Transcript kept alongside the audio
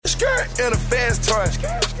in a fast toy.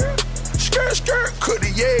 Skirt, skirt, cook the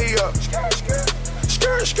yay up.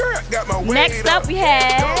 Skirt, skirt, got my weight Next up we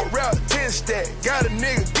have Dog route 10 stack, got a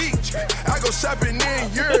nigga geek. I go shopping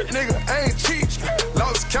in Europe, nigga, I ain't cheap.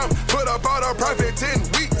 Lost count, put up all the profit 10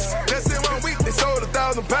 weeks. Just in 1 week, they sold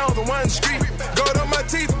 1,000 pounds on one street. Gold on my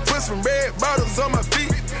teeth, put some red bottles on my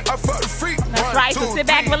feet. I fuck the freak. That's right, so sit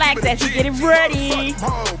back, relax as you get it ready.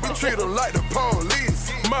 We treat them like the police.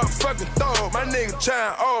 Motherfucking thug, my nigga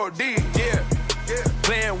trying all D, yeah.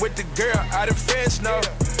 Playing with the girl out of French now.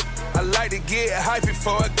 I like to get hypey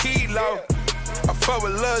for a kilo. I fuck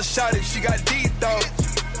with Lil Shawty, she got deep though.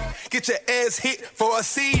 Get your ass hit for a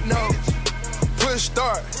seed note. Push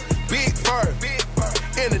start, big fur.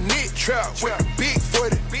 In a knit trap with a big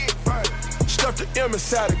footy. Stuff the M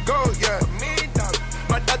inside the gold, yeah.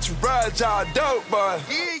 My entourage all dope, boy.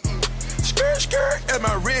 Skirt, skirt, and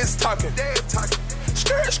my wrist talking.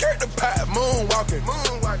 Skirt, skirt, the pot moonwalking.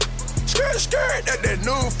 Skirt, skirt, that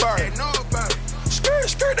new fire. Skirt,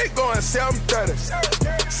 skirt, they going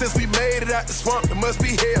 730. Since we made it out the swamp, it must be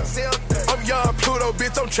hell. I'm young Pluto,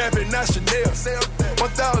 bitch, I'm trapping, not Chanel.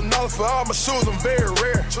 $1,000 for all my shoes, I'm very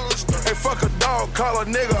rare. Hey, fuck a dog, call a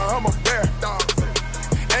nigga, I'm a bear.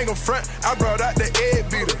 Ain't gon' front, I brought out the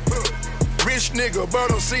egg beater. Rich nigga,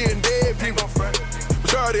 but I'm seeing dead people.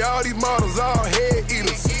 Majority all these models, all head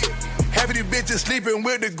eaters. Half of these bitches sleeping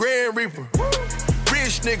with the Grand Reaper.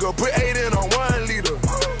 Rich nigga, put 8 in on 1 liter.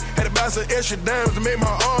 Had to buy some extra dimes to make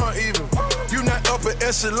my arm even. You not upper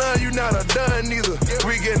echelon, you not a done neither.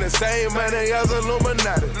 We getting the same money as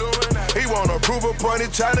Illuminati. He want a approval party,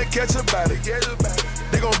 trying to catch a body.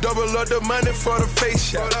 They gon' double up the money for the face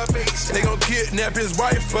shot. They gon' kidnap his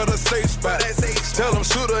wife for the safe spot. Tell him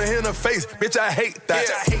shoot her in the face, bitch, I hate that.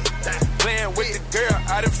 Playing with the girl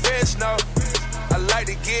out of French now. I like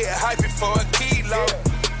to get hypey for a kilo.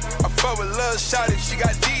 I fuck with Lil Shawty, she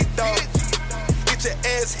got deep though. Get your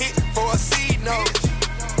ass hit for a seed note.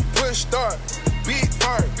 Push start, big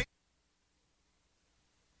fire.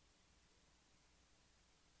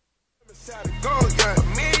 Go, yeah,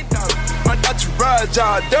 $1 million. My entourage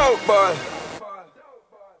all dope, boy.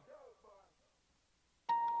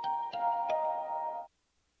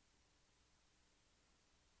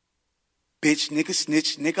 Bitch, nigga,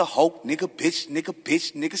 snitch, nigga, hoe, nigga, bitch, nigga,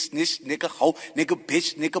 snitch, nigga, hoe, nigga,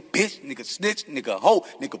 bitch, nigga, snitch, nigga, hoe,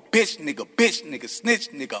 nigga, bitch, nigga, snitch,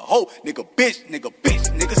 nigga, hoe, nigga, bitch,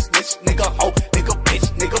 nigga, snitch, nigga, hoe, nigga,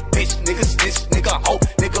 bitch, nigga, snitch, nigga, hoe,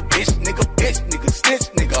 nigga, bitch, nigga, snitch,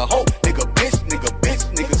 nigga, hoe, nigga, bitch,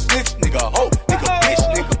 nigga, snitch, nigga, hoe, nigga, bitch,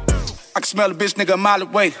 nigga. I can smell a bitch, nigga, a mile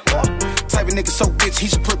away. Type of nigga so bitch, he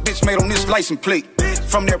should put bitch made on this license plate.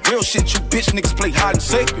 From that real shit, you bitch niggas play hide and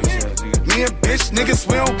seek. Me and bitch niggas,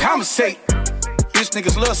 we don't conversate. Bitch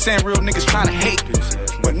niggas love saying real niggas tryna hate.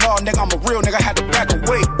 But no, nigga, I'm a real nigga, I had to back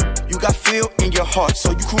away. You got feel in your heart,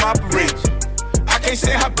 so you cooperate. I can't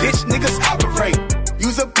say how bitch niggas operate.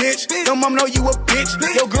 You's a bitch, your mom know you a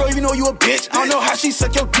bitch. Your girl, you know you a bitch. I don't know how she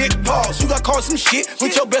suck your dick. Pause. You got caught some shit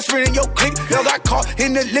with your best friend in your clique. Y'all got caught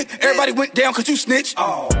in the lick. Everybody went down cause you snitched.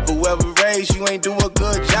 Oh. Whoever raised you ain't do a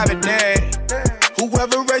good job at that.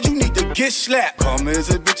 Whoever raised you need to get slapped. Karma is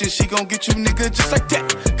a bitch and she gon' get you nigga just like that.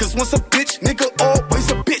 Cause once a bitch, nigga always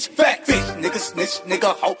a bitch. Fact, bitch, nigga snitch,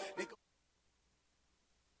 nigga hoe.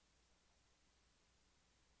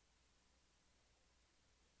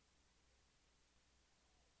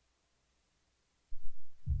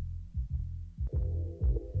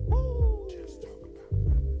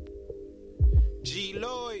 G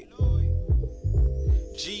Lloyd,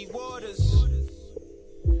 G Waters,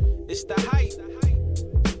 it's the hype.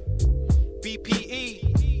 BPE,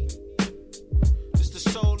 it's the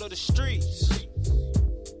soul of the streets.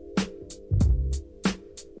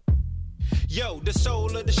 Yo, the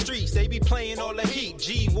soul of the streets, they be playing all the heat.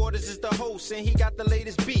 G Waters is the host and he got the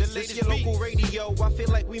latest beats. This your local radio, I feel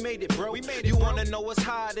like we made it, bro. You wanna know what's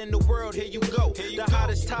hot in the world, here you go. The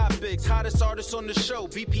hottest topics, hottest artists on the show.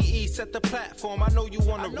 BPE set the platform, I know you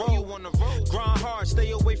wanna roll. Grind hard,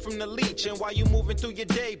 stay away from the leech. And while you moving through your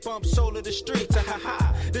day, bump soul of the streets.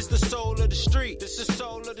 This the soul of the street. This the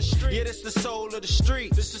soul of the street. Yeah, this the soul of the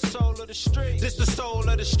street. This the soul of the street. This the soul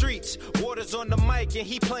of the streets. Waters on the mic and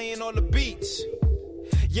he playing all the beats.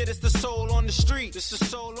 Yeah, this the soul on the street. This the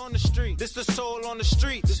soul on the street. This the soul on the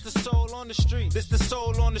street. This the soul on the street. This the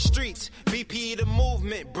soul on the streets. BP the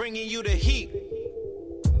movement, bringing you the heat.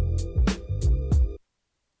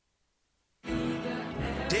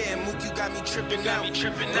 Damn, Mook, you got me tripping out.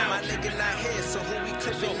 My nigga not here, so who we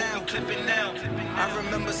clipping now? I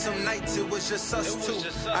remember some nights it was just us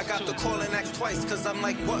two. I got the call and asked twice, cause I'm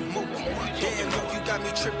like, what, Mook? Damn, Mook, you got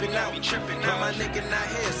me tripping out. But my nigga not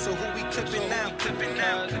here, so who we clipping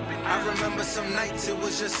now? I remember some nights it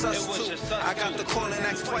was just us two. I got the call and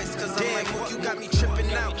asked twice, cause I'm like, Mook, you got me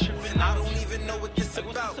tripping out. I don't even know what this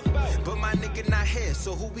about, but my nigga not here,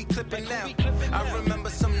 so who we clipping now? I remember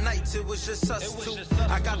some nights it was just us two.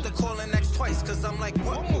 I got the call and asked twice, cause I'm like,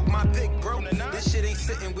 what, Mook, my big bro? This shit ain't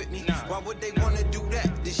sitting with me. Why would they wanna do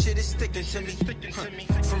that? This shit is sticking to me.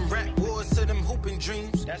 From rap wars to them hooping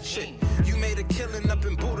dreams. Shit, you made a killing up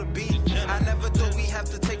in Buddha Beat. I never thought we have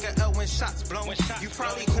to take a L when shots blown. You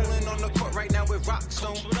probably cooling on the court right now with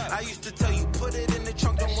Rockstone. I used to tell you, put it in the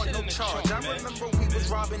trunk, don't want no charge. I remember we was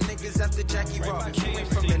robbing niggas after Jackie Robin. You went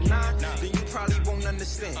from the 9, then you probably won't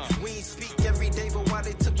understand. We ain't speak every day, but why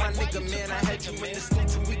they took my nigga, man? I had you in the school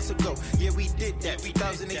 2 weeks ago. Yeah, we did that,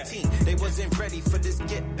 2018. They wasn't ready for this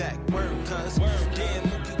get back. Word, cuz. Damn,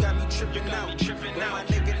 Mook, you got me tripping out. But my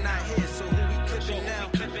nigga not here, so who we clipping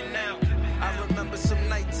now? I remember some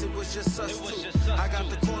nights it was just us two. I got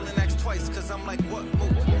the call and asked twice, cause I'm like, what,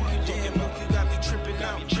 Mook? Damn, Mook, you got me tripping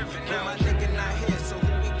out. But my nigga not here, so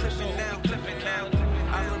who we clipping now?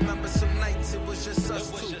 I remember some nights it was just us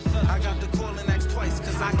two. I got the call and asked twice,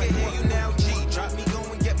 cause I can hear you now, G. Drop me, go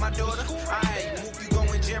and get my daughter. Aight, Mook, you go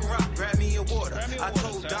and jam rock, grab me a water. I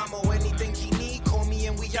told Damo anything he need, call me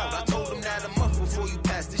and we out. I told him that a month before you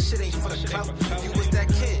pass, this shit ain't for the clout. You was that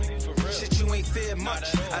kid, shit you ain't fear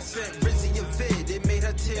much. I sent Rizzy a vid, it made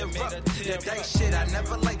her tear up. That dice shit, I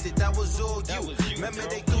never liked it, that was all you. Remember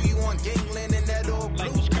they threw you on gangland and that all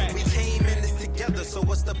blue. We came in this together, so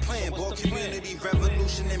what's the plan? Ball community,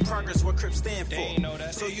 revolution in progress, what Crips stand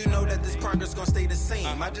for. So you know that this progress gon' stay the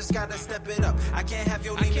same. I just gotta step it up, I can't have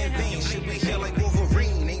your name in vain. Shit we here like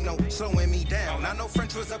Wolverine, ain't no slowing me down. I know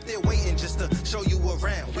French was up there waiting just to show you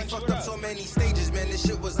around. We fucked up so many stages, man, this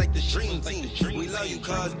shit was like the dream team. We love you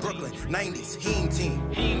cuz Brooklyn, 90s, Heme team.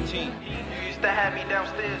 You used to have me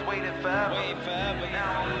downstairs waiting forever.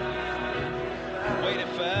 Waiting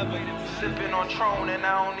forever. Sipping on Tron and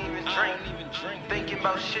I don't even drink. Thinking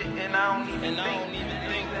about shit and I don't even think.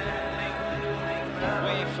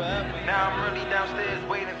 Waiting forever. Now I'm really downstairs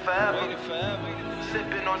waiting forever.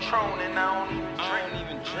 Sipping on Tron and I don't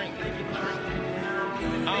even drink.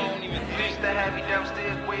 You used to have me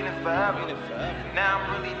downstairs waiting forever. Now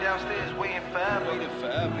I'm really downstairs waiting forever.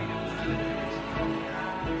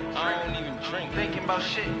 I don't even drink. Thinking about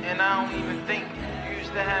shit and I don't even think. You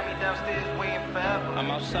used to have me downstairs waiting forever.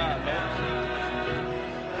 I'm outside, man.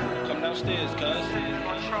 Come downstairs, cuz. I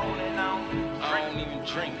don't even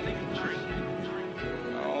drink.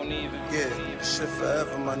 I don't even. Yeah, shit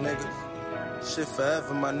forever, my nigga. Shit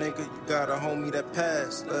forever, my nigga. You got a homie that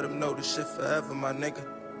passed. Let him know the shit forever, my nigga.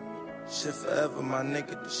 Shit forever, my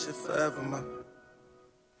nigga. The shit forever, my.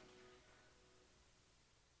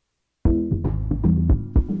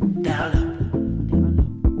 Down low.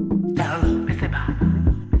 Down low.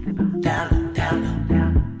 Down low.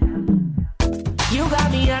 You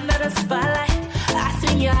got me under the spotlight. I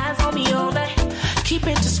seen your eyes on me all night. Keep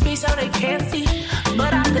it discreet so they can't see.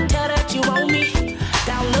 But I can tell that you want me.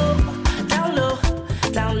 Down low. Down low,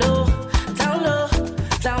 down low, down low,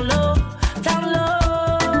 down low, down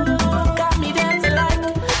low. Got me dancing like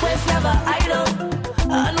West never idle.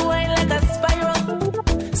 Unwind like a spiral,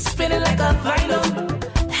 spinning like a vinyl.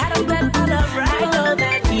 Had a blend on a rhino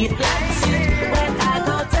that he likes it when I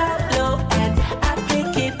go down low and I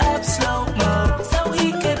pick it up slow mo so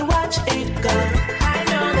he could watch it go. I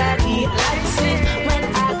know that he likes it when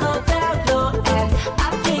I go down low and I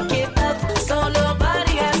pick it up so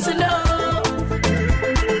nobody has to know.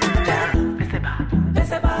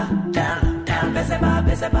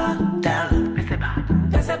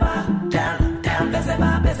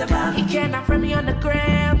 He cannot friend me on the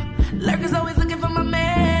gram. Lurkers always looking for my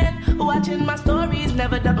man. Watching my stories,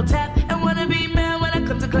 never double tap. And wanna be man when I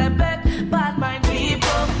come to clap back. Bad mind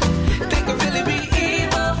people, they could really be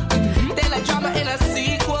evil. They like drama in a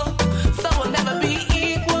sequel, so we'll never be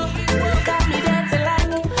equal. Got me dancing like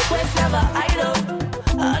West never idle.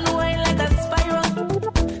 Unwind like a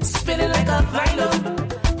spiral, spinning like a vinyl.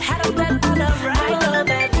 Had a blend on a rhino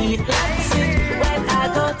that he likes it when I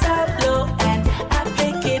go down low and I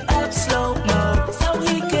pick it up slow mo so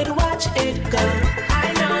he could watch it go.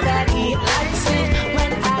 I know that he likes it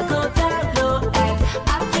when I go down.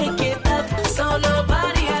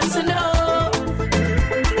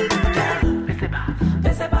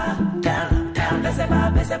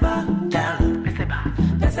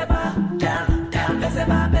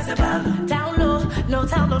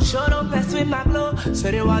 sure don't mess with my glow.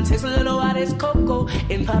 So they want to taste a little of this cocoa.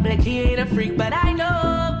 In public he ain't a freak, but I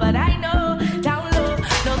know. Down low,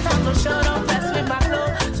 no time for sure don't mess with my glow.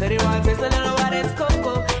 So they want to taste a little of this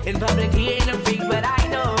cocoa. In public he ain't a freak, but I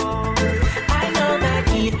know that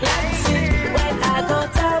he likes it when I go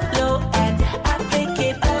down low and I pick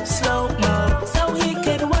it up slow mo, so he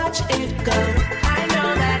can watch it go. I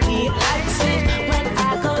know that he likes it when I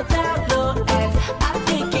go down low and I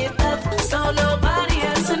pick it up so nobody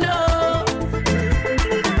has to know.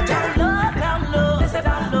 Down low, down low,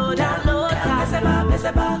 down low, down low,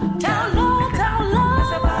 down low,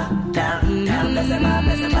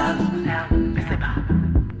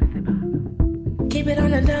 keep it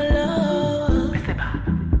on the down low.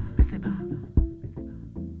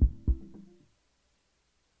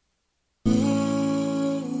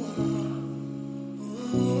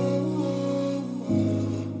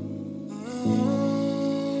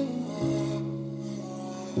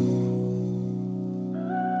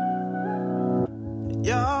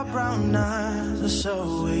 Your brown eyes are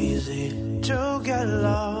so easy to get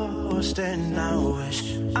lost in. I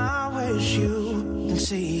wish you can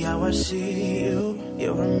see how I see you.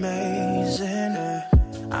 You're amazing.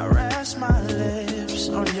 I rest my lips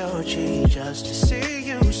on your cheek just to see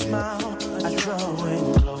you smile. I draw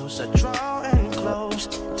in close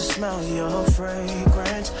to smell your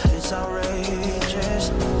fragrance. It's outrageous.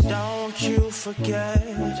 Don't you forget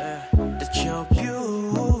that you're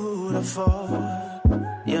beautiful.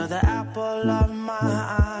 You're the apple of my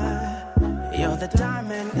eye. You're the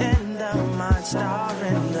diamond in the mine, star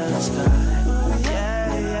in the sky.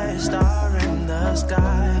 Yeah, star in the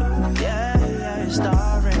sky. Yeah,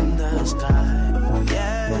 star in the sky.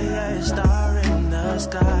 Yeah, star in the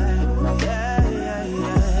sky. Yeah.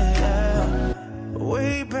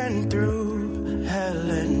 We've been through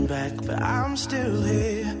hell and back, but I'm still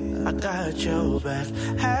here. I got your back.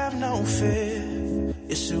 Have no fear.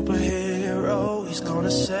 Your superhero, he's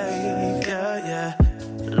gonna save ya, yeah.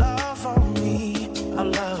 Love on me,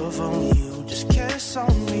 I'll love on you. Just kiss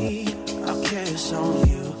on me, I'll kiss on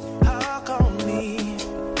you. Hug on me,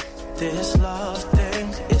 this love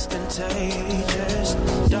thing is contagious.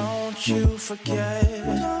 Don't you forget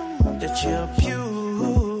that you're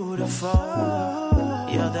beautiful.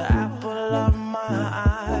 You're the apple of my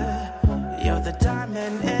eye. You're the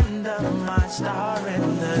diamond in the mine, star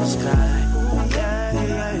in the sky.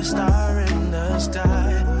 Yeah, star in the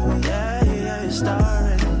sky. Yeah, star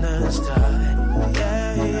in the sky.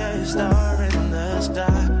 Yeah, star in the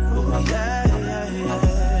sky. Ooh, yeah.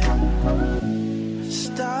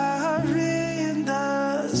 Starry in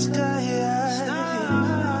the sky.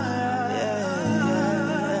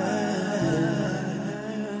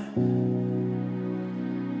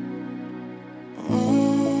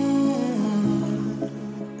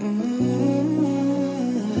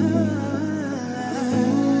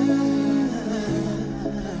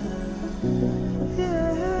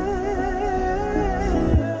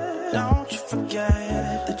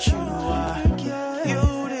 Forget that you are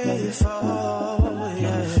beautiful,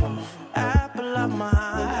 yeah. Apple of my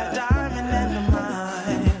eye, diamond in the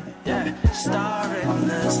mine, yeah. Star in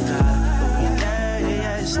the sky,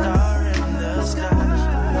 yeah, star in the sky,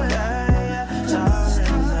 yeah, star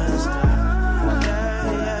in the sky,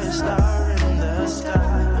 yeah, star in the sky,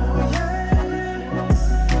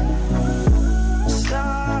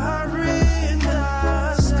 star in the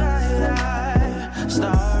sky,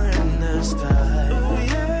 star in the sky.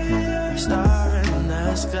 Star in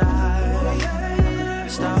the sky,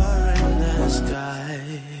 star in the sky.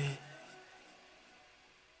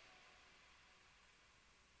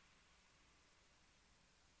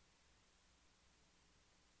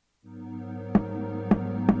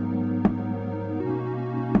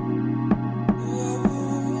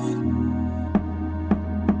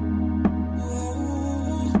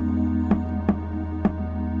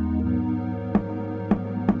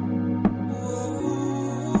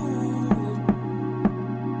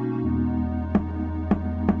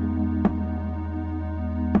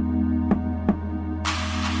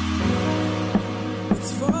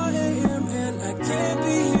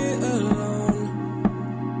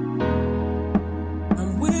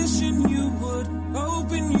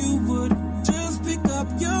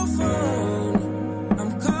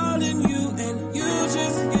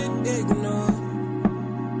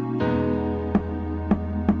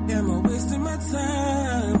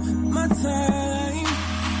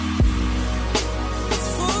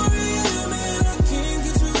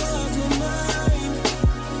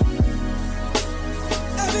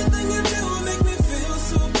 Everything you do make me feel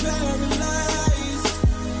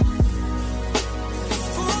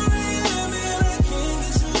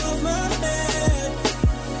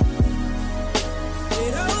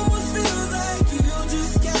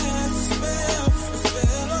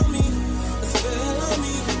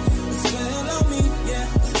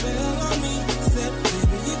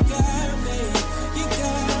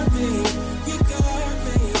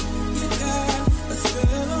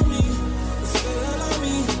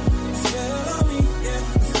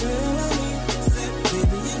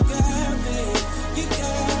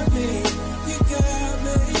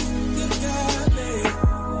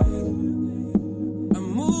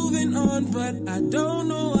going on, but I don't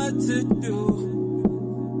know what to do.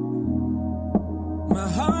 My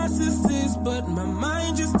heart says, but my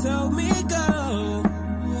mind just tell me go.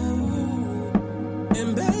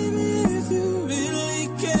 And baby, if you really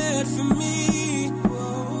cared for me,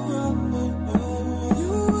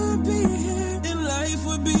 you would be here and life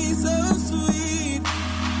would be so sweet.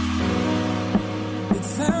 It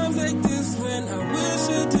sounds like this when I wish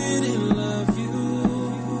I didn't love you.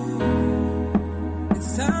 It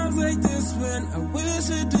sounds like this when I wish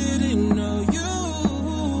I didn't know you.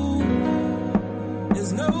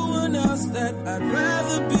 There's no one else that I'd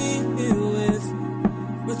rather be here with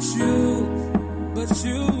but you.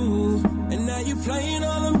 And now you're playing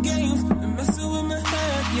all them games and messing with my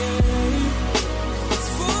head, yeah. It's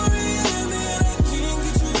 4 a.m. and I can't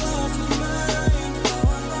get you off my mind.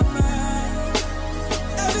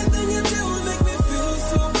 Everything you do make me feel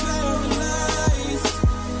so paralyzed.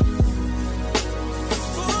 It's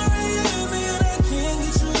 4 a.m. and I can't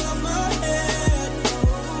get you off my head.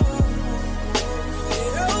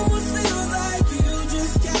 It almost feels like you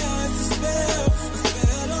just cast a spell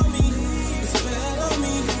on me. Spell on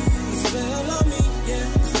me, yeah,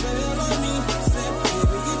 spell on me. Said,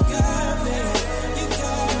 baby, you got me, you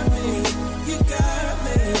got me, you got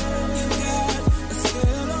me, you got a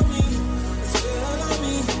spell on me, a spell on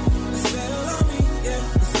me, a spell on me, yeah,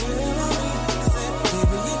 a spell on me. Said,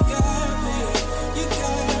 baby, you got me, you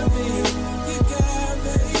got me, you got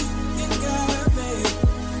me, you got me.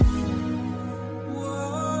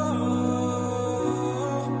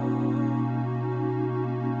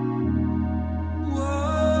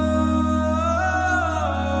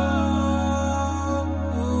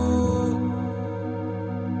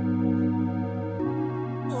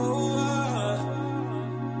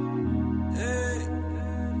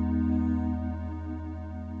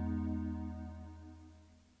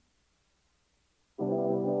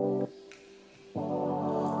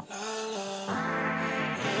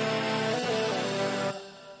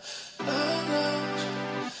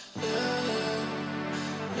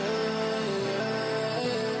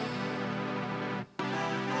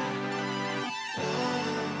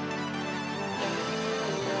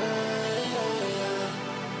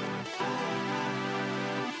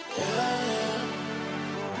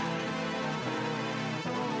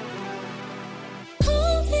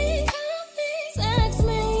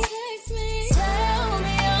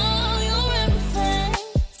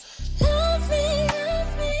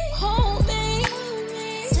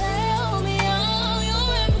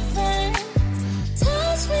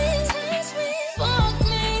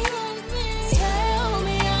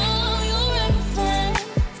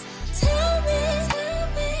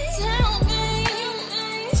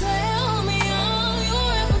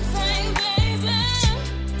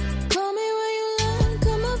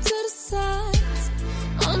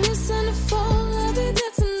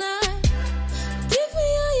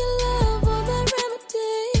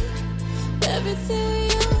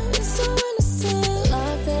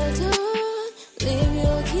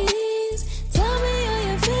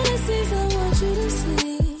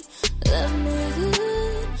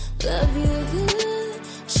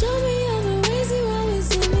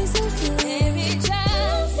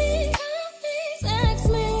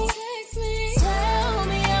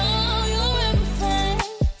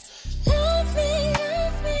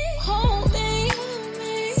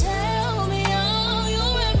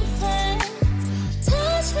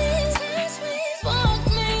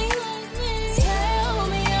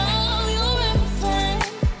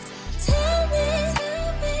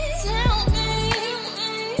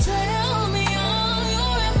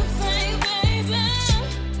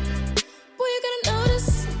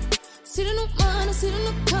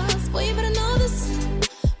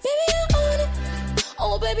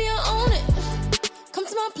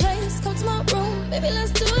 Baby,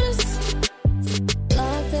 let's do this.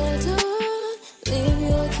 Lock that door, leave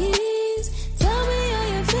your keys. Tell me all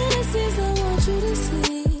your fantasies, I want you to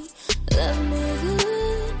see. Love me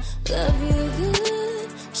good, love you good.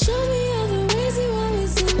 Show me all the ways you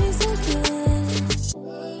always see me so good.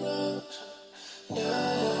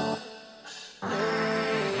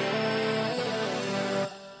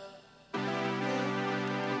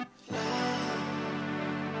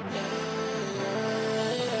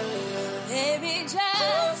 Baby, just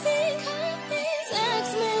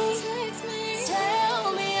text me, tell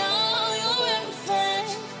me all your everything.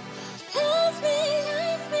 Love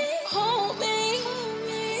me, hold me,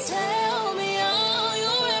 tell me all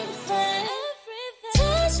your everything.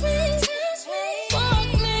 Touch me, fuck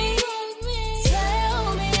me, tell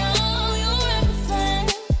me all your everything.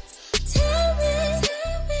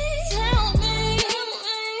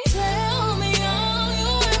 Tell me all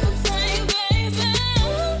your everything.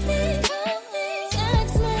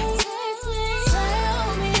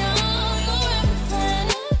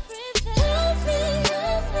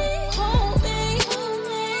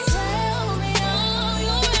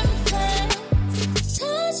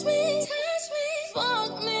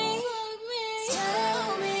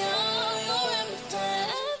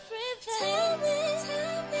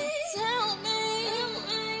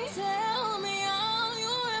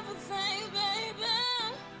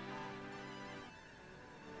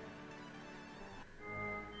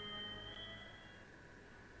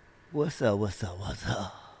 What's up? What's up? What's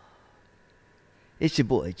up? It's your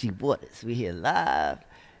boy G Waters. We here live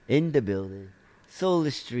in the building, Solar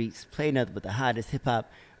Streets, playing nothing but the hottest hip hop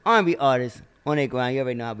R&B artists on their grind. You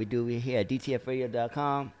already know how we do. We're here at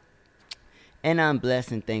DTFradio.com, and I'm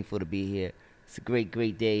blessed and thankful to be here. It's a great,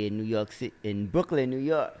 great day in New York City, in Brooklyn, New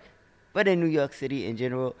York, but in New York City in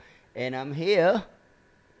general. And I'm here,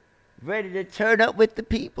 ready to turn up with the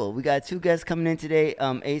people. We got two guests coming in today,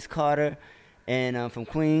 Ace Carter and from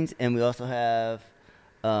Queens, and we also have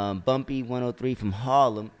Bumpy 103 from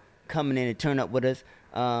Harlem coming in to turn up with us.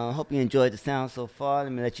 Hope you enjoyed the sound so far.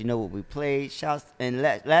 Let me let you know what we played. Shouts, and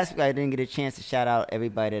last week I didn't get a chance to shout out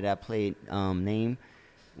everybody that I played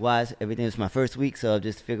name-wise. Everything was my first week, so I'm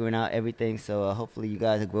just figuring out everything. So hopefully you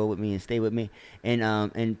guys will grow with me and stay with me,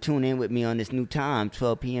 and tune in with me on this new time,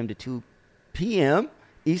 12 p.m. to 2 p.m.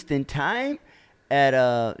 Eastern Time at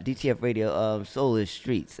DTF Radio, Solar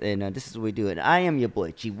Streets. And this is what we do. And I am your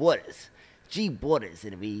boy, G Waters. G Waters,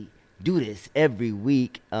 and we do this every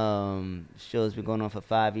week. Show's been going on for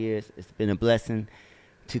 5 years. It's been a blessing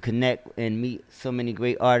to connect and meet so many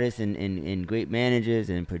great artists and great managers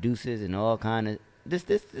and producers and all kind of this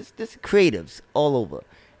creatives all over.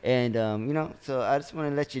 And so I just want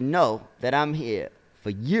to let you know that I'm here for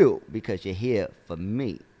you because you're here for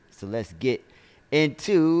me. So let's get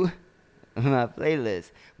into my playlist.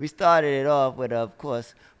 We started it off with, of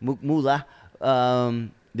course, Mook Moolah,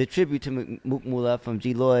 the tribute to Mook Moolah from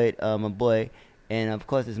G Lloyd, my boy. And, of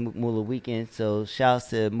course, it's Mook Moolah weekend. So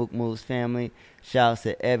shouts to Mook Moolah's family. Shouts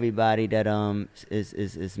to everybody that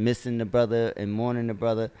is missing the brother and mourning the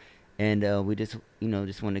brother. And we just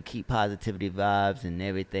want to keep positivity vibes and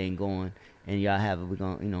everything going. And y'all we're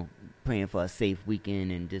going, praying for a safe weekend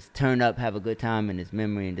and just turn up, have a good time in this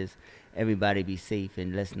memory, and just everybody be safe.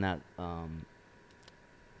 And let's not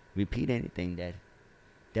repeat anything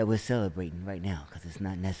that we're celebrating right now because it's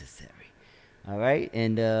not necessary. All right?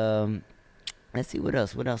 And let's see what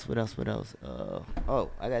else. Oh,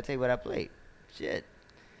 I got to tell you what I played. Shit.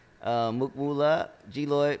 Mook Moolah, G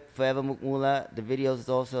Lloyd, Forever Mook Moolah. The videos is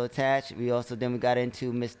also attached. We got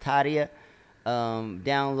into Miss Tadia,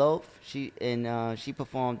 Down Low. She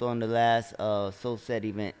performed on the last Soul Set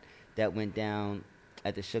event that went down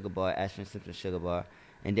at the Sugar Bar, Ashford Simpson Sugar Bar.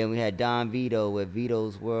 And then we had Don Vito with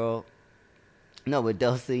Vito's World. No, with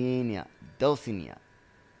Dulcinea. Well,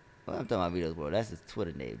 I'm talking about Vito's World. That's his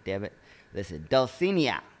Twitter name, damn it. Listen,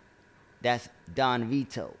 Dulcinea. That's Don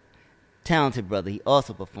Vito. Talented brother. He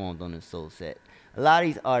also performed on the Soul Set. A lot of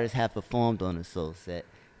these artists have performed on the Soul Set.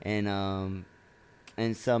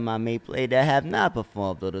 And some I may play that have not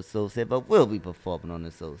performed on the Soul Set, but will be performing on the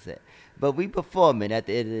Soul Set. But we performing at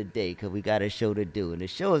the end of the day because we got a show to do. And the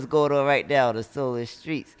show is going on right now on the Solar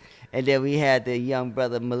Streets. And then we had the young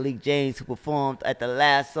brother Malik James who performed at the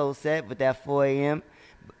last Soul Set with that 4 a.m.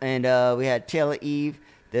 And we had Taylor Eve,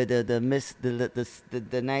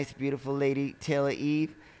 the nice, beautiful lady, Taylor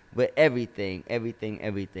Eve, with everything.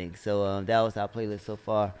 So that was our playlist so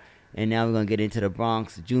far. And now we're going to get into the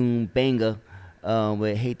Bronx June Banger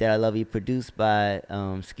with Hate That I Love You, produced by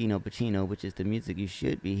Skino Pacino, which is the music you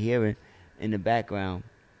should be hearing in the background.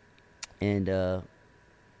 And, you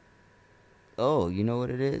know what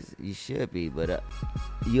it is? You should be, but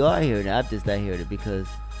you are hearing it. I'm just not hearing it because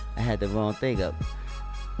I had the wrong thing up.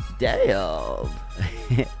 Damn.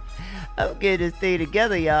 I'm getting this thing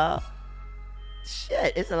together, y'all.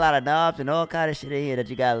 Shit, it's a lot of knobs and all kind of shit in here that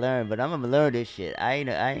you gotta learn, but I'm gonna learn this shit.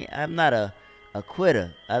 I'm not a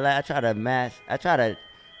quitter. I try to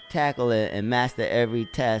tackle it and master every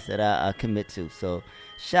task that I commit to. So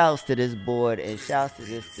shouts to this board and shouts to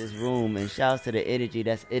this room and shouts to the energy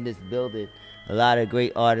that's in this building. A lot of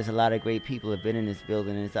great artists, a lot of great people have been in this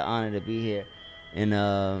building, and it's an honor to be here. And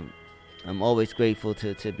I'm always grateful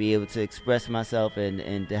to be able to express myself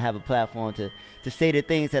and to have a platform to say the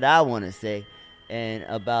things that I want to say and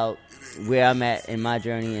about where I'm at in my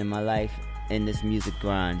journey in my life in this music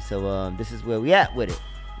grind. So this is where we at with it.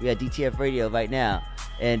 We at DTF Radio right now.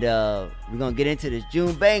 And we're going to get into this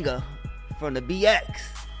June Banger from the BX.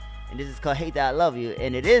 And this is called Hate That I Love You.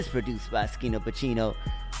 And it is produced by Skino Pacino,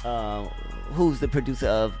 who's the producer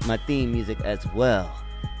of my theme music as well.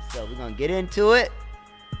 So we're going to get into it.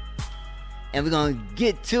 And we're going to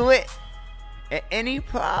get to it. And any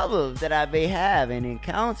problems that I may have and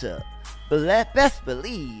encounter, but best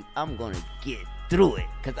believe I'm going to get through it.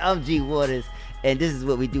 Because I'm G Waters, and this is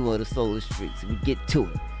what we do on the Solar Streets. We get to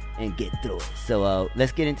it and get through it. So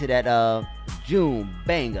let's get into that June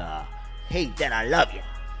Banger, Hate That I Love You.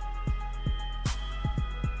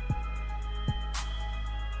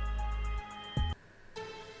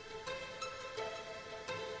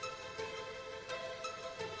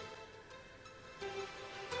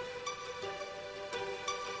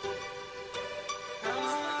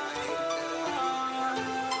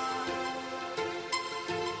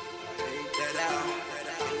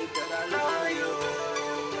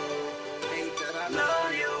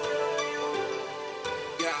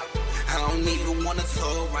 don't even wanna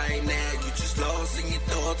talk right now. You just lost in your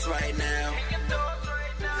thoughts right now.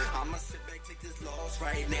 I'ma sit back, take this loss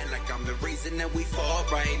right now, like I'm the reason that we fall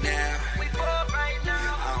right now.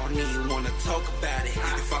 I don't even wanna talk about it.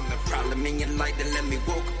 If I'm the problem in your life, then let me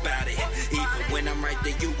walk about it. Even when I'm right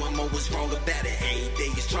there, you I'm always wrong about it. Every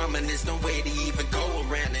day is drama, and there's no way to even go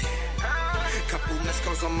around it. Couple missed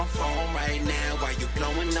calls on my phone right now. Why you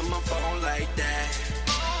blowing up my phone like that?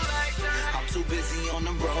 I'm too busy on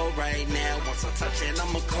the road right now. Once I touch it,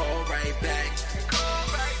 I'ma call right back.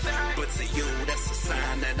 But to you, that's a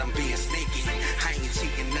sign that I'm being sneaky. I ain't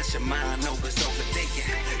cheating, that's your mind, no, it's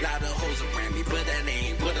overthinking. Lot of hoes around me, but that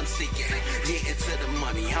ain't what I'm seeking. Getting to the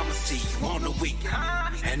money, I'ma see you on the weekend.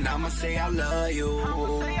 And I'ma say I love you.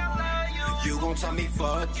 You gon' tell me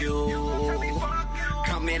fuck you.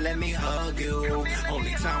 Come here, let me hug you.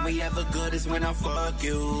 Only time we ever good is when I fuck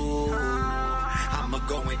you. I'ma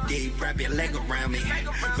go in deep, wrap your leg around me.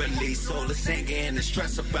 Release all the anger and the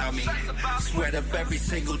stress about me. Sweat up every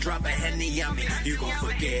single drop of Henny on me. You gon'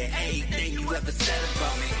 forget anything you ever said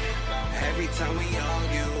about me. Every time we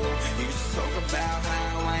argue, you just talk about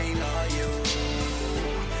how I ain't love you.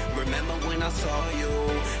 Remember when I saw you?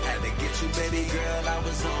 Had to get you, baby girl, I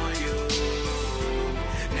was on you.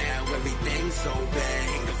 Now everything's so bad.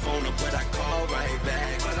 Hang the phone up, but I call right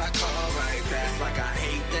back. It's like I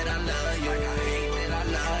hate that I love you. I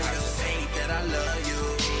just hate that I love you.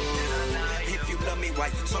 If you love me, why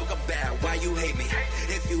you talk about? Why you hate me?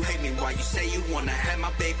 If you hate me, why you say you wanna have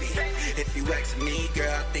my baby? If you ask me,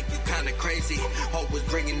 girl, I think you kinda crazy. Always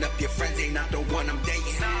bringing up your friends, ain't not the one I'm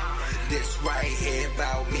dating. This right here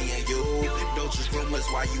about me and you. Don't just rumors,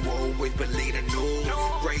 why you always believe the news.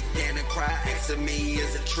 Break down and cry, asking me,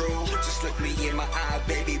 is it true? Just look me in my eye,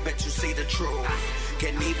 baby, bet you see the truth.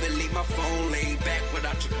 Can't even leave my phone laid back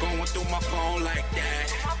without you going through my phone like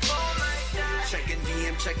that. Checking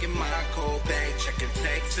DM, checking my call back, checking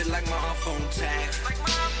text, feel like my phone tag.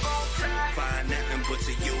 Find nothing but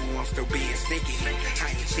to you, I'm still being sneaky. I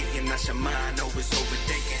ain't cheating, that's your mind, always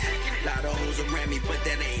overthinking. Lot of hoes around me, but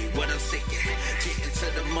that ain't what I'm seeking. Getting to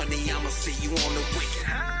the money, I'ma see you on the weekend.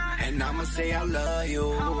 And I'ma say I love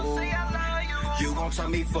you. You gon' tell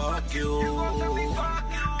me fuck you.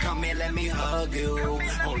 Come here, let me hug you.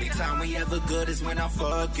 Only time we ever good is when I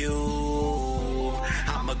fuck you.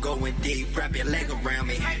 I'ma go in deep, wrap your leg around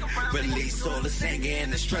me. Release all the anger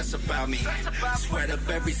and the stress about me. Sweat up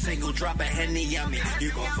every single drop of Henny on me.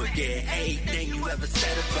 You gon' forget anything you ever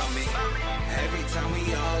said about me. Every time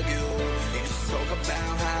we argue, you just talk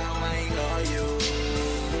about how I ain't love you.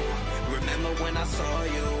 Remember when I saw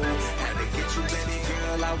you? Had to get you, baby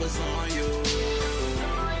girl, I was on you.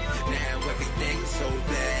 Now everything's so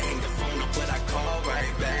bad. Hang the phone up, but I call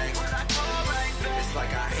right back. It's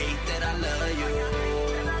like I hate that I love you.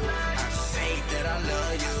 I just hate that I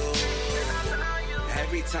love you.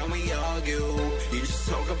 Every time we argue, you just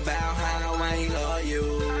talk about how I ain't love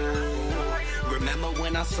you. Remember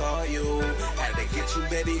when I saw you? Had to get you,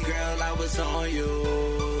 baby girl, I was on you.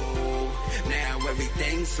 Now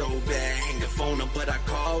everything's so bad. Hang the phone up, but I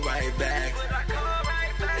call right back.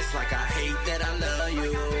 It's like I hate that I love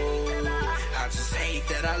you. I just hate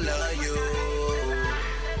that I love you.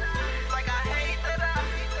 Like I hate that I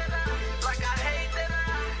hate that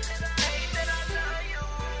I love you.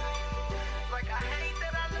 Like I hate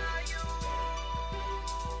that I love you.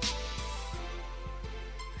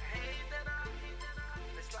 Hate that I,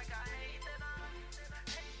 it's like I hate that I love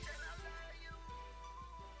you.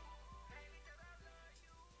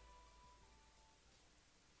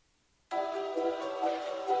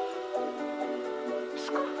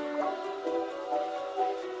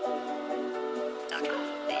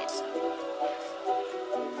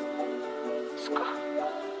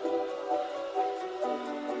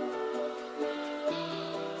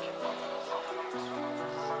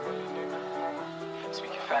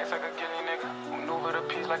 Facts like a gilly nigga, maneuver the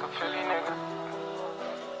piece like a Philly nigga.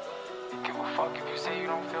 Give a fuck if you say you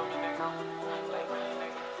don't feel me, nigga. Like really,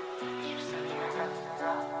 nigga. You silly nigga.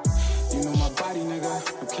 You know my body, nigga.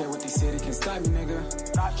 Don't care what they say, they can't stop me, nigga.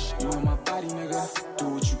 You know my body, nigga. Do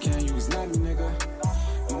what you can, you was not me, nigga.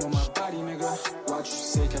 You know my body, nigga. Watch you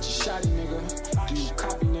say, catch a shotty, nigga. Do you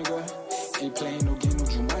copy, nigga? Ain't playing no game, no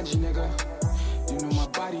Jumanji, nigga. You know my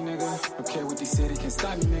body, nigga. Don't care what they say, they can't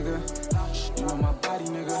stop me, nigga. You know my body,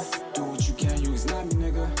 nigga. Do what you can, you is not me,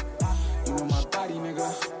 nigga. You know my body,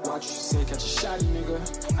 nigga. Watch you say, catch a shotty, nigga.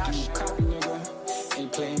 Do you copy, nigga?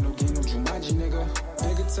 Ain't playing no game, no Jumanji, nigga.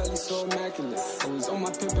 Nigga tell you so immaculate. Always on my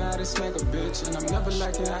pimp, how to smack a bitch. And I'm never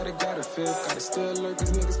liking how they got a fifth. Gotta still alert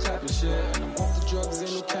cause niggas clapping shit. And I'm off the drugs,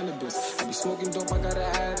 ain't no cannabis. I be smoking dope, I got a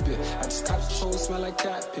habit. I just cops the toes, smell like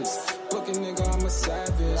cat piss. Book fucking nigga, I'm a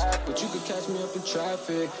savage. But you could catch me up in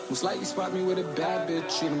traffic. Most likely spot me with a bad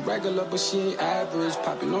bitch. Treat him regular, but she ain't average.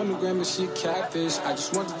 Popping on the gram, but she a catfish. I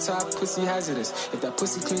just want the top, pussy hazardous. If that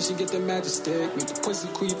pussy clean, she get the magic stick. Make the pussy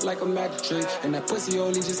creep like a magic trick. And that pussy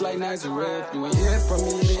holy just like Nazareth. You ain't hear from me,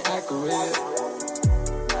 it ain't accurate.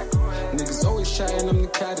 Niggas always chatting, I'm the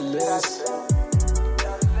catalyst.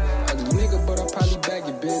 Nigga, but I'll probably bag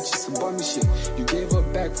your bitch. It's some bummy shit. You gave her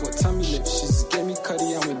back for a tummy lift. She just gave me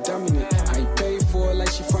cutty, I'm with dominant. I ain't paid for it like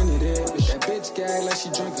she fronted it. But that bitch gag like she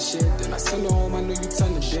drunk the shit. Then I send her home, I know you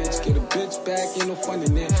ton the bitch. Get a bitch back, ain't no fun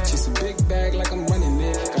in it. She's a big bag like I'm running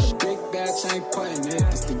it. Got a big batch, I ain't putting it.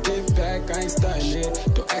 It's the give back, I ain't starting it.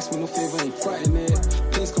 Don't ask me no favor, ain't fronting it.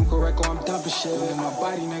 Please come correct or I'm dumping shit. In my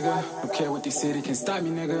body, nigga. Don't care what they say, they can't stop me,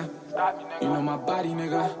 nigga. You know my body,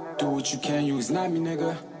 nigga. Do what you can, you is not me,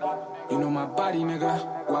 nigga. You know my body, nigga.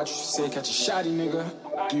 Watch what you say, catch a shotty, nigga.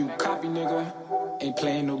 Do you copy, nigga? Ain't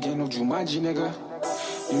playing no game, no Jumanji, nigga.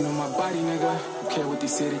 You know my body, nigga. Don't care what they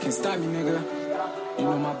say, they can't stop me, nigga. You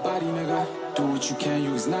know my body, nigga. Do what you can,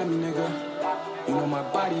 you is not me, nigga. You know my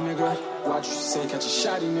body, nigga. Watch what you say, catch a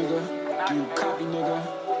shotty, nigga. Do you copy, nigga?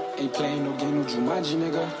 Ain't playing no game, no Jumanji,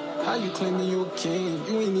 nigga. How you claiming you a king?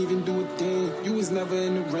 You ain't even do a thing. You was never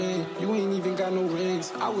in the ring. You ain't even got no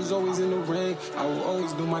rings. I was always in the ring. I will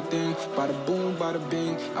always do my thing. Bada boom, bada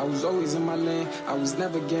bing. I was always in my lane. I was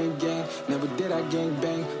never gang gang. Never did I gang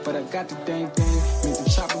bang. But I got the dang thing. Make the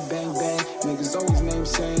chopper bang bang. Niggas always name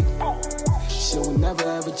same. Shit will never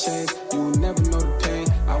ever change. You will never know the pain.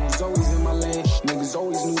 I was always in my lane. Niggas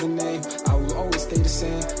always knew the name. I will always stay the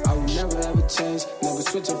same. I will never ever change. Never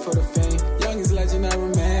switch up for the fame. Youngest legend I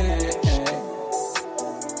remain.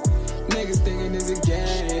 Niggas thinking it's a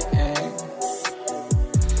game.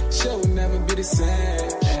 Shit will never be the same.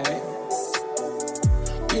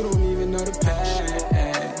 You don't even know the pain.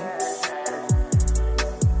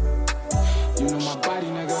 You know my body,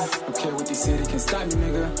 nigga. Don't care what they say, they can't stop me,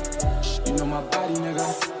 nigga. You know my body, nigga.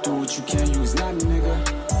 Do what you can, you is not me, nigga.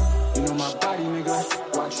 You know my body, nigga.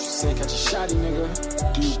 Watch what you say, catch a shotty, nigga.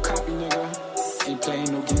 Do you copy, nigga? Ain't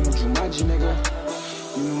playing no game, no Jumanji, nigga.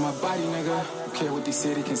 You know my body, nigga. Don't care what they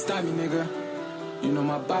say, they can't stop me, nigga. You know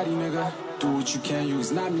my body, nigga. Do what you can, you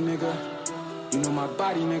is not me, nigga. You know my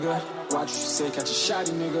body, nigga. Watch what you say, catch a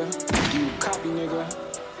shotty, nigga. Do you copy, nigga?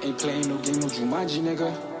 Ain't playing no game, no Jumanji,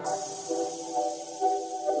 nigga.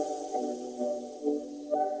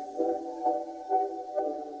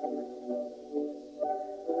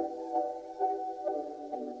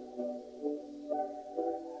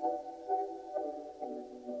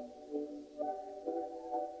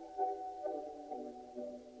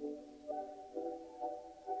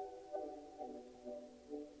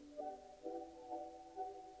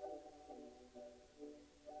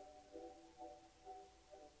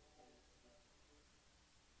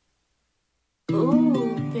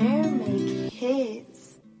 Ooh, Bear make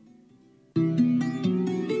hits. No,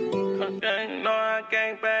 I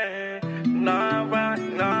gang bang. No, I rock,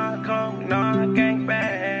 no, I come, no, I gang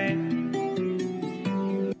bang.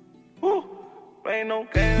 Woo, play no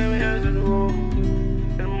game, we head to the road.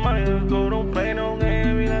 And the money let's go, don't play no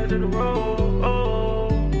game, we head to the road. Oh,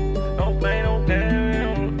 don't play no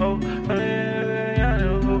game, oh,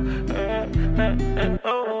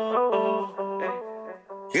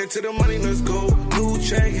 Get to the money, let's go. Blue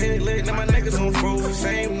check, head lit, now my niggas on froze.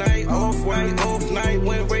 Same night, off-white, off-night.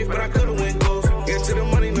 Went rape, but I could've went ghost. Get to the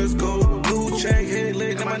money, let's go. Blue check, head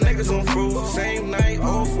lit, now my niggas on froze. Same night,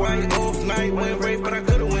 off-white, off-night. Went rape, but I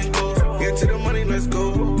could've went ghost. Get to the money, let's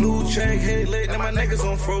go. Blue check, head lit, now my niggas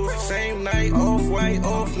on froze. Same night, off-white,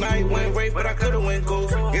 off-night. Went rape, but I could've went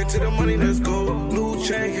ghost. Get to the money, let's go. Blue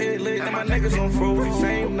check, head lit, now my niggas on froze.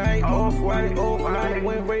 Same night, off-white, off-night.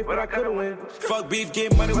 Went rape, but I could've went ghost. Fuck beef,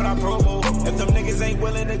 get money without promo. If them niggas ain't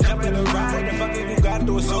willing to jump in the ride, then fuck if you gotta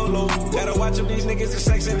do it solo. Gotta watch them, these niggas are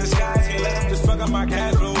sex in disguise. Can't let them just fuck up my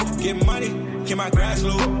cash flow. Get money, get my grass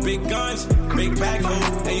low. Big guns, big back low.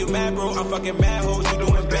 And you mad, bro? I'm fucking mad hoes. You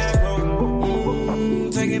doing bad, bro.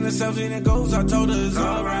 Taking a selfie and it goes. I told her it's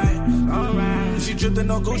alright. Alright. She dripped in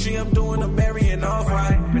no Gucci. I'm doing a Mary and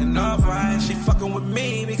off-white. And off-white. She fucking with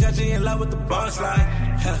me because she in love with the boss like.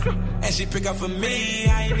 And she pick up for me.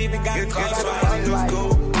 I ain't even got a cost right. Let's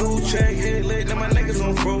go. Blue check, head lit, now my niggas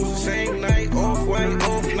on froze. Same night, off-white,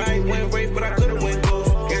 off-night. Went rape, but I could've went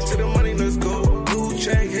ghost. Get to the money, let's go. Blue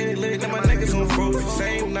check, head lit, now my niggas on froze.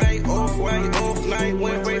 Same night, off-white, off-night.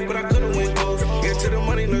 Went rape, but I could've went ghost. Get to the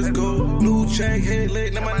money, let's go. Blue check, head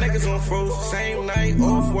lit, now my niggas on froze. Same night,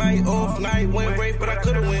 off-white, off-night. Went rape, but I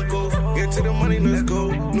could've went ghost. Get to the money, let's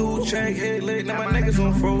go. Blue check, head lit, now my niggas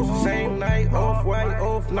on froze. Same night, off-white,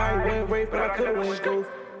 off-night. Went rape, but I could've went ghost.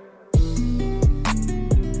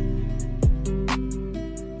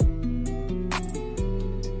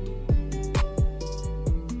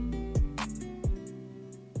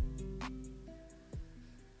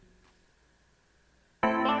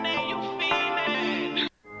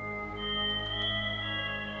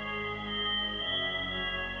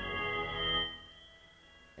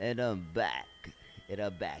 And I'm back. And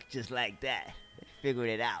I'm back just like that. Figured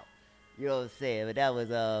it out. You know what I'm saying? But that was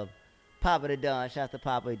Papa the Don. Shout out to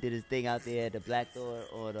Papa. He did his thing out there at the Black Door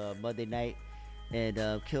on Monday night. And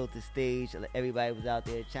killed the stage. Everybody was out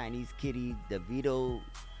there. Chinese Kitty, DeVito,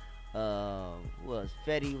 who else?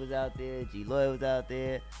 Fetty was out there. G Lloyd was out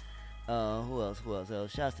there. Who else?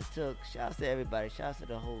 Shouts to Took. Shouts to everybody. Shouts to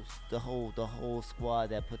the whole squad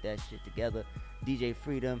that put that shit together. DJ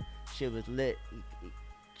Freedom. Shit was lit.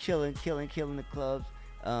 Killing the clubs.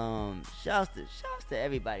 Shouts to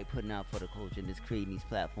everybody putting out for the culture and just creating these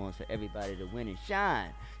platforms for everybody to win and shine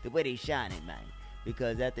the way they shine it, man.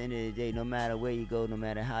 Because at the end of the day, no matter where you go, no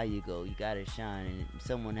matter how you go, you gotta shine, and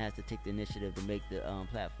someone has to take the initiative to make the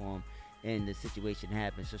platform and the situation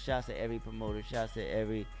happen. So shouts to every promoter, shouts to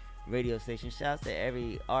every radio station, shouts to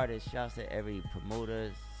every artist, shouts to every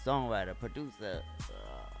promoter, songwriter, producer,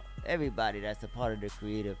 everybody that's a part of the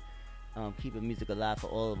creative, keeping music alive for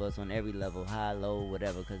all of us on every level, high, low,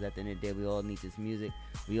 whatever, because at the end of the day, we all need this music,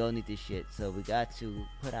 we all need this shit, so we got to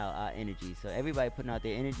put out our energy. So everybody putting out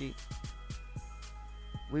their energy,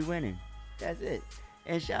 we winning. That's it.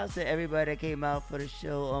 And shouts to everybody that came out for the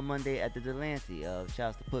show on Monday at the Delancey.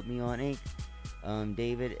 Shouts to Put Me On Inc.,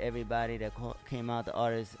 David, everybody that came out, the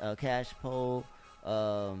artists, Cash Pole,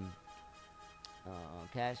 Jay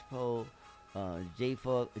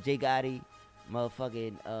Gotti,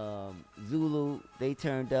 motherfucking Zulu, they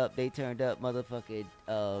turned up, motherfucking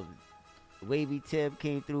Wavy Tim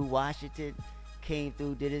came through, Washington came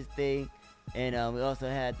through, did his thing, and we also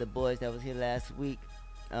had the boys that was here last week,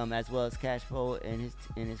 as well as Cash Pole and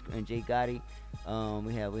Jay Gotti.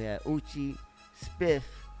 We had Uchi, Spiff,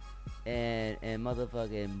 and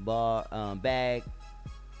motherfucking Bag,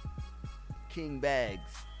 King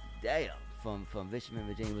Bags, damn, from Richmond,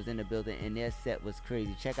 Virginia, was in the building, and their set was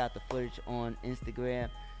crazy. Check out the footage on Instagram.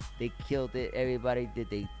 They killed it. Everybody did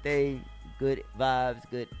their thing. Good vibes,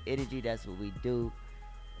 good energy. That's what we do.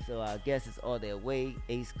 So I guess it's all their way.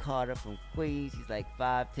 Ace Carter from Queens. He's like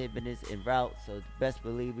 5-10 minutes en route. So best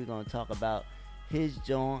believe we're going to talk about his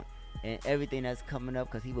joint and everything that's coming up,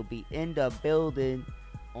 because he will be in the building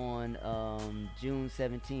on June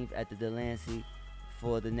 17th at the Delancey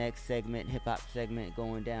for the next segment, hip-hop segment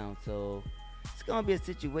going down. So it's going to be a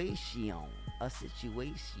situation.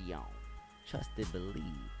 Trust and believe.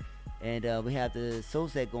 And we have the Soul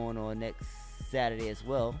Set going on next Saturday as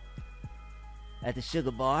well at the Sugar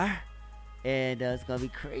Bar, and it's gonna be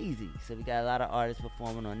crazy. So we got a lot of artists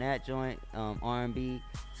performing on that joint, R&B,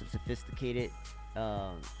 some sophisticated,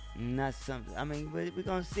 not some, I mean, we're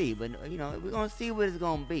gonna see, but you know, we're gonna see what it's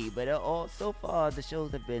gonna be. But so far the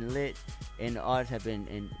shows have been lit, and the artists have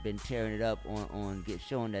been tearing it up on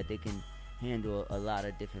showing that they can handle a lot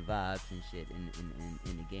of different vibes and shit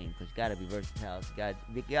in the game, because you gotta be versatile. So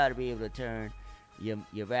you gotta be able to turn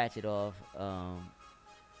your ratchet off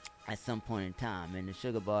at some point in time. And the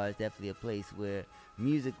Sugar Bar is definitely a place where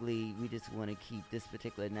musically we just want to keep this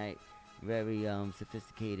particular night very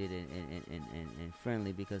sophisticated and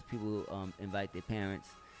friendly, because people invite their parents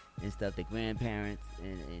and stuff, their grandparents,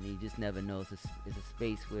 and you just never know. It's a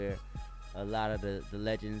space where a lot of the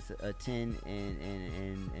legends attend,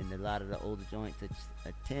 and a lot of the older joints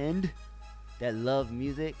attend that love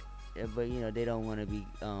music, but you know, they don't want to be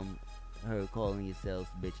heard calling yourselves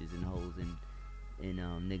bitches and hoes and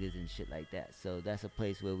niggas and shit like that. So that's a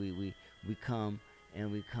place where we come,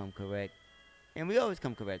 and we come correct, and we always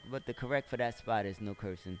come correct, but the correct for that spot is no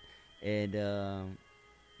cursing, and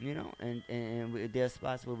you know, and there are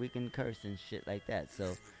spots where we can curse and shit like that.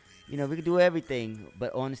 So you know, we can do everything,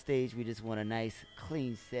 but on the stage we just want a nice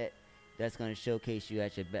clean set that's going to showcase you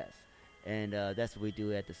at your best, and that's what we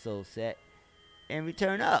do at the Soul Set, and we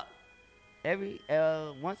turn up every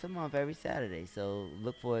once a month, every Saturday. So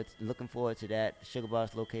looking forward to that. Sugar Bar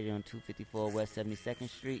is located on 254 West 72nd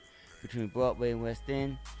Street between Broadway and West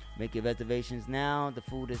End. Make your reservations now. The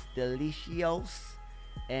food is delicious,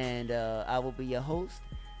 and I will be your host.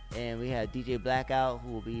 And we have DJ Blackout,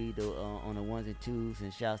 who will be on the ones and twos,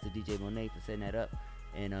 and shouts to DJ Monet for setting that up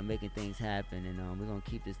and making things happen. And we're gonna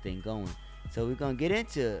keep this thing going. So we're gonna get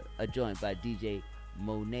into a joint by DJ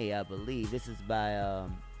Monet, I believe. This is by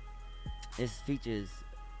this features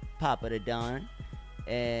Papa the Don,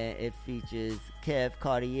 and it features Kev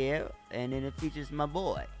Cartier, and then it features my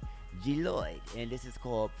boy G Lloyd, and this is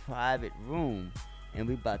called Private Room, and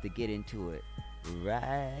we about to get into it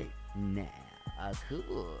right now.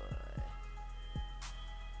 Cool.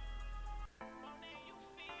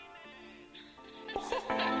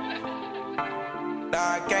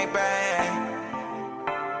 Nah, gangbang.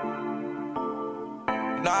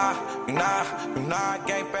 Nah,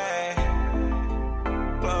 gangbang.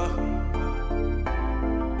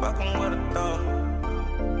 fucking with a thug.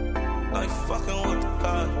 Now you fucking with the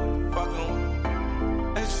God. Fucking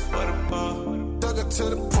with. It's just for the bug. Took her to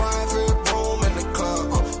the private room in the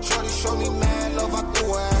club. Shorty show me mad love, I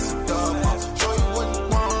threw her ass a dub. Show you what you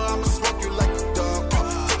want, I'ma smoke you like a dub.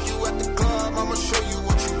 Take you at the club, I'ma show you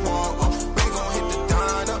what you want. We gon' hit the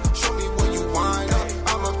diner, show me where you wind up.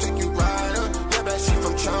 I'ma take you right up, yeah, that she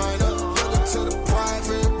from China. Took her to the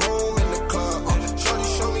private room in the club. Shorty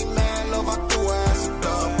show me mad love, I threw her ass a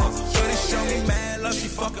dub. Shorty show me mad love, she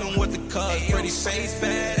fucking with the cuz. Pretty face,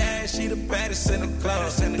 fat ass, she the baddest in the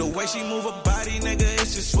club. The way she move her body, nigga,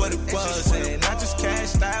 it's just what it was. And I just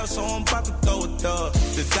cashed out, so I'm about to throw a dub.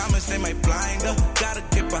 The diamonds, they might blind her, gotta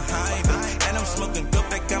get behind her. And I'm smoking dope,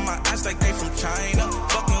 they got my eyes like they from China.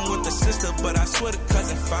 Fucking with the sister, but I swear the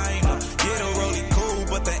cousin finer. Yeah, the rollie cool,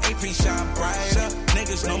 but the AP shine brighter.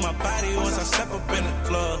 Niggas know my body once I step up in the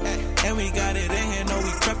club. And we got it in here, know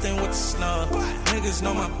we crept in with the snub. Niggas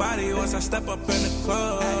know my body once I step up in the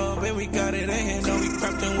club. And we got it in here, know we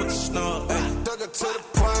crept in with the snub. Took her to the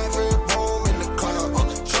private room in the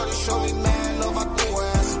club. Shorty show me mad love, I threw her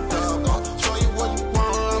ass a dub. Show you what you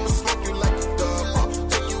want, I'ma smoke you like a dub.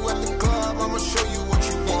 Take you at the club, I'ma show you what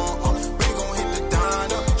you want. We gon' hit the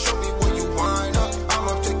diner, show me where you wind up.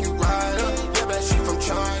 I'ma take you right up, yeah, that she from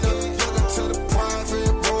China. Took her to the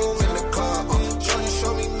private room in the club. Shorty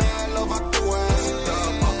show me mad love, I threw her ass a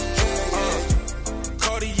dub.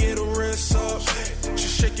 Cartier the wrist up,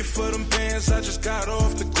 just shake it for them bands. I just got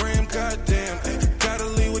off the gram, goddamn. Gotta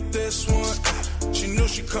leave with this one. She knew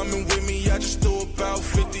she coming with me, I just threw about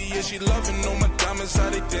 50. Yeah, she loving all my diamonds, how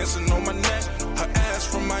they dancing on my neck. Her ass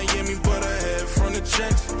from Miami, but her head from the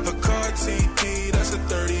check. Her car TD, that's a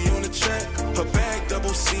 30 on the check. Her bag double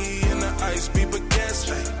C and the ice be baguettes.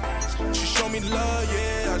 She show me love,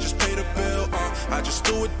 yeah, I just paid the bill. I just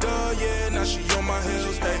threw it duh, yeah, now she on my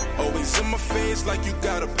heels. Ay, always in my face like you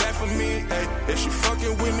got a back for me. Ay, if she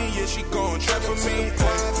fucking with me, yeah, she gon' trap for me.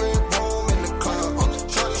 Private room in the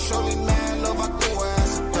club. Shorty show me mad love, I threw her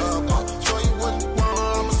ass a dub. Show you what you want,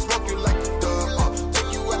 I'ma smoke you like a dub.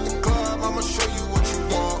 Take you at the club, I'ma show you what you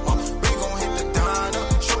want. We gon' hit the diner,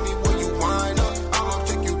 show me where you wind up. I'ma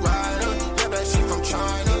take you right up, yeah, that she from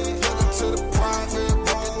China. Took her to the private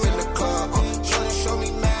room in the club. Shorty show me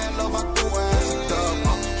mad love, I threw her ass a dub.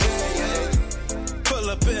 Pull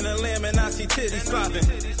up in a lamb and I see titties flopping.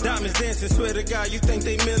 Diamonds dancing, swear to God, you think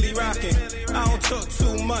they Millie rocking. I don't talk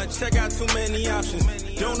too much, I got too many options.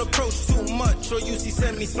 Don't approach too much, or you see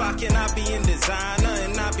 70s flocking. I be in designer,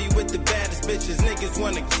 and I be with the baddest bitches. Niggas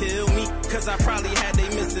wanna kill me, cause I probably had they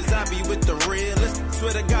misses. I be with the realest,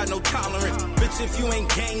 swear to God, no tolerance. Bitch, if you ain't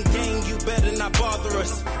gang gang, you better not bother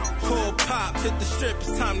us. Call pop, hit the strip,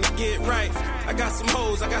 it's time to get right. I got some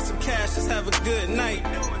hoes, I got some cash, just have a good night.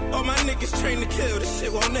 All my niggas trained to kill, this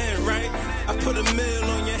shit won't end, right? I put a mill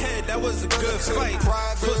on your head, that was a good fight.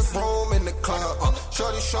 Private room in the club.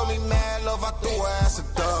 Shorty show me mad love, I threw her ass a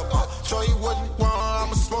dub. Show you what you want,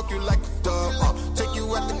 I'ma smoke you like a dub. Take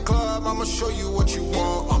you at the club, I'ma show you what you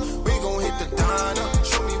want. We gon' hit the diner,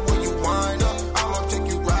 show me where you wind up. I'ma take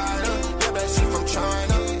you right up, yeah, that she from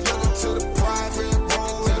China. Took her to the private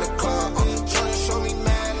room in the club. Shorty show me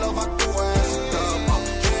mad love, I threw her ass a dub.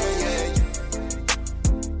 Yeah, yeah.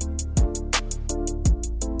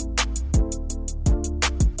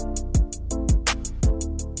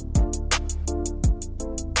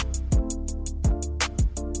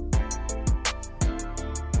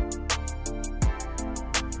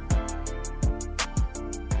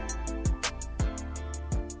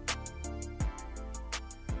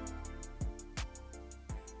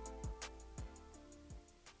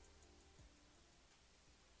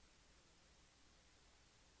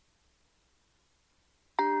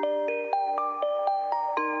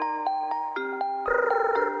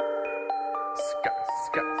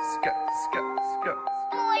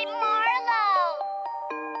 Boy Marlo.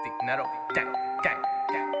 Dinero, gang, gang,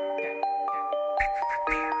 gang.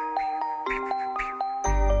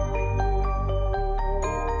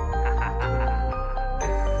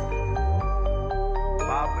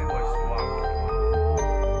 Papi, voy suave.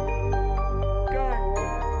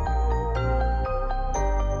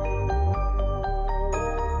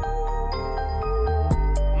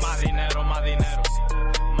 Más dinero, más dinero.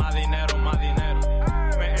 Más dinero, más dinero.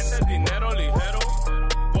 Me entra el dinero ligero.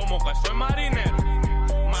 Como que soy marinero.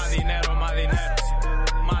 Más dinero, más dinero.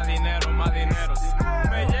 Más dinero, más dinero.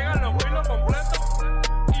 Me llegan los kilos completos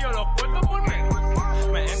y yo los cuento por menos.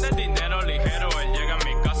 Me entra el dinero ligero. Él llega a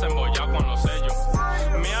mi casa embollado con los sellos.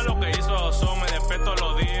 Mira lo que hizo Oso. Me despierto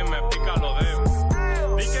los días y me pica los dedos.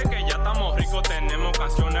 Dije que ya estamos ricos. Tenemos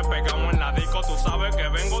canciones pegadas en la disco. Tú sabes que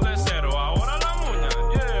vengo de cero. Ahora la muña,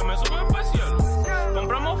 yeah, me sube especial.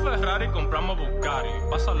 Compramos Llama Bugatti,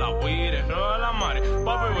 pasa la Wire, roba la mare.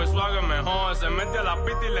 Papi, voy suave mejor, se mete a la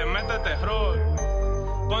pista y le mete terror.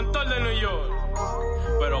 Con todo el de New York,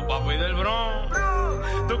 pero papi del Bronx.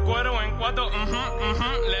 Tu cuero en 4,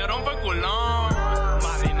 le rompe el culón.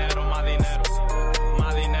 Más dinero, más dinero,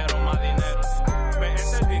 más dinero, más dinero. Me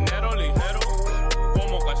entra el dinero ligero,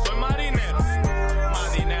 como que soy marinero.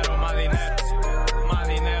 Más dinero, más dinero, más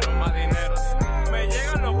dinero, más dinero. Me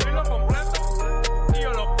llegan los kilos completos y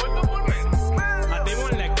yo los puesto por menos. Activo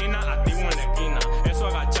en la esquina, eso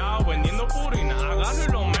agachado vendiendo purina. Agarro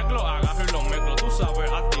y lo mezclo, tú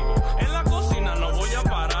sabes, activo. En la cocina no voy a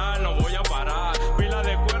parar, no voy a parar. Pila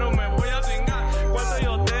de cuero me voy a cingar. ¿Cuántos de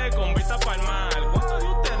ustedes con vista para el mar? ¿Cuántos de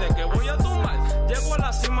ustedes que voy a tomar? Llego a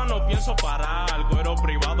la cima, no pienso parar. Cuero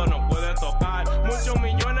privado no puede tocar. Muchos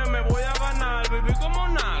millones me voy a ganar. Viví como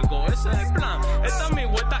narco, ese es el plan. Esta es mi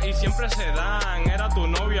vuelta y siempre se dan. Era tu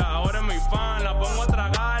novia, ahora es mi fan. La pongo a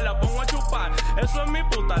tragar, la pongo a chupar. Eso es mi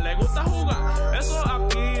puta, le gusta jugar. Eso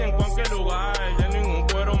aquí en cualquier lugar. Ya en ningún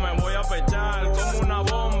cuero me voy a pechar. Como una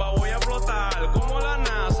bomba voy a explotar. Como la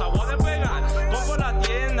NASA voy a despegar. Cojo la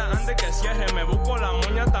tienda antes que cierre. Me busco la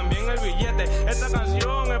moña, también el billete. Esta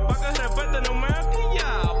canción es pa' que respete. No me aquí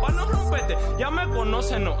pa' no romperte. Ya me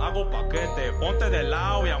conocen, no hago paquete. Ponte de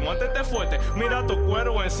lado y aguántete fuerte. Mira tu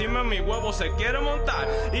cuero encima de mi huevo se quiere montar.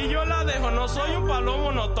 Y yo la dejo, no soy un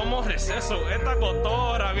palomo, no tomo receso. Esta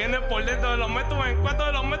cotorra viene por dentro, lo meto en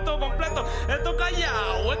cuatro, lo meto completo. Esto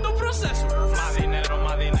callado, esto proceso. Más dinero,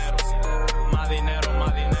 más dinero, más dinero,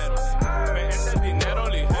 más dinero. Me entra el dinero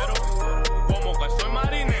ligero, como que soy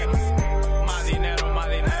marinero. Más dinero, más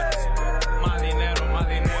dinero, más dinero, más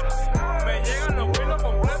dinero. Me llegan los kilos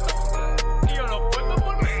completos y yo los puesto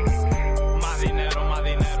por menos. Más dinero, más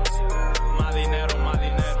dinero, más dinero, más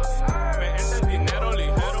dinero. Me entra el dinero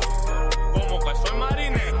ligero, como que soy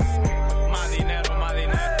marinero. Más dinero, más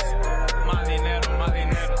dinero, más dinero, más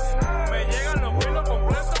dinero. Me llegan los kilos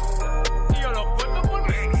completos y yo los puesto por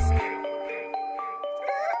menos.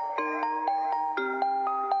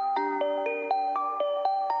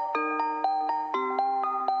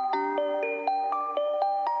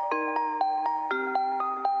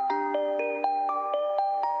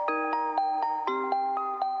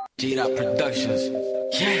 G-Dot Productions.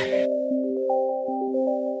 Yeah.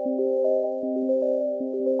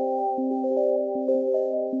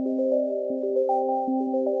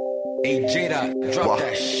 Hey J-Dot, drop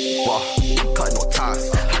that shit. I'm cutting no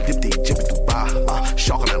ties. I dip the Egypt in Dubai.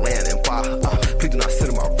 Shark on that land and fly. Please do not sit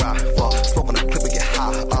in my ride. Smoke on that clip and get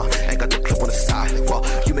high. Ain't got the clip on the side.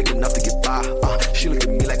 You make enough to get by. She look at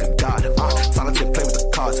me like a god. Silent and play with the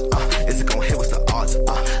cards. Is it gon' hit? What's the odds?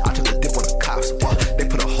 I took a dip on the cops. They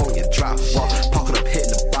put a hole in your drop. Parking up, hitting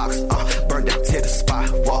the box. Burn down, tear the spot.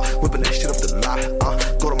 Whipping that shit up the lot.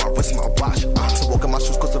 Go to my wrist, my watch. So walk in my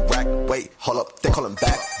shoes, cause the rack. Wait, hold up, they calling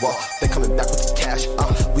back. They coming back with the cash.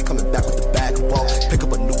 We coming back with the bag. Pick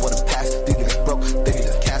up a new one and pass. These niggas broke, they need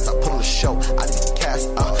a cast. I put on the show, I need a cast.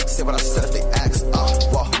 Say what I said if they ask.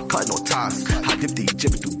 Cutting no ties. I dip the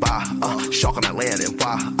Egypt in Dubai. Shark on that land and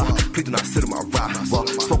fly. Please do not sit in my ride.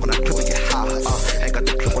 Smoke on that clip and get high. Ain't got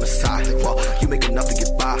the clip on the side. You make enough to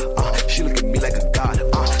get by. She look at me like a god.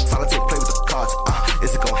 Silent take play with the cards.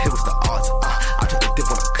 Is it gon' hit? What's the odds? I took a dip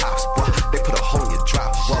on the cops. They put a hole in your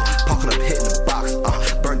drop. Parking up, hitting the box.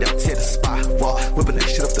 Burn down, tear the spot. Whipping that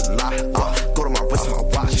shit up the lot. Go to my wrist, my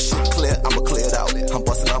watch. Shit clear, I'ma clear it out. I'm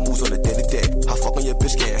busting out moves on the day to day. I fuck on your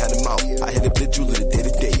bitch, can't hand him out. I hit up the Julie the day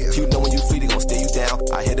to day. You know when you free, they gon' stay you down.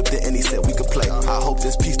 I hit up the and he said we could play. I hope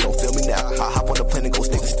this piece don't feel me now. I hop on the plane and go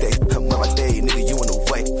state to state. I'm on my day, nigga, you in the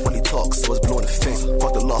way. When he talks, so it's blue in the face.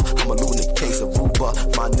 Fuck the law, I'm a new in the case. Aruba,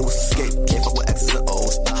 my new escape. Can't fuck with X's and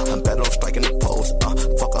O's. I'm better off striking the pose.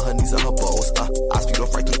 Fuck her knees and her bows. I speak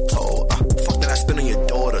off right to the toe. Fuck that I spin on your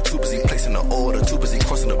daughter. Too busy placing the order. Too busy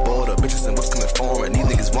crossing the border. Bitches and what's coming foreign. These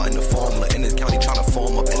niggas wanting the formula. In this county trying to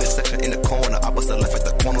form up. In this section in the corner. I bust a left at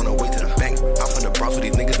the corner on the way to the bank. I'm from the Bronx with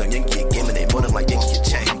these niggas on Yankee game and they more than like Yankee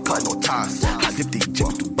chain. I'm cutting no ties. I dip the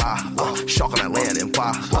Egypt in Dubai. Shark on that land and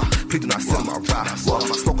fly. Please do not sit in my ride.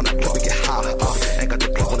 Smoke on that clip and get high. Ain't got the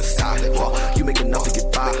clip on the side. You make enough to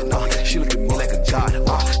get by. She look at me like a god.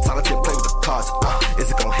 Silent and play with the cards.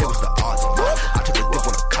 Is it gon' hit? What's the odds? I took a dip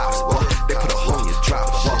on the cops. They put a hole in your drop.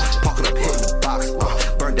 Parking up, hitting the box.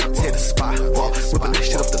 Burn down, tear the spot. Whipping that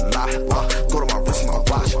shit up the lot. Go to my wrist, my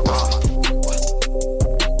watch.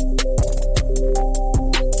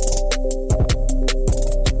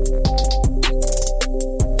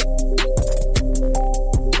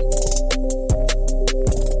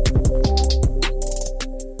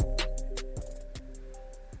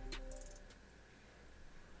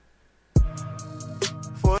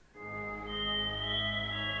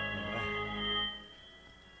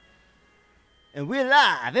 We're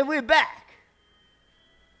live and we're back.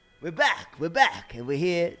 We're back. And we're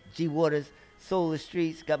here. G Waters, Solar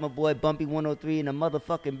Streets. Got my boy Bumpy 103 in the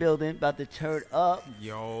motherfucking building. About to turn up.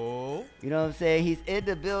 Yo. You know what I'm saying? He's in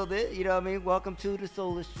the building. You know what I mean? Welcome to the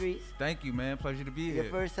Solar Streets. Thank you, man. Pleasure to be here.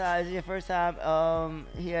 Is it your first time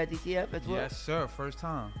here at DTF as well? Yes, sir. First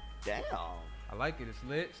time. Damn. I like it. It's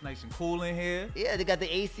lit. It's nice and cool in here. Yeah, they got the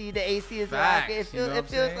AC. The AC is Facts, like, it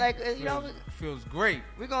feels like, you know. Feels great.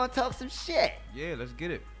 We're going to talk some shit. Yeah, let's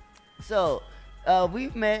get it. So,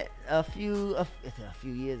 we've met a few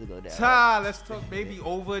years ago now. Right? Let's talk maybe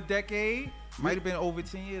over a decade. Might have been over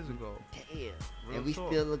 10 years ago. Damn. Real and we talk.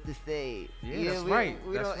 still look the same. Yeah, that's right.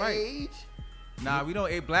 We don't age. Nah, we don't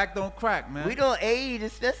age. Black don't crack, man. We don't age,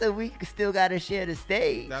 especially if we still got to share the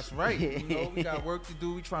stage. That's right. You know, we got work to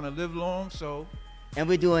do. We trying to live long, so. And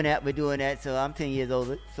we're doing that. So I'm 10 years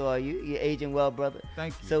older. So are you? You're aging well, brother.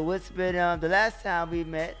 Thank you. So what's been the last time we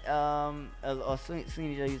met? Or seen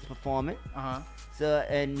each other, you was performing. So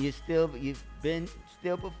and you've been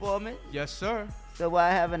still performing. Yes, sir. So why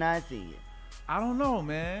haven't I seen you? I don't know,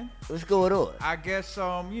 man. What's going on? I guess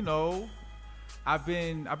you know, I've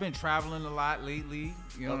been traveling a lot lately.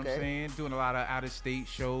 You know what I'm saying? Doing a lot of out of state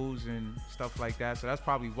shows and stuff like that. So that's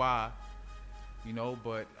probably why. You know,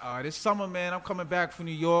 but this summer, man, I'm coming back from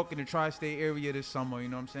New York in the tri-state area this summer. You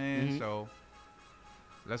know what I'm saying? Mm-hmm. So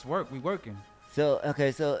let's work. We working. So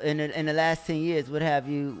okay. So in the last 10 years, what have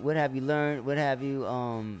you learned? What have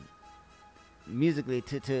you musically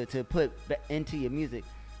to put into your music?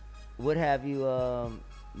 What have you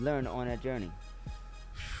learned on that journey?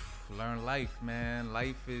 Learn life, man.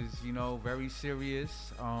 Life is, you know, very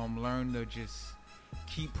serious. Learn to just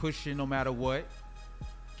keep pushing no matter what.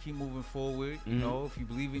 Keep moving forward. You know, if you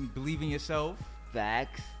believe in yourself.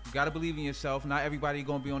 Facts. You gotta believe in yourself. Not everybody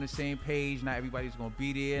gonna be on the same page. Not everybody's gonna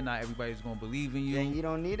be there. Not everybody's gonna believe in you. And you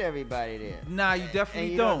don't need everybody there. Nah, you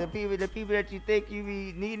definitely don't. The people that you think you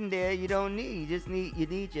be needing there, you don't need. You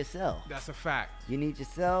need yourself. That's a fact. You need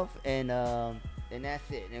yourself, and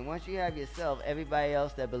that's it. And once you have yourself, everybody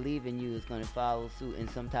else that believe in you is gonna follow suit in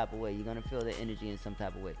some type of way. You're gonna feel the energy in some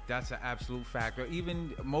type of way. That's an absolute fact. Or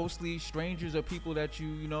even mostly strangers or people that you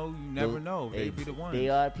never know. They be the ones. They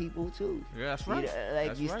are people too. Yeah, that's right.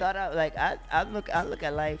 Start out like I look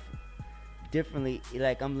at life differently.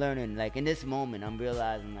 Like I'm learning. Like in this moment, I'm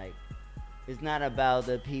realizing like it's not about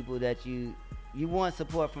the people that you want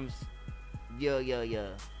support from. Your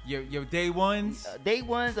day ones. Day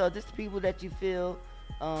ones are just people that you feel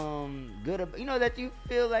good about. You know that you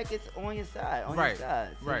feel like it's on your side. Your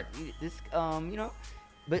side. So right. You know,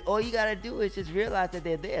 but all you gotta do is just realize that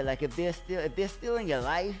they're there. Like if they're still in your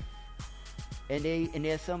life. And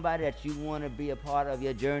there's somebody that you want to be a part of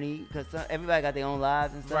your journey, because everybody got their own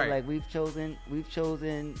lives and stuff. Right. Like we've chosen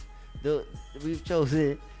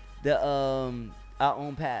our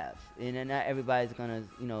own paths, and then not everybody's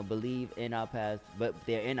gonna believe in our paths, but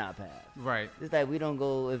they're in our paths. Right. It's like we don't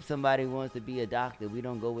go if somebody wants to be a doctor, we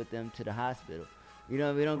don't go with them to the hospital. You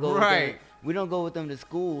know, we don't go. Right. We don't go with them to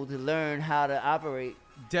school to learn how to operate.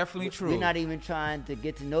 Definitely true. We're not even trying to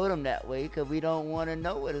get to know them that way because we don't want to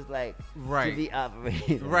know what it's like to be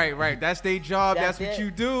operated. Right. That's their job. That's what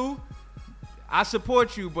you do. I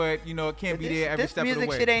support you, but it can't be there every step of the way. This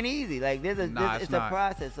music shit ain't easy. Like it's a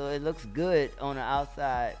process, so it looks good on the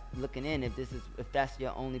outside looking in. If that's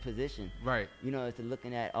your only position, right? It's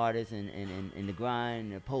looking at artists and the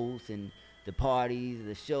grind, and the posts, and the parties,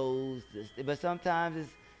 the shows. But sometimes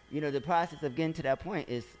it's the process of getting to that point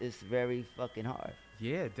is very fucking hard.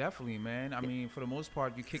 Yeah, definitely, man. I mean, for the most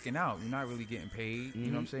part, you're kicking out. You're not really getting paid. Mm-hmm. You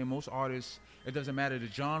know what I'm saying? Most artists, it doesn't matter the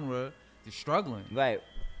genre, they're struggling. Right.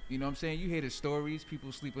 You know what I'm saying? You hear the stories,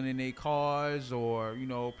 people sleeping in their cars or,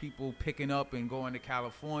 people picking up and going to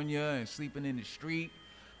California and sleeping in the street.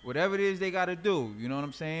 Whatever it is they got to do, you know what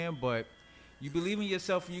I'm saying? But you believe in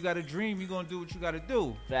yourself and you got a dream, you're going to do what you got to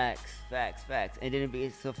do. Facts. And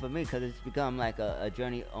then so for me, because it's become like a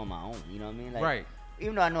journey on my own, you know what I mean? Like, right.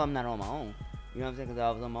 Even though I know I'm not on my own. You know what I'm saying? Because I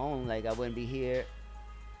was on my own. Like, I wouldn't be here.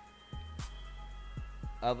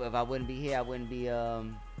 If I wouldn't be here, I wouldn't be,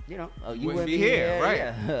 you wouldn't be here. Right.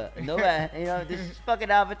 Yeah. Nobody,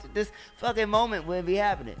 this fucking moment wouldn't be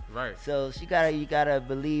happening. Right. So you gotta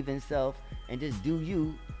believe in self and just do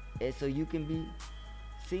you, and so you can be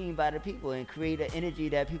seen by the people and create an energy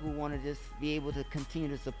that people want to just be able to continue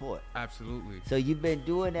to support. Absolutely. So you've been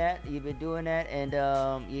doing that, and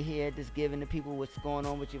you're here just giving the people what's going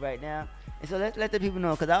on with you right now. And so let the people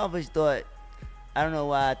know, because I always thought, I don't know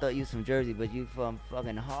why I thought you was from Jersey, but you from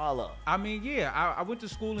fucking Harlem. I mean, yeah, I went to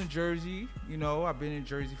school in Jersey. I've been in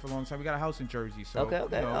Jersey for a long time. We got a house in Jersey. So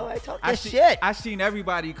okay. All right, talk that shit. I seen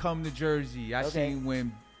everybody come to Jersey. I seen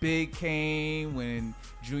when Big came, when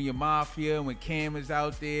Junior Mafia, when Cam was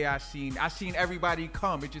out there. I seen everybody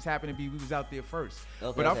come. It just happened to be we was out there first.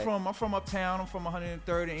 Okay, but okay. I'm from uptown. I'm from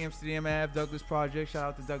 103rd and Amsterdam Ave, Douglas Project. Shout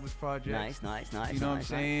out to Douglas Project. Nice. You know what I'm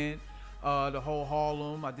saying? The whole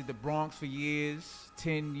Harlem. I did the Bronx for years.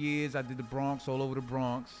 10 years I did the Bronx, all over the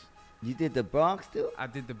Bronx. You did the Bronx too? I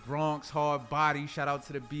did the Bronx hard body. Shout out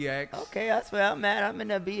to the BX. Okay, that's where I'm at. I'm in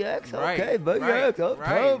the BX. Right, Okay, BX.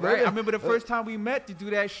 Right. I remember the first time we met to do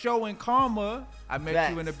that show in Karma. I met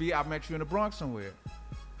you in the Bronx somewhere.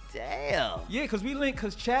 Damn. Yeah, cause we linked.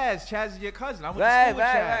 Cause Chaz is your cousin. I went Right. to school with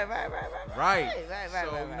Chaz. Right.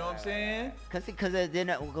 So you know what I'm saying? Cause then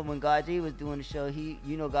when God G was doing the show,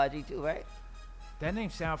 you know God G too, right? That name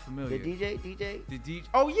sound familiar. The DJ. The DJ.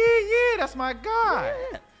 Oh yeah, that's my guy.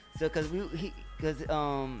 Yeah. So cause he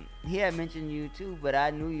had mentioned you too, but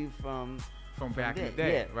I knew you from back in the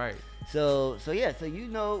day, yeah. right? So you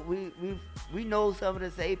know we know some of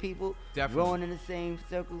the same people, Definitely. growing in the same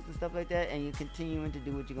circles and stuff like that, and you're continuing to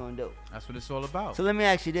do what you're gonna do. That's what it's all about. So let me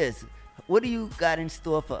ask you this: what do you got in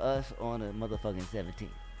store for us on the motherfucking 17th?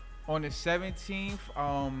 On the 17th,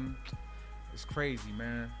 it's crazy,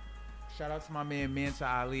 man. Shout out to my man Manta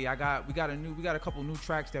Ali. We got a couple new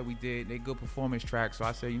tracks that we did. They good performance tracks. So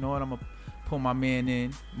I said, you know what, I'm gonna put my man in, you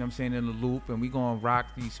know what I'm saying, in the loop, and we gonna rock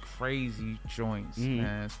these crazy joints,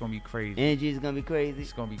 man. It's gonna be crazy. Energy is gonna be crazy.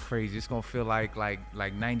 It's gonna be crazy. It's gonna feel like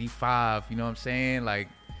 95, you know what I'm saying? Like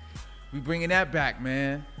we bringing that back,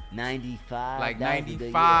 man. 95. Like that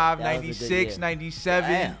 95, was a good year. 96,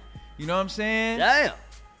 97. Damn. You know what I'm saying? Damn.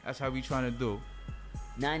 That's how we trying to do.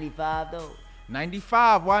 95 though.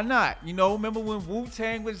 95, why not? You know, remember when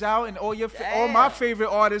Wu-Tang was out and all my favorite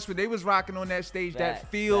artists, when they was rocking on that stage, that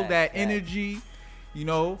feel, that energy, you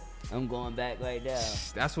know. I'm going back right now.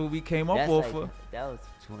 That's what we came up with. That was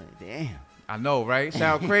 20. Damn. I know, right?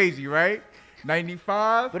 Sound crazy, right?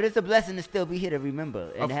 95. But it's a blessing to still be here to remember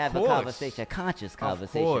and have a conversation, a conscious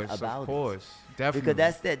conversation about it. Of course, definitely.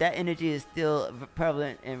 Because that energy is still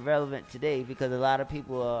prevalent and relevant today, because a lot of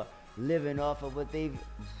people are living off of what they've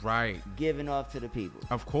given off to the people.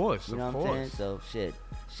 Of course, you know of what I'm saying? So shit.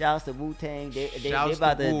 Shouts to Wu-Tang.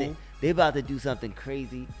 They about to do something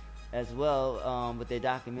crazy as well with their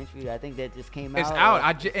documentary. I think that just came out. It's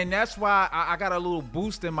out. And that's why I got a little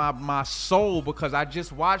boost in my soul, because I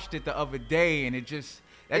just watched it the other day, and it just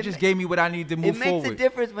gave me what I need to move forward. It makes a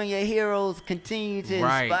difference when your heroes continue to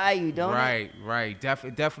inspire you, don't it? Right.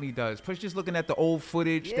 It definitely does. Plus, just looking at the old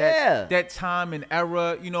footage, Yeah. that time and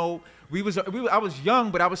era, you know, I was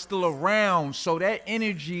young, but I was still around. So that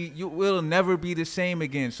energy, will never be the same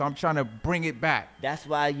again. So I'm trying to bring it back. That's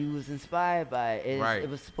why you was inspired by it. It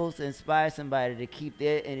was supposed to inspire somebody to keep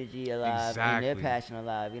their energy alive and their passion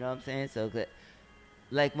alive. You know what I'm saying? So,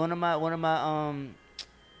 like one of my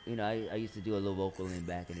you know, I used to do a little vocaling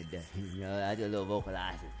back in the day. You know, I did a little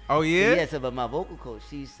vocalizing. Oh yeah. Yeah. So, but my vocal coach,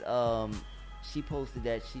 she posted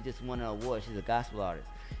that she just won an award. She's a gospel artist,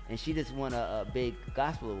 and she just won a big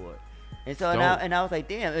gospel award. And so, and I was like,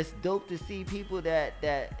 damn, it's dope to see people that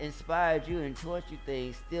inspired you and taught you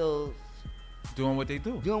things still doing what they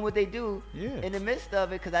do. Yeah. In the midst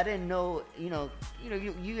of it, because I didn't know,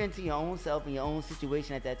 you into your own self and your own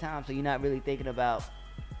situation at that time, so you're not really thinking about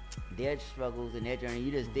their struggles and their journey.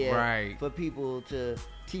 You're just there for people to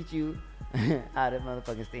teach you how to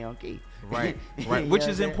motherfucking stay on key. Right. Which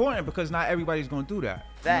is important, because not everybody's gonna do that.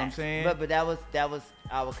 Facts. You know what I'm saying? But that was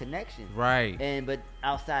our connection. Right. But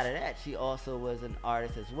outside of that, she also was an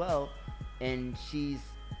artist as well, and she's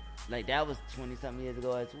like, that was 20-something years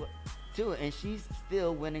ago as well too, and she's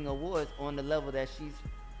still winning awards on the level that she's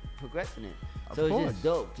progressing in. So it's just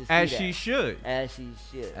dope to see As that. she should. As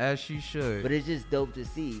she should. But it's just dope to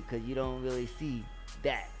see, because you don't really see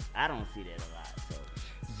that. I don't see that a lot.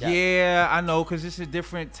 So yeah, I know, because it's a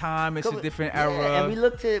different time. It's a different era. And we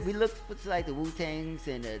look to like the Wu-Tangs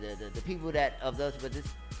and the people that of those, but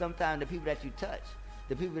sometimes the people that you touch,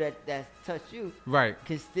 the people that touch you,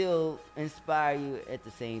 can still inspire you at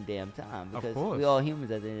the same damn time, because we're all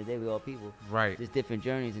humans at the end of the day. We're all people, just different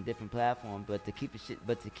journeys and different platforms. But to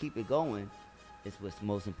keep it going is what's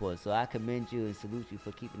most important. So I commend you and salute you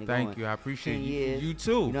for keeping it going. Thank you. I appreciate 10 years. You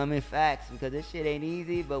too. You know what I mean? Facts, because this shit ain't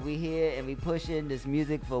easy, but we here and we pushing this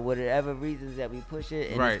music for whatever reasons that we push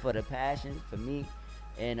it, and it's for the passion, for me.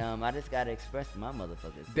 And I just gotta express my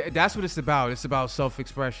motherfuckers. That's what it's about. It's about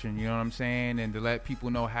self-expression. You know what I'm saying? And to let people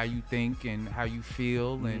know how you think and how you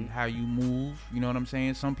feel and how you move. You know what I'm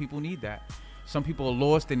saying? Some people need that. Some people are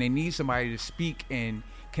lost and they need somebody to speak and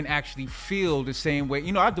can actually feel the same way.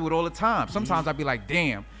 You know, I do it all the time. Sometimes I be like,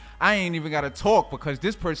 damn, I ain't even got to talk, because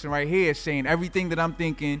this person right here is saying everything that I'm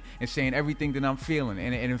thinking and saying everything that I'm feeling,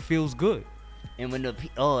 and it feels good. And when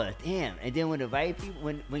and then when the right people,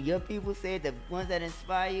 when your people say the ones that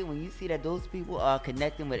inspire you, when you see that those people are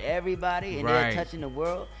connecting with everybody and they're touching the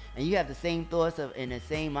world, and you have the same thoughts of and the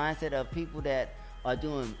same mindset of people that are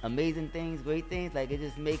doing amazing things, great things, like it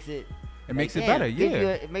just makes it. It makes it better,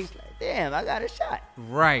 yeah. It makes damn, I got a shot.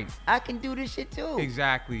 Right. I can do this shit too.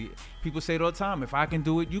 Exactly. People say it all the time, if I can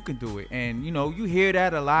do it, you can do it. And, you know, you hear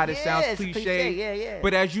that a lot. It sounds cliche. Yeah.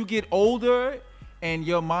 But as you get older and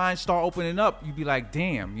your mind start opening up, you be like,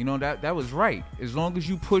 damn, you know, that was right. As long as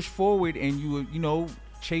you push forward and you know,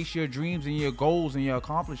 chase your dreams and your goals and your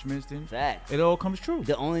accomplishments, then it all comes true.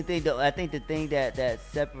 The only thing, though, I think the thing that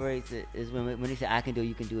separates it is when they say I can do it,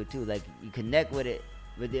 you can do it too. Like, you connect with it.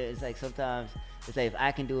 But it's like sometimes it's like if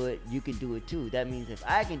I can do it, you can do it too. That means if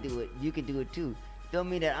I can do it, you can do it too. Don't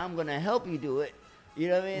mean that I'm gonna help you do it. You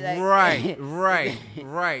know what I mean? Like,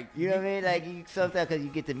 right. You know what I mean? Like sometimes because you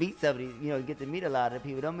get to meet somebody, you know, you get to meet a lot of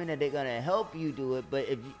people. Don't mean that they're gonna help you do it, but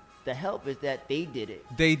if the help is that they did it.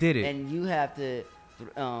 They did it, and you have to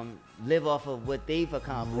live off of what they've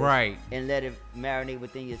accomplished, right? And let it marinate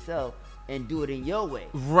within yourself. And do it in your way.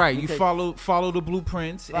 Right. You follow the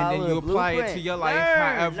blueprints and then you apply it to your life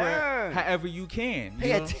however you can.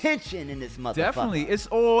 Pay attention in this motherfucker. Definitely.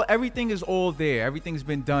 Everything is all there. Everything's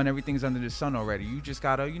been done. Everything's under the sun already. You just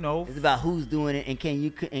gotta, you know. It's about who's doing it and can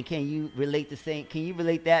you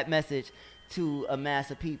relate that message to a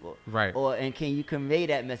mass of people. Right. And can you convey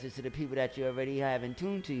that message to the people that you already have in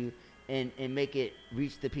tune to you and make it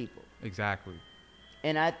reach the people. Exactly.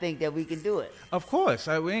 And I think that we can do it. Of course.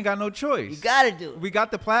 We ain't got no choice. You got to do it. We got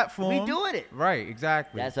the platform. We doing it. Right,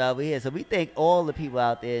 exactly. That's why we're here. So we thank all the people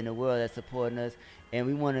out there in the world that's supporting us. And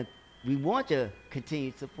we want your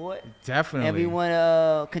continued support. Definitely. And we want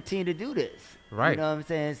to continue to do this. Right. You know what I'm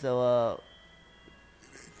saying? So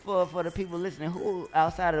for the people listening, who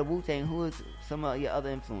outside of the Wu-Tang, who is some of your other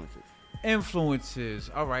influences?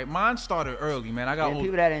 All right, mine started early, man. I got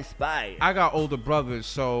people that inspire. I got older brothers,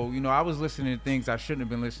 so you know I was listening to things I shouldn't have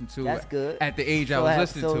been listening to. That's good. At the age I was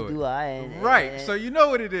listening to it. So do I. Right. So you know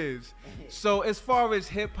what it is. So as far as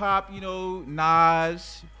hip hop, you know,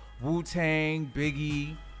 Nas, Wu-Tang,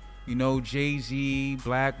 Biggie, you know, Jay-Z,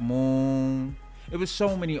 Black Moon. It was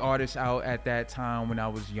so many artists out at that time when I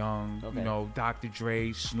was young. Okay. You know, Dr.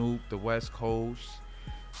 Dre, Snoop, the West Coast.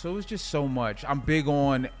 So it's just so much. I'm big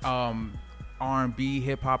on R&B,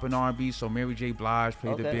 hip hop and R&B. So Mary J. Blige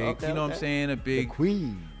played a big, you know what I'm saying? A big the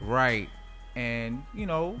queen. Right. And, you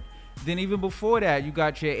know, then even before that, you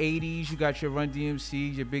got your 80s, you got your Run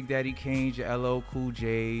DMCs, your Big Daddy Kane's, your LL Cool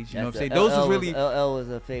J's. You know what I'm saying? Those was really. LL was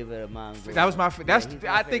a favorite of mine. That was my.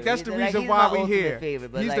 I think that's the reason why we here. He's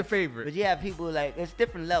the favorite. But you have people like it's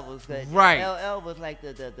different levels. Right. LL was like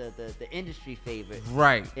the industry favorite.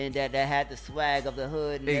 Right. And that had the swag of the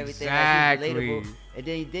hood and everything. Exactly. Like relatable.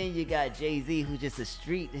 And then you got Jay-Z, who's just a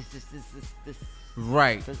street. It's just this.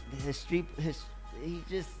 Right. His street. He's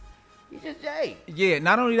just Jay. Yeah,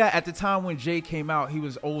 not only that, at the time when Jay came out, he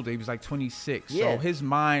was older. He was like 26. Yeah. So his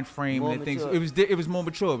mind frame more and things, mature. it was more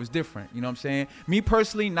mature. It was different. You know what I'm saying? Me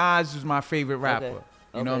personally, Nas was my favorite rapper. Okay.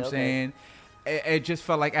 You know what I'm saying? It just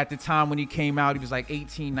felt like at the time when he came out, he was like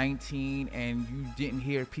 18, 19, and you didn't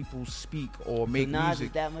hear people speak or make Nas music.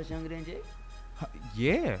 is that much younger than Jay?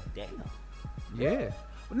 Yeah. Damn. Yeah.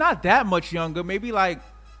 Well, not that much younger. Maybe like.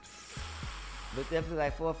 But definitely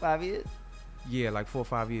like 4 or 5 years? Yeah, like 4 or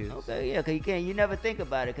 5 years. Okay, yeah, because you never think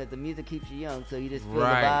about it because the music keeps you young, so you just feel the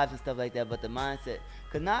vibes and stuff like that. But the mindset,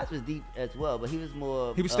 because Nas was deep as well, but he was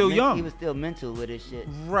more. He was still young. He was still mental with his shit.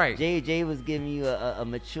 Right. Jay was giving you a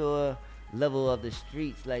mature level of the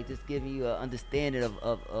streets, like just giving you an understanding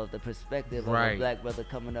of the perspective of a black brother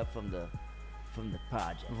coming up from the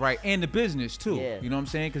project. Right, and the business too. Yeah. You know what I'm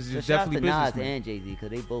saying? Because it's so definitely business. Nas and Jay-Z because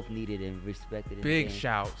they both needed and respected it. Big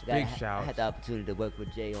shouts. I had the opportunity to work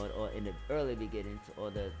with Jay or in the early beginnings or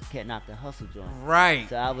the Can't Knock the Hustle joint. Right.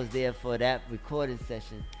 So I was there for that recording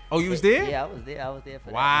session. Oh, you was there? Yeah, I was there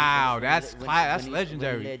for that. Wow, that's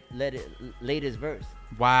legendary. When he laid his verse.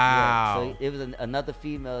 Wow. Yeah, so it was another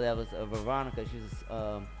female that was Veronica. She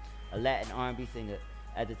was a Latin R&B singer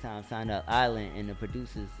at the time, signed up Island, and the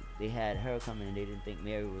producers, they had her coming and they didn't think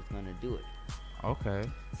Mary was going to do it. Okay.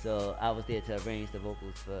 So I was there to arrange the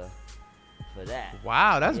vocals for that.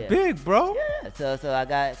 Wow, that's big, bro. Yeah.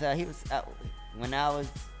 So he was when I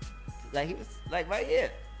was like he was like right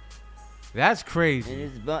here. That's crazy. And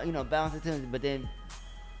it's bouncing to him, but then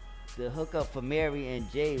the hookup for Mary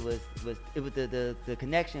and Jay was the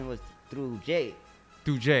connection was through Jay.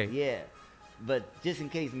 Through Jay. Yeah. But just in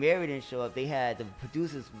case Mary didn't show up, they had the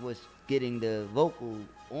producers was getting the vocal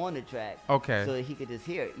on the track. Okay. So that he could just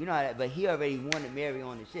hear it. You know how that, but he already wanted Mary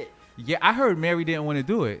on the shit. Yeah, I heard Mary didn't want to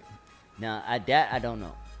do it. Now, I don't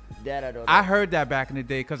know. That I don't know. I heard that back in the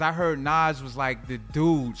day because I heard Nas was like the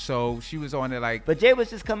dude, so she was on it like. But Jay was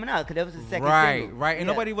just coming out because that was the second single. Right, and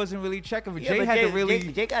nobody wasn't really checking for Yeah, Jay. but Had to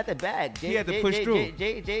really. Jay got the bag. He had to push through.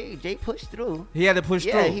 Jay pushed through. He had to push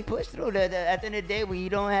through. Yeah, he pushed through. At the end of the day, when you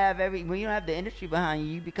don't have the industry behind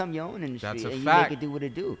you, you become your own industry. That's a and fact. You make it do what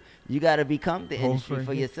it do. You got to become the industry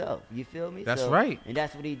for yourself. You feel me? That's right. And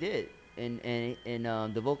that's what he did. And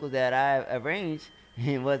the vocals that I arranged,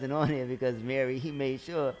 it wasn't on there because Mary. He made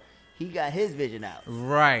sure. He got his vision out.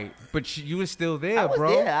 Right. But you was still there, was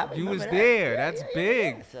bro. there. I You was remember that. there. Yeah, That's yeah,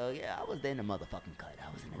 big. yeah. So, yeah, I was there in the motherfucking cut.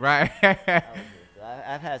 I was in the Right. I was there. So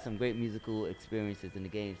I've had some great musical experiences in the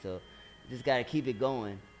game, so just got to keep it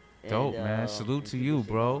going. Dope, man. Salute to you,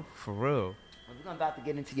 bro. For real. We're about to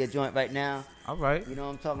get into your joint right now. All right. You know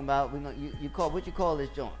what I'm talking about? What you call this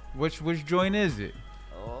joint? Which joint is it?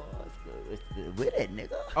 Oh, it's With It,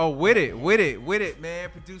 nigga. Oh, With It, man.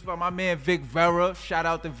 Produced by my man Vic Vera. Shout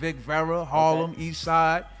out to Vic Vera, Harlem, East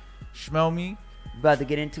Side. Smell me. About to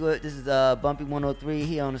get into it. This is Bumpy 103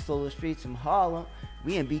 here on the Solar Streets from Harlem.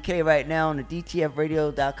 We in BK right now on the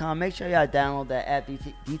DTFradio.com. Make sure y'all download that app,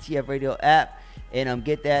 DTF Radio app, and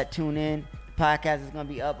get that. Tune in. The podcast is gonna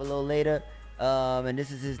be up a little later. And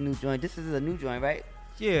this is his new joint. This is a new joint, right?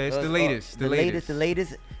 Yeah, it's the latest. The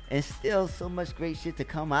latest. And still so much great shit to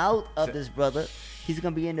come out of this brother. He's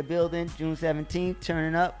going to be in the building June 17th,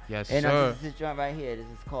 turning up. Yes, and sir. This is his joint right here. This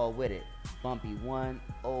is called With It. Bumpy 1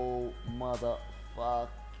 old motherfucking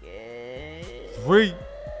 3.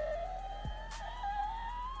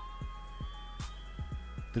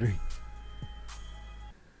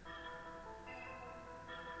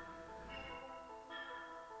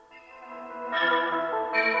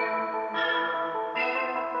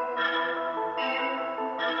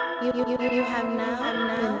 You have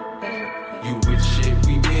now. You with shit,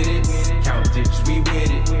 we with it. Count digits, we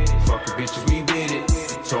with it. Fucking bitches, we with it.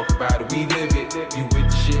 Talk about it, we live it. You with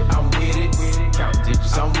the shit, I'm with it. Count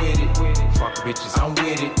digits, I'm with it. Fucking bitches, I'm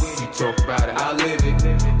with it. You talk about it, I live it.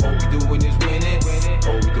 All we doing is winning.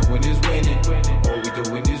 All we doing is winning. All we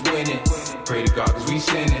doing is winning. Pray to God, cause we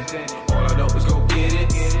sinning. All I know is go get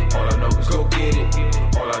it. All I know is go get it.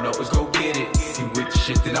 All I know is go get it. You with the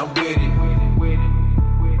shit, then I'm with it.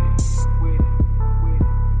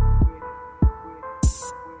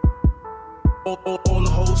 All the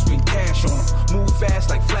hoes spend cash on them. Move fast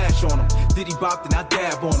like Flash on them. Diddy bop, then I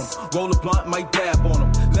dab on them. Roll a blunt, might dab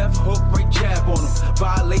on them. Left hook, right jab on them.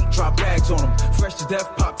 Violate, drop bags on them. Fresh to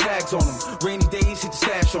death, pop tags on them. Rainy days, hit the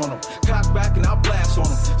stash on them. Cock back and I blast on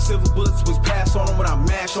them. Silver bullets was passed on them. When I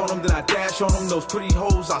mash on them, then I dash on them. Those pretty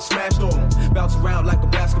hoes, I smashed on them. Bounce around like a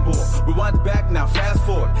basketball. Rewind it back, now fast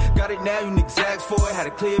forward. Got it now, you niggas ask for it. Had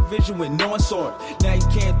a clear vision when no one saw it. Now you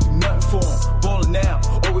can't do nothing for them. Ballin' now,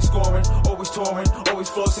 always scoring, always touring, always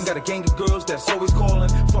flossing. Got a gang of girls that's always calling.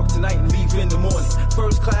 Fuck tonight and leave in the morning.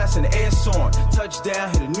 First class and the air soaring.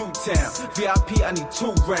 Touchdown, hit a new town. VIP, I need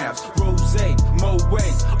 2 rounds. Rose, Moet.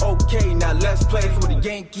 Okay, now let's play for the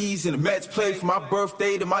Yankees and the Mets play from my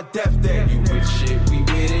birthday to my death day. You with shit, we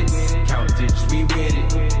with it. Count digits, we with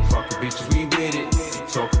it. Fucking bitches, we with it.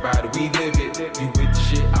 Talk about it, we live it. You with the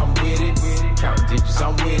shit, I'm with it. Count digits,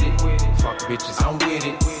 I'm with it. Fucking bitches, I'm with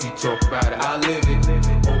it. You talk about it, I live it.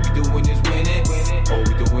 All we doing is winning. All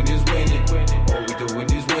we doing is winning. All we doing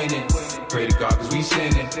is winning. Pray to God, cause we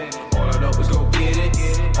sinning. All I know is go get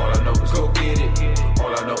it. All I know is go get it.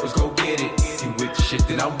 All I know is go get it. You with the shit,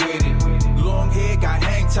 then I'm with it. Long hair, got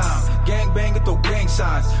hang time. Gang banging, throw gang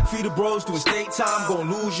signs. Feed the bros doing state time.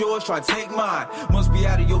 Gonna lose yours, try to take mine. Must be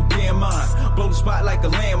out of your damn mind. Blow the spot like a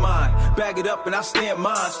landmine. Bag it up and I stamp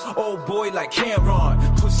mines. Old boy like Cameron.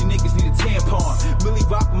 Pussy niggas need a tampon. Millie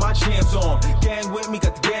rock with my champs on. Gang with me,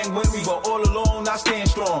 got the gang with me. But all alone, I stand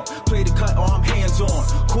strong. Play the cut, I'm hands on.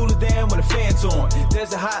 Cooler down when the fans on.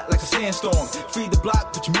 Desert hot like a sandstorm. Feed the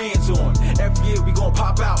block, put your mans on. Every year we gon'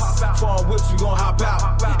 pop out. Foreign whips, we gon' hop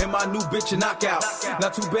out. And my new bitch a knockout.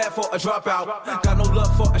 Not too bad for a dropout. Got no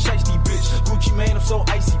love for a shiesty bitch. Gucci Mane, I'm so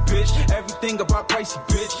icy, bitch. Everything about pricey,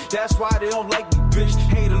 bitch. That's why they don't like me, bitch.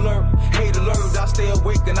 Hate alert, hate alert. I stay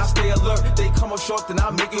awake and I stay alert. They come up short, then I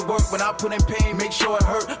make it work. When I put in pain, make sure it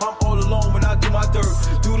hurt. I'm all alone when I do my dirt.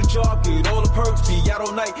 Do the job, get all the perks. Be out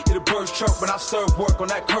all night, hit a birds chirp. When I serve work on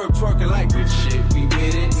that curb, twerking like with shit, we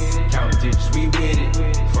with it. Count digits, we with it.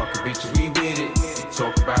 Fucking bitches, we with it.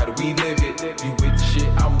 Talk about it, we live it. You with the shit,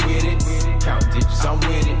 I'm with it. Count digits, I'm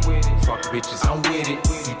with it. Fuck bitches, I'm with it.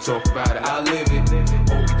 You talk about it, I live it.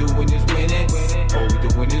 All we doing is winning. All we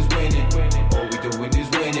doing is winning. All we doing is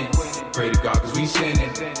winning. Pray to God, cause we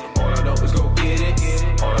sinning. All I know is go get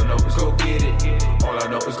it. All I know is go get it. All I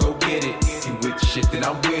know is go get it. You with the shit, then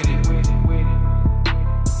I'm with it.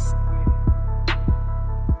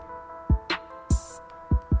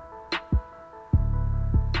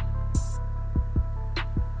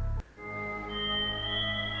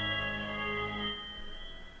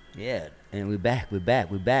 Yeah, and we're back.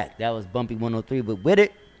 That was Bumpy 103, but with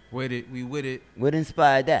it. We with it. What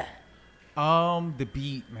inspired that? The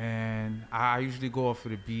beat, man. I usually go off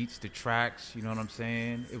of the beats, the tracks. You know what I'm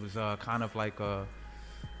saying? It was kind of like a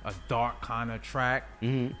dark kind of track.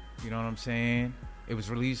 Mm-hmm. You know what I'm saying? It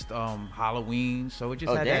was released Halloween, so it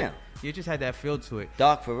just had damn. that. It just had that feel to it.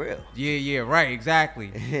 Dark for real. Yeah, right,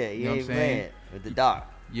 exactly. Yeah, you know what I'm saying? With the dark.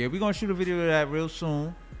 Yeah, we're gonna shoot a video of that real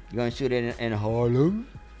soon. You gonna shoot it in Harlem?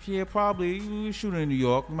 Yeah, probably. We shoot it in New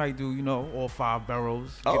York. We might do, all 5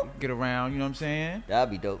 boroughs. Get around, you know what I'm saying? That'd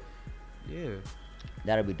be dope. Yeah.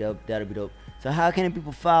 That'll be dope. So how can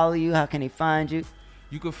people follow you? How can they find you?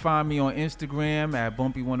 You can find me on Instagram at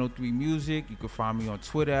Bumpy103Music. You can find me on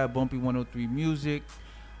Twitter at Bumpy103Music.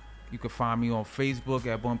 You can find me on Facebook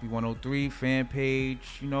at Bumpy103 fan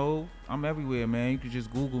page. I'm everywhere, man. You can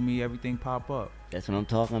just Google me, everything pop up. That's what I'm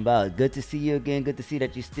talking about. Good to see you again. Good to see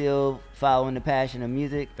that you're still following the passion of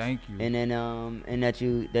music. Thank you. And then and that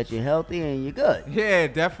you're healthy and you're good. Yeah,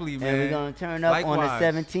 definitely, man. And we're gonna turn up on the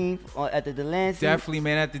 17th at the Delancey. Definitely,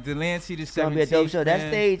 man. At the Delancey, the 17th. It's gonna be a dope show. Man. That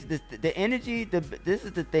stage, the energy. This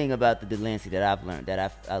is the thing about the Delancey that I've learned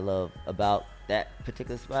that I love about that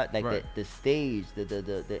particular spot. Like right. the stage,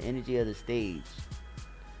 the energy of the stage.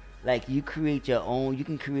 Like you can create your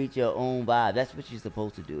own vibe. That's what you're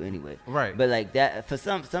supposed to do anyway. Right. But like that, for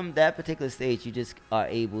some that particular stage, you just are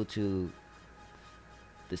able to.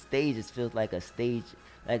 The stage just feels like a stage,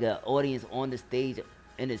 like an audience on the stage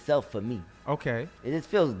in itself for me. Okay. It just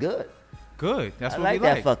feels good. Good. That's what I like we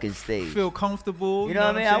like. That fucking stage. Feel comfortable. You know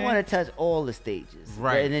what I mean? I want to touch all the stages.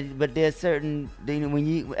 Right. But there's certain when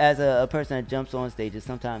you, as a person that jumps on stages,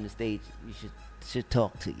 sometimes the stage should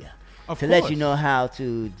talk to you. Of to course. Let you know how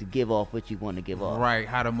to give off what you want to give off. Right,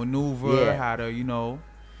 how to maneuver, how to,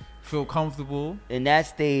 feel comfortable. And that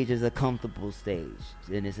stage is a comfortable stage.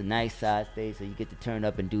 And it's a nice size stage, so you get to turn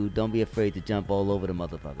up and don't be afraid to jump all over the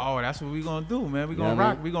motherfucker. Oh, that's what we're going to do, man. We're going to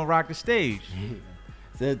rock. We're going to rock the stage.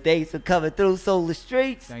 So thanks for coming through Solar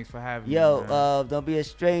Streets. Thanks for having me. Don't be a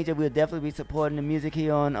stranger. We'll definitely be supporting the music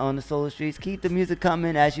here on the Solar Streets. Keep the music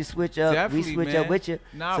coming as you switch up. Definitely, we switch man. up with you.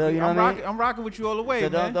 Nah, so, I'm rocking with you all the way, so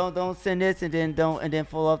man. don't send this and then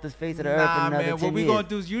fall off the face of the earth in another 10 years. What we gonna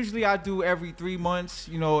do is usually I do every 3 months,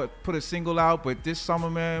 put a single out. But this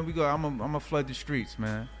summer, man, I'm gonna flood the streets,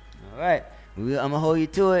 man. All right, I'm gonna hold you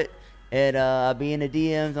to it. And I'll be in the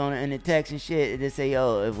DMs in the text and shit, and just say,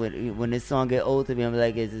 when this song get old to me, I'm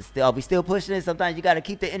like, are we still pushing it? Sometimes you gotta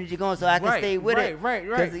keep the energy going so I can stay with it. Right. You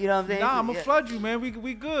know what I'm saying? Nah, I'm gonna flood you, man. We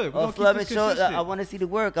good. Flood me. I want to see the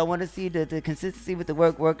work. I want to see the consistency with the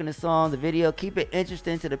working the song, the video. Keep it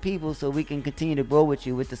interesting to the people so we can continue to grow with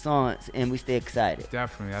you with the songs and we stay excited.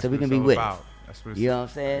 Definitely. That's so we can what be it's with all about. it. That's what you know what I'm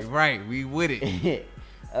saying? Right. We with it.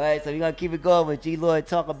 All right, so we're going to keep it going with G. Lloyd.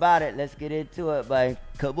 Talk about it. Let's get into it.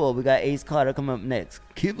 Come on, we got Ace Carter coming up next.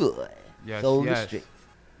 Keyboy. Yes, Solar Street.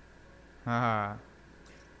 Haha.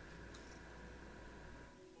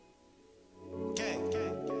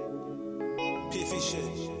 Piffy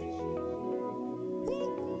shit.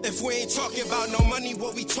 If we ain't talking about no money,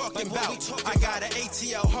 what we talking about? I got an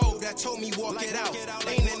ATL hoe that told me walk it out.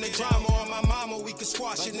 Ain't in the drama on my mama, we can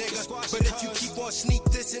squash it, nigga. But if you keep on sneak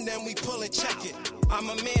this and then we pull and check it. I'm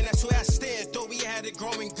a man, that's where I stand. Though we had it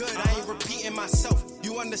growing good, I ain't repeating myself.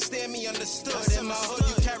 You understand me, understood. In my hood,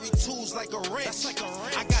 you carry tools like a wrench.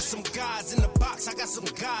 I got some guys in the box, I got some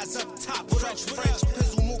guys up top. French,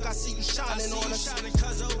 Pizzle Mook, I see you shining on us.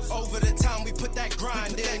 Over the time, we put that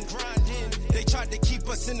grind in. They tried to keep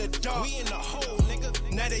us in the dark. We in the hole, nigga.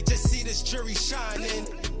 Now they just see this jury shining.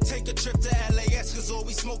 Take a trip to LAX, cause all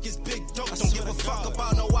we smoke is big dope. Don't give a fuck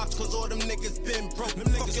about no ops, cause all them niggas been broke.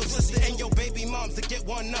 Fuck your sister and your baby moms to get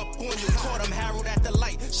one up on you. Caught them Harold at the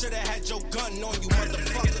light, shoulda had your gun on you,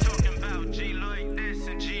 motherfucker. Talking about G Lloyd this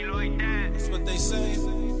and G Lloyd that. That's what they say.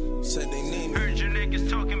 Said they need me. Heard your niggas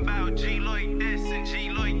talking about G Lloyd this and G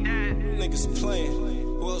Lloyd that. Niggas playing.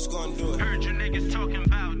 Who else gonna do it? Heard your niggas talking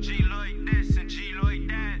about G Lloyd this and G Lloyd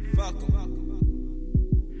that. Fuck 'em.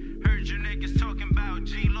 Heard your niggas talking about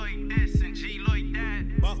G Lloyd this and G Lloyd that.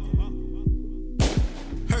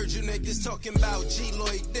 Heard you niggas talking about G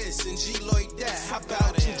Lloyd this and G Lloyd that. How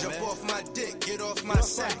about you jump off my dick, get off my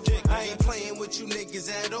sack? I ain't playing with you niggas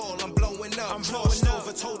at all. I'm blowing up. I'm crossed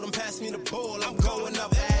over, told them pass me the ball. I'm going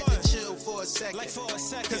up. I had to chill for a second.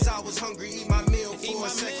 Cause I was hungry, eat my meal for a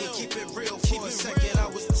second. Keep it real for a second. I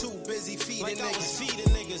was too busy feeding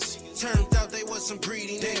niggas. Turned out they was some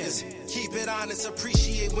greedy niggas. Keep it honest,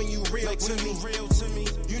 appreciate when you real to me.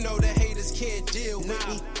 You know the haters can't deal with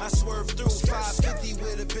me. I swerve through 550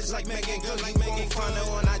 with a bitch like Megan Good. You won't find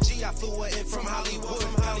her on IG. I flew her in from Hollywood.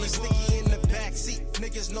 Probably sticky in the back. backseat.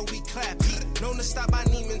 Niggas know we clap heat. Known to stop by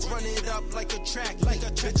Neiman's, run it up like a track.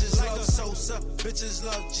 Bitches love Sosa, bitches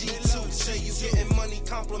love G2. Say you getting money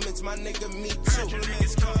compliments, my nigga, me too. Heard you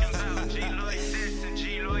niggas talking about G-Lloyd this and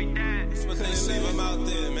G-Lloyd that. That's what they say, I'm out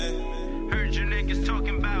there, man. Heard you niggas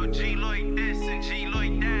talking about G-Lloyd this and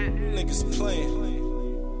G-Lloyd that. Niggas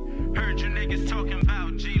playing. Heard you niggas talking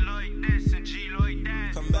about G-Lloyd this and G-Lloyd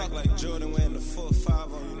that. Come back like Jordan wearing the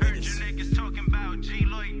 4-5 on you niggas. Heard you niggas talking about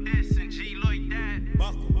G-Lloyd this and G-Lloyd that.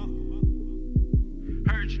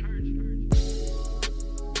 Heard you.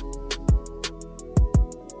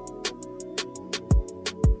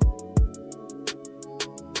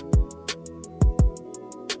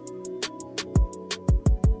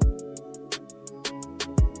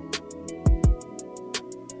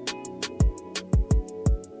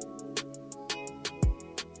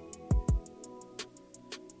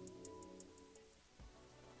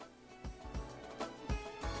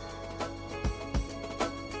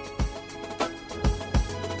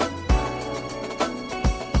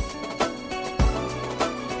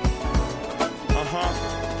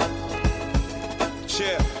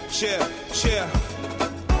 Yeah.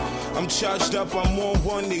 I'm charged up, I'm on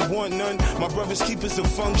one, they want none. My brothers keep us a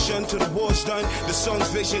function till the war's done. The song's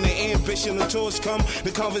vision and ambition, the tours come.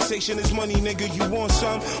 The conversation is money, nigga, you want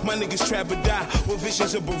some? My niggas trap or die with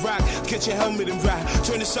visions of Barack. Get your helmet and ride,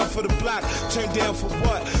 turn this up for the block. Turn down for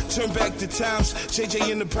what? Turn back the times. JJ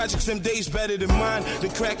in the projects, them days better than mine. The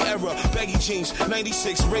crack era, baggy jeans,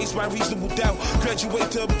 96, raised by reasonable doubt. Graduate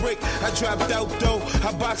to a brick, I dropped out though.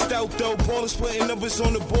 I boxed out though, ballers putting numbers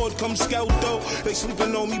on the board, come scout though. They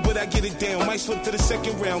sleeping on me, but I get it down. Might slip to the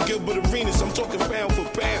second round, Gilbert Arenas, I'm talking pound for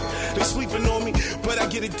pound. They sleeping on me, but I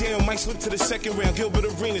get it down. Might slip to the second round, Gilbert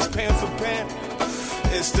Arenas, pound for pound.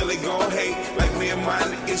 And still they gon' hate, like me and my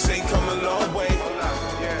niggas ain't come a long way.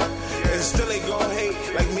 And still they gon' hate,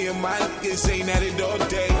 like me and my niggas ain't at it all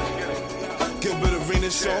day. Gilbert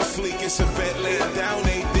Arenas on fleek, it's a bet, lay it down,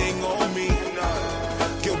 anything on me.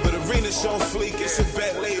 Gilbert Arenas on fleek, it's a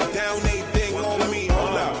bet, lay it down, anything on me.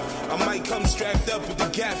 Hold up, I might come strapped up with the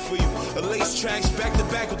gap for you. A lace tracks back to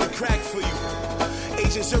back with the crack for you.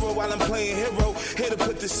 Agent Zero while I'm playing hero. Here to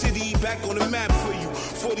put the city back on the map for you.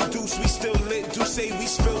 40 deuce, we still lit. Do say we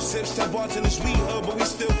spill sips. Tell bartenders we hub, but we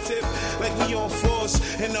still tip. Like we on force.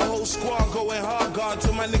 And the whole squad going hard guard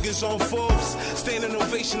till my niggas on Forbes. Standing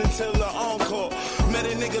ovation until the encore. Met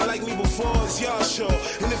a nigga like me before, is y'all sure?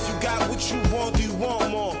 And if you got what you want, do you want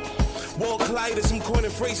more? Wall colliders, some corny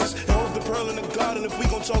phrases. And hold the pearl in the garden if we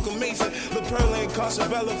gon' talk amazing. The pearl and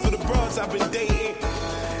Casabella for the broads I've been dating.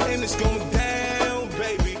 And it's going down,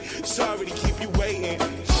 baby. Sorry to keep you waiting.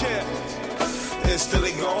 Yeah. And still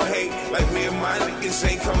they gon' hate, like me and my niggas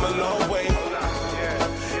ain't come a long way.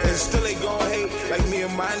 And still they gon' hate, like me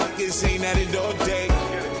and my niggas ain't at it all day.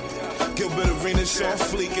 Gilbert Arenas on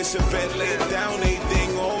fleek, it's a bet, lay it down,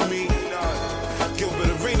 anything on me. Gilbert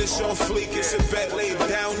Arenas on fleek, it's a bet, lay it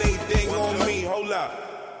down, anything on me. Hold up.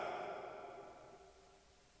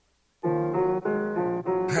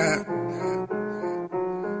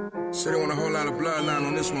 Say they want a whole lot of bloodline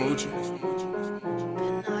on this one, Uchi.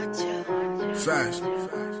 Fast.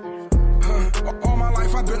 All my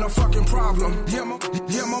life I've been a fucking problem. Yeah,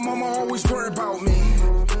 my mama always worried about me.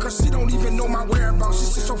 Cause she don't even know my whereabouts. She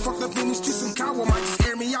sit so fucked up in these streets and cow might just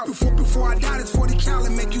hear me out. Before I die, this 40 cal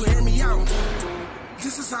and make you hear me out.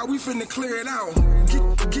 This is how we finna clear it out.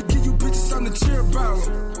 Give you bitches something to cheer about.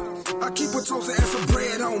 I keep a toast and some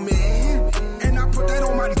bread on me. And I put that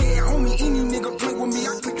on my dead homie. Any nigga play with me,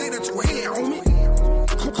 I click that at your head, homie.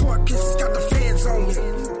 Court cases got the feds on me.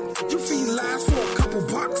 You feeding lies for a couple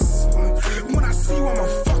bucks. When I see you, I'ma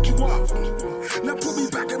fuck you up. Now put me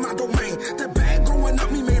back in my domain. That bag going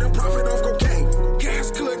up, me made a profit off cocaine.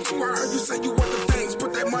 Gas good too, I heard you say you want the things.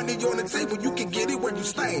 Put that money on the table, you can get it where you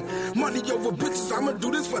stay. Money over bitches, I'ma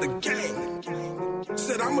do this for the game.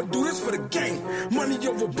 Said I'ma do this for the game. Money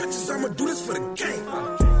over bitches, I'ma do this for the game.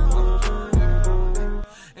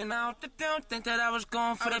 And I don't think that I was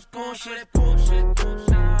going for that bullshit.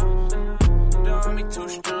 Don't me too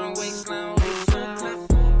strong, waistline, waistline clip.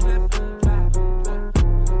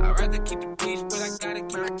 I'd rather keep the peace, but I gotta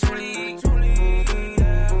keep it clean.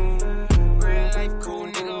 Real life cool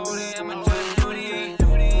nigga, all day I'ma just duty.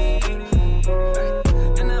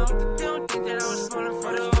 And I don't think that I was falling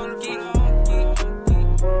for the whole geek.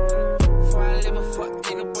 Before I live a fuck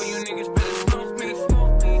nigga, boy, you niggas better smoke me.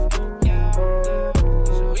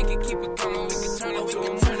 So we can keep it coming, we can turn it to a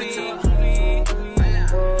movie.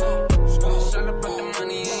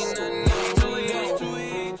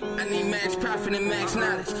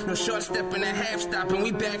 Shorts step in a half stop and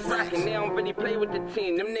we back rockin'. They don't really play with the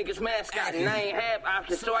team, them niggas mascotting. I ain't have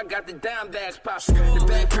options, so I got the dime bags poppin'. The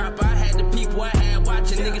back copper, I had the people I had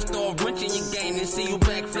watching. Niggas throw a wrench in your game and see you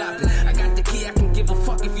back flopping. I got the key, I can give a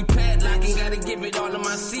fuck if you padlocking. Gotta give it all to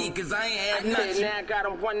my seed, cause I ain't had nothing. Now I got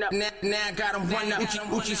him one up, now I got him one up.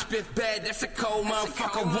 Uchi spiff bad, that's a cold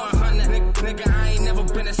motherfucker 100. Nigga, I ain't never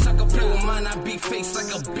been a sucker. Play with mine, I be faced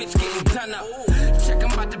like a bitch getting done up. Check,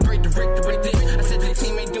 I'm about to break the record. I said the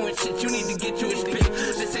team ain't doing shit, you need to get you a spit.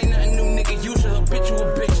 This ain't nothing new, nigga, use a habitual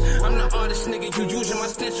bitch. I'm the artist, nigga, you using my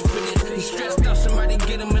stencil for this. He stressed out, somebody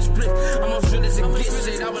get him a split. I'm as real as it gets.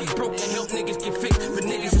 Said I was broke and help niggas get fixed. But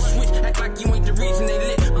niggas will switch, act like you ain't the reason they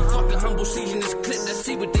lit. I'm fucking humble, season this clip, let's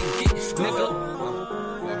see what they get, nigga.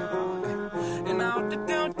 And I hope that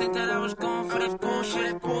they don't think that I was going for this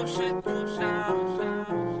bullshit.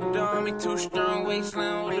 Don't me too strong,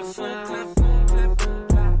 waistline with a full clip.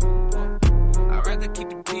 I'd rather keep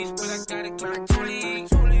the peace, but I gotta keep it clean.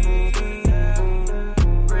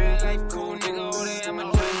 Real life cool, nigga, all day I'ma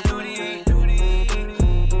do duty.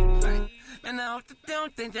 And I hope that they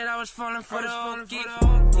don't think that I was falling for the whole geek.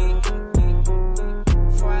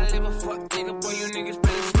 Before I live a fuck nigga, boy, you niggas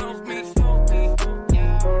better smoke me.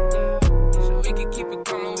 So we can keep it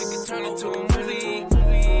coming, we can turn it to a movie.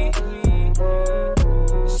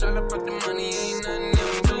 It's all about the money, ain't nothing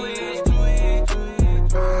else to it.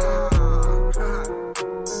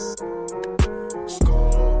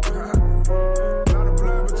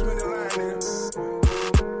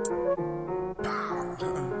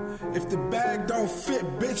 If the bag don't fit,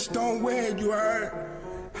 bitch, don't wear it, you heard?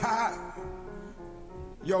 Ha!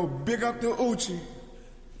 Yo, big up the Uchi.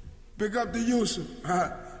 Big up the Yusuf.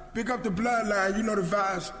 Ha! Big up the bloodline, you know the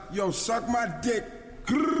vibes. Yo, suck my dick.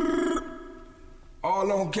 Grrr.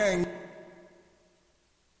 All on gang.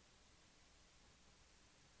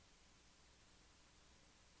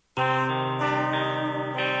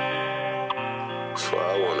 So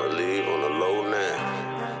I wanna leave on the low now.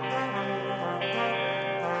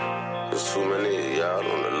 There's too many of y'all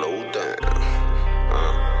on the low down.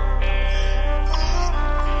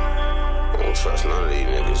 I don't trust none of these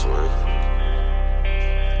niggas, man.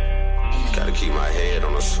 Gotta keep my head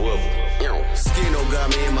on a swivel. Skino got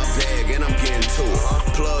me in my bag and I'm getting to it.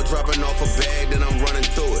 Plug dropping off a bag, then I'm running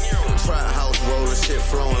through it. Try house rolling, shit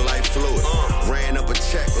flowing like fluid. Ran up a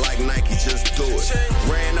check like Nike, just do it.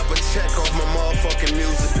 Ran up a check off my motherfucking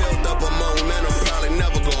music. Built up a momentum, probably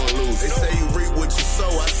never gonna lose. They say you reap what you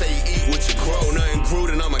sow, I say you eat what you grow. Nothing grew,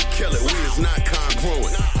 then I'ma kill it. We is not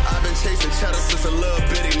congruent. I've been chasing cheddar since a little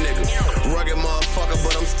bitty nigga. Rugged motherfucker,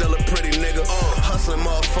 but I'm still a pretty nigga. Hustling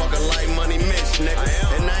motherfucker like Money Mitch, nigga.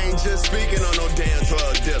 And I ain't just speaking on no damn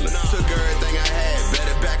drug dealer. Took everything I had, bet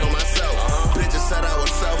it back on myself. Bitches said I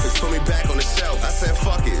was selfish, put me back on the shelf. I said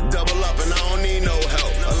fuck it, double up and I don't need no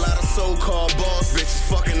help. A lot of so-called boss bitches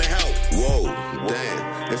fucking the help. Whoa,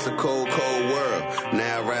 damn, it's a cold, cold world.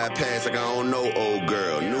 Now I ride past like I don't know old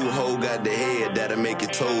girl. New hoe got the head that'll make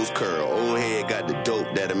your toes curl. Old head got the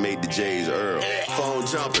dope that'll make the J's earl. Phone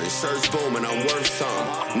jumping, search booming, I'm worth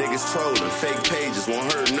something. Niggas trolling, fake pages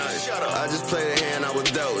won't hurt nothing. I just play the hand I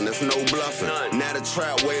was dealt and there's no bluffing. Now the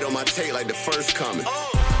trap wait on my tape like the first coming.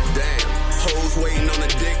 Damn, hoes waiting on the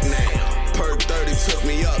dick now. Perk 30 took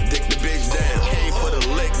me up, dick the bitch down. Came for the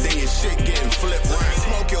lick, then your shit getting flipped round.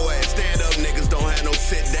 Smoke your ass, stand up, niggas don't have no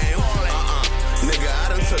sit down. Nigga, I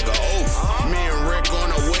done took a oath. Me and Rick on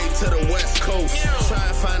our way to the West Coast. Try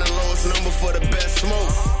and find the lowest number for the best smoke.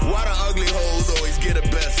 Why the ugly hoes always get the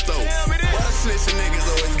best stove? Why the snitching niggas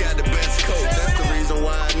always got the best coat? That's the reason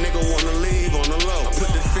why a nigga wanna leave on the low. Put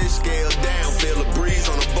the fish scale down, feel the breeze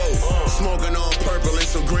on the boat. Smoking on purple and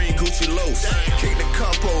some green Gucci loafs. Kick the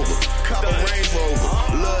cup over, cop a Range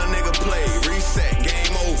Rover. Little nigga play, reset,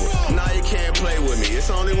 game over. Now you can't play with me, it's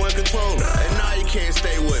only one controller. And now you can't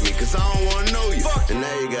stay with me, cause I don't wanna know you. And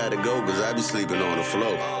now you gotta go, cause I be sleeping on the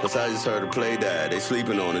floor. Cause I just heard a play die, they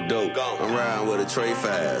sleeping on the dope. I'm riding with a tray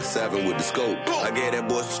 5, 7 with the scope. I gave that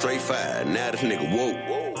boy some straight 5, now this nigga woke.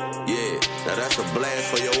 Yeah, now that's a blast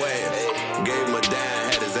for your ass. Gave him a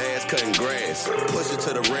dime, had his ass cutting grass. Push it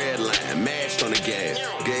to the red line, mashed on the gas.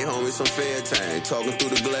 Gave homie some fair time, talking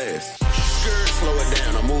through the glass. Skirt, slow it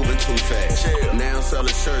down, I'm moving too fast. Now I'm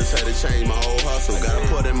selling shirts, had to change my whole hustle. Gotta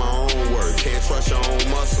put in my own work, can't trust your own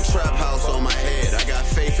muscle. Trap house on my head, I got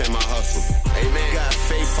faith in my hustle. Amen. Got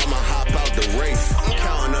faith, I'ma hop out the race.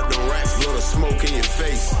 Counting up the racks, blow the smoke in your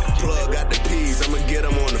face. Plug got the peas, I'ma get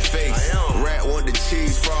them on the face. Rat want the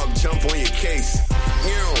cheese, frog jump on your case.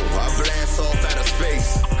 I blast off out of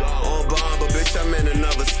space. On bomb, but bitch, I'm in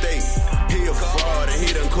another state. He a fraud and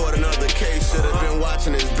he done caught another case. Should've been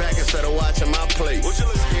watching his back instead of watching my plate.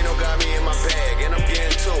 Skino got me in my bag and I'm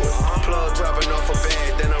getting to it.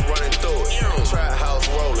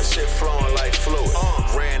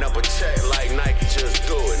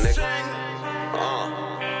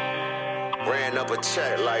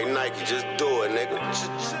 check like Nike, just do it, nigga.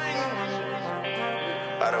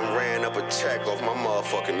 I done ran up a check off my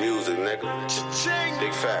motherfucking music, nigga.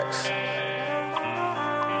 Big facts.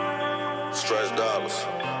 Stress dollars.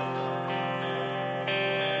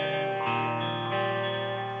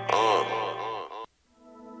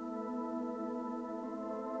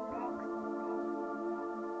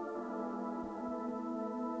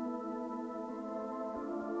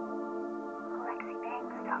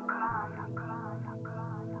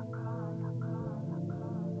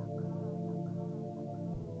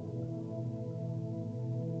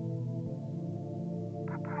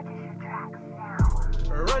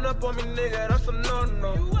 Run up on me, nigga, that's a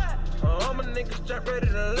no-no. I'm a nigga strapped ready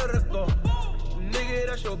to let her go. Nigga,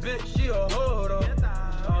 that's your bitch, she a hold up.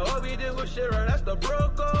 All we did was shit right, that's the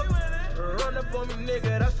broke up. Run up on me,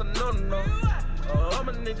 nigga, that's a no-no. I'm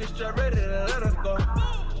a nigga strapped ready to let her go.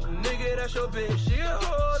 Nigga, that's your bitch, she a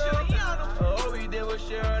hold up. All we did was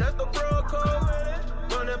shit right, that's the broke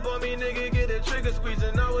up. Run up on me, nigga, get the trigger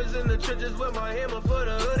squeezing. I was in the trenches with my hammer for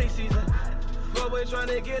the hoodie season. Always trying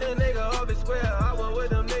to get a nigga off his square. I was with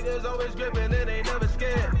them niggas, always gripping and they never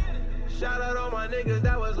scared. Shout out all my niggas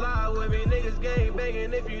that was live with me. Niggas gang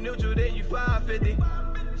banging, if you neutral, then you 550.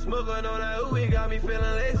 Smoking on that ooh, got me feeling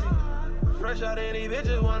lazy. Fresh out any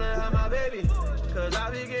bitches wanna have my baby. Cause I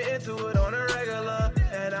be getting to it on a regular.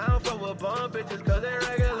 And I don't fuck with bum bitches cause they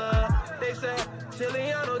regular. They said,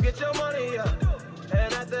 Chiliano, get your money up.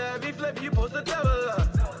 And after every flip, you post a double up.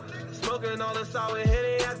 Smoking all the sour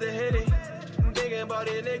Henny after Henny. Thinking about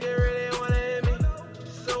it, nigga really wanna hit me.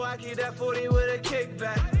 So I keep that 40 with a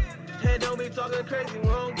kickback. And don't be talking crazy, we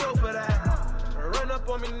don't go for that. Run up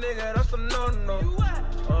on me, nigga, that's a no-no.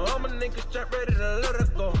 I'm a nigga strapped ready to let her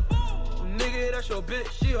go. Nigga, that's your bitch,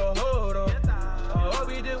 she a hold up. All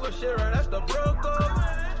we did was shit right, that's the broke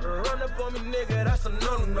up. Run up on me, nigga, that's a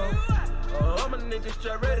no-no. I'm a nigga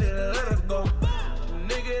strapped ready to let her go.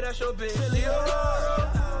 Nigga, that's your bitch, she a hold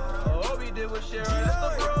up. All we did was shit right,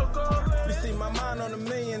 that's the broke up. You see my mind on a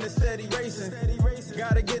million, it's steady racing.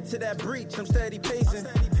 Gotta get to that breach, I'm steady pacing.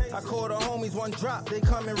 I call the homies, one drop, they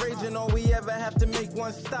coming raging. All we ever have to make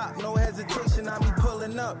one stop, no hesitation, I be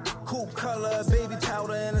pulling up. Coupe color, baby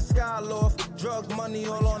powder and a Skyloft. Drug money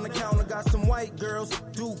all on the counter, got some white girls.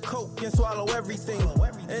 Do coke and swallow everything.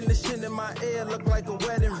 And the shit in my ear look like a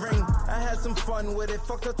wedding ring. I had some fun with it,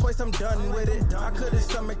 fucked her twice, I'm done with it. I couldn't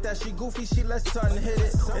stomach that, she goofy, she let sun hit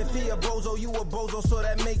it. If he a bozo, you a bozo, so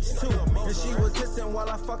that makes two. And she was hissing while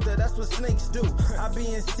I fucked her, that's what snakes do. I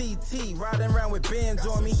be in CT, riding around with bands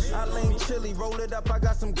on me. I lame chili, roll it up, I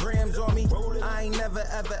got some grams on me. I ain't never,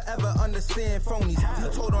 ever understand phonies. You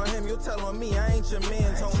told on him, you'll tell on me, I ain't your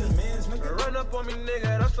man, Tony. Run up on me,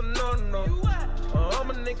 nigga, that's a no-no. I'm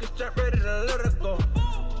a nigga strapped ready to let her go.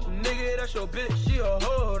 Nigga, that's your bitch, she a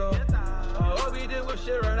hold up. All we did was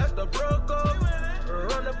shit right, that's the broke up.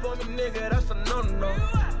 Run up on me, nigga, that's a no-no.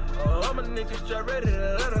 I'm a nigga strapped ready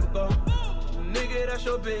to let her go. Nigga, that's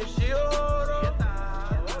your bitch, she a hold up.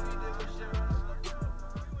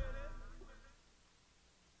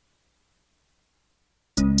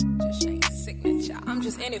 Signature. I'm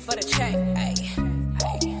just in it for the check, ayy.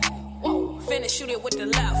 Whoa, finna shoot it with the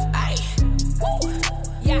left, ayy. Whoa,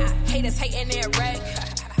 yeah, haters hating their wreck.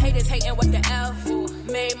 Haters hating with the F.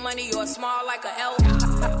 Made money or small like a L.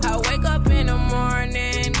 I wake up in the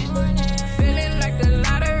morning, feeling like the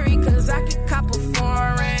lottery, cause I can cop a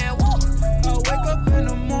foreign. I wake up in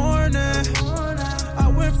the morning,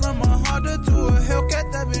 I went from a Honda to a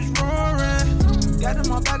Hellcat, that bitch roaring. Got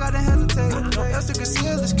in my bag, I didn't hesitate. No else to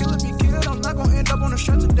conceal, this killer be killed. I'm not gonna end up on the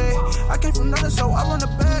shirt today. I came from nothing, so I run the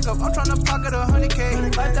bag up. I'm tryna pocket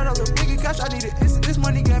 100K. Like that other biggie cash, I need it instant. This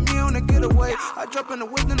money got me on the getaway. I jump in the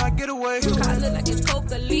whip, then I get away. I look like it's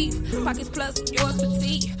coca leaf. Pockets plus, yours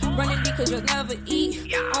petite. Running deep, cause you'll never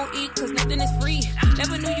eat. Don't eat, cause nothing is free.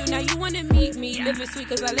 Never knew you, now you wanna meet me. Living sweet,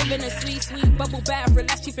 cause I live in a sweet, sweet bubble bath.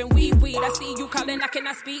 Relax, chief and weed. I see you calling, I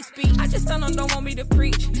cannot speak. I just don't want me to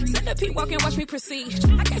preach. Send the peep, walk and watch me proceed.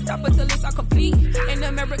 I can't stop until it's all complete. In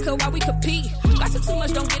America, while we compete. Gossip too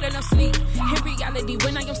much, don't get enough sleep. In reality,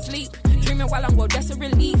 when I am asleep. Dreaming while I'm woke, that's a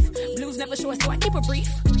relief. Blues never short, so I keep a brief.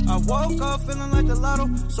 I woke up feeling like the lotto,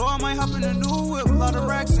 so I might hop in a new whip. A lot of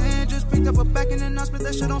racks in, just picked up a back and then I spit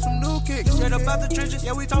that shit on some new kicks. Straight up out the trenches,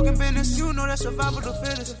 yeah, we talking business. You know that survival the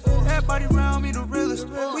fittest. Everybody around me the realest.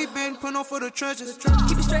 We been put on for the trenches.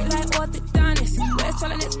 Keep it straight like orthodontist. West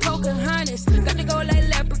telling it's Pocahontas. Got to go like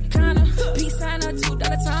Leprechauna. Peace sign or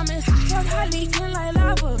 $2 Thomas. Talk high leaking like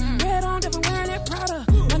lava. Red on, never wearing that Prada.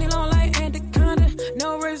 Money long like Anaconda.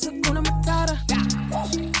 No words of Kuna Matata.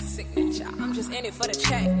 Signature. I'm just in it for the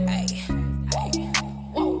check. Ayy.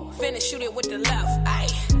 Whoa. Finna shoot it with the left.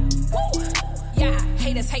 Ayy. Whoa. Yeah.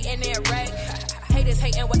 Haters hating their red. Haters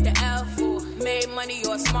hating what the F. Made money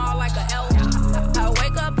or small like a L. I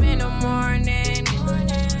wake up in the morning,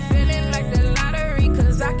 feeling like the lottery,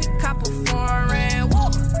 cause I can cop a foreign. Woo.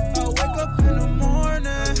 I wake up in the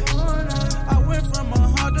morning, I went from a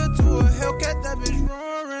Honda to a Hellcat, that bitch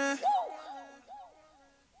roaring.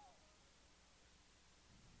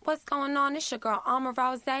 What's going on? It's your girl Alma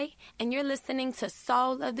Rose, and you're listening to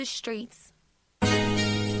Soul of the Streets.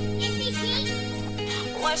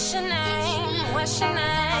 What's your name? What's your name?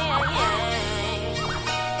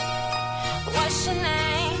 What's your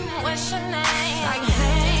name? What's your name? Like,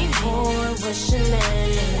 hey boy, what's your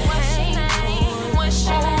name? What's your name? What's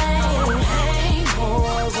your name? Hey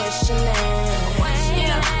boy, what's your name? What's your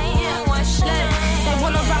name? What's your name? They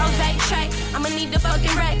want a rose track. I'ma need the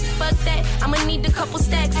fucking rack. Fuck that. I'ma need a couple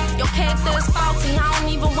stacks. Your character is faulty. I don't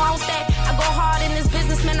even want that. I go hard in this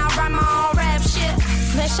business, man. I write my own rap shit.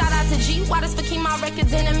 Man, shout out to G. Waters for keep my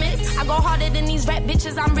records in the mix. I go harder than these rap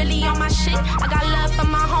bitches. I'm really on my shit. I got love for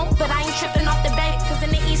my home, but I ain't tripping off the bait. Cause in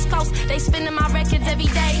the East Coast, they spinning my records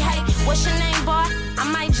every day. Hey, what's your name, boy? I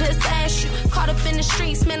might just ask you. Caught up in the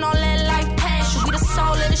streets, man, all that life pass you. We the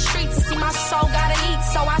soul of the streets, and see my soul gotta eat.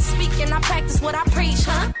 So I speak and I practice what I preach,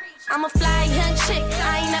 huh? I'm a fly young chick,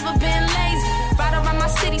 I ain't never been lazy. Ride around my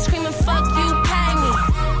city screaming, fuck you, pay me.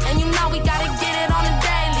 And you know we gotta get it on a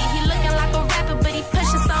daily. He looking like a rapper, but he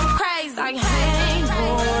pushing something crazy. Like, hey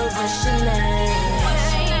boy, what's your name?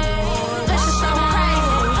 Pushing something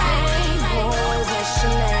crazy. Hey boy, what's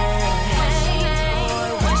your name? What's your name?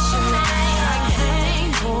 Like,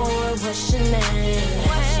 hey boy, what's your name?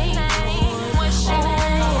 What's your name? What's your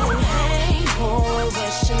name? Hey boy,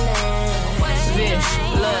 what's your name? Vish,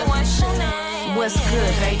 look, what's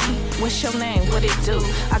good, baby? What's your name? What it do?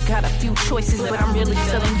 I got a few choices, but I'm really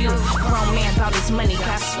feeling you. Grown man, all his money,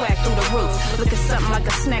 got swag through the roof. Look at something like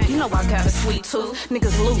a snack, you know I got a sweet tooth.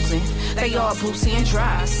 Niggas losing, they all boozy and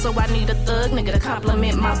dry. So I need a thug nigga to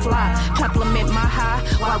compliment my fly, compliment my high.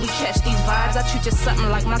 While we catch these vibes, I treat you something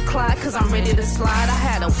like my Clyde, cause I'm ready to slide. I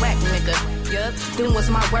had a whack nigga. Yup, them was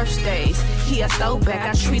my worst days. He a throwback,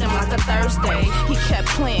 I treat him like a Thursday. He kept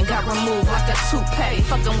playing, got removed like a toupee.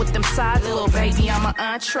 Fucking with them sides, little baby, I'm an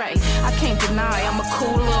entree. I can't deny, I'm a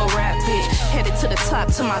cool little rap bitch. Headed to the top,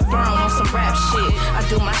 to my throne on some rap shit. I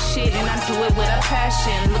do my shit and I do it with a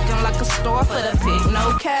passion. Looking like a store for the pig,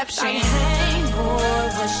 no caption. Like, hey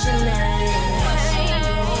boy, what's your name? Hey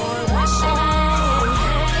boy, what's your name?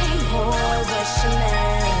 Hey boy, what's your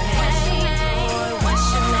name? What's your name?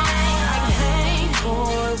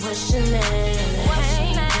 What's your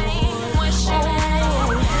name? What's your name?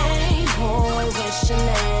 Hey boy, what's your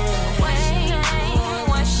name? What's your name?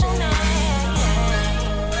 What's your name?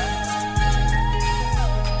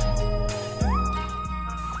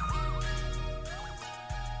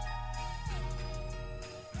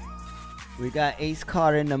 We got Ace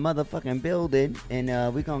Carter in the motherfucking building, and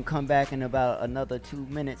we're gonna come back in about another 2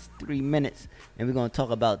 minutes, 3 minutes, and we're gonna talk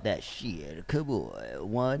about that shit. Come on,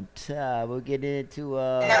 one time we're getting into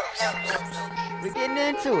we're getting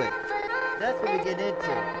into it. That's what we're getting into.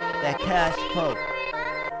 That Cash Pope,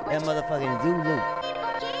 that motherfucking Zulu,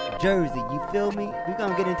 Jersey. You feel me? We're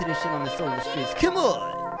gonna get into this shit on the Soul of the Streets. Come on.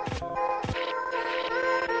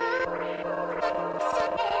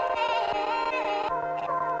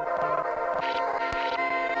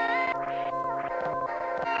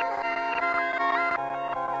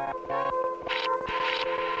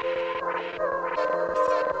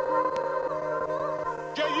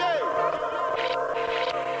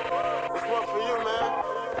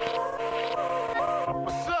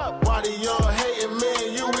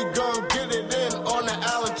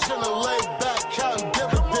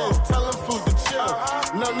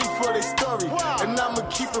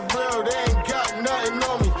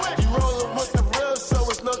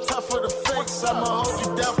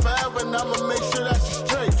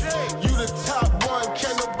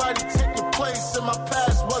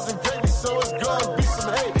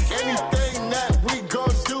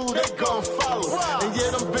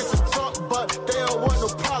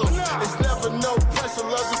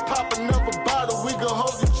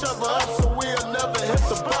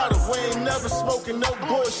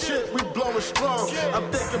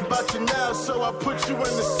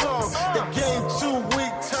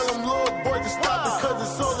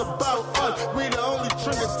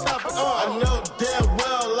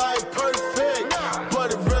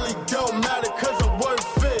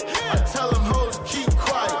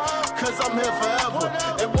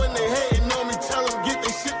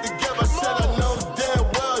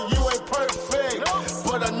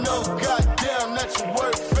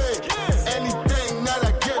 Anything that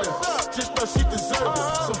I get her, just know she deserve it.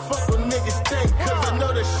 So fuck what niggas think, cause I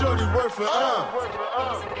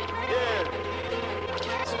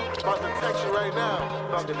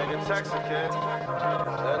Fucking nigga Texas, kid.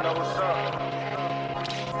 Let know what's up.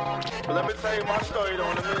 But let me tell you my story though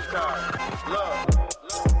in the meantime. Look.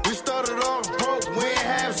 We started off broke, we ain't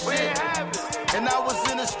have shit. And I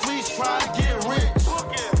was in the streets trying to get rich.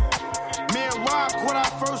 Me and Rock when I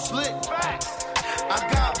first lit. I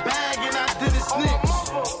got bag and I did it snitch.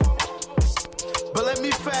 But let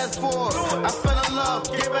me fast forward. I fell in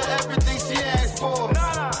love, gave her everything she asked for.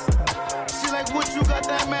 She like, what you got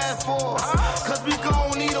that mask for? Cause we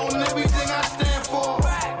gon' eat on everything I stand for.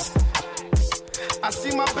 I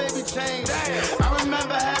see my baby change. I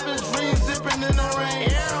remember having dreams dipping in the rain.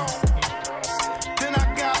 Then I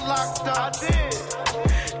got locked up.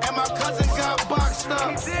 And my cousin got boxed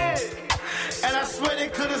up. And I swear they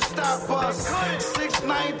couldn't stop us. 6,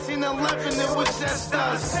 19, 11, it was just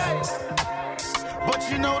us. But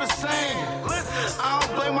you know the same. I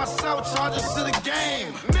don't blame myself, charge it to the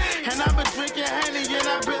game. And I've been drinking Henny and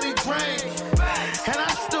I really drank. And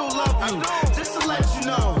I still love you, just to let you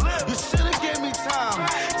know. You should've gave me time,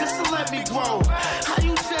 just to let me grow. How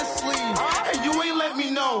you just leave, and you ain't let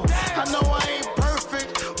me know. I know I ain't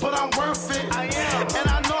perfect, but I'm worth it. And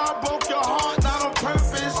I know I broke your heart, not on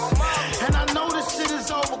purpose. And I know this shit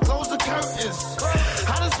is over, close the curtains.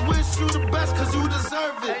 I just wish you the best, cause you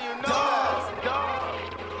deserve it.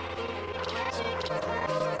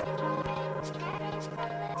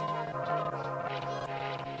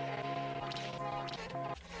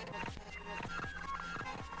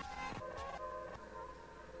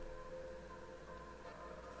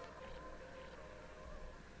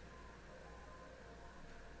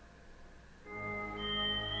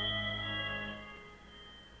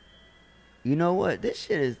 You know what? This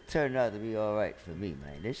shit has turned out to be all right for me,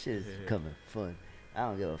 man. This shit is becoming fun. I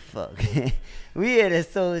don't give a fuck. We here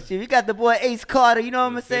at Solar Street. We got the boy Ace Carter. You know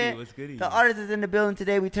what I'm saying? What's good? The artist is in the building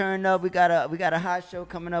today. We turned up. We got a hot show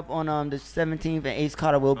coming up on the 17th, and Ace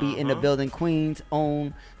Carter will be in the building. Queens'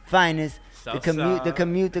 own finest. The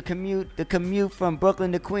commute from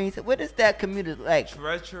Brooklyn to Queens. What is that commute like?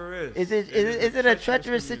 Treacherous. Is it a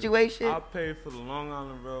treacherous situation? I paid for the Long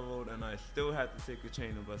Island Railroad, and I still have to take a chain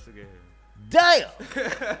and bus to get here. Damn.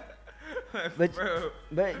 but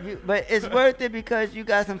it's worth it because you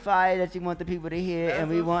got some fire that you want the people to hear, and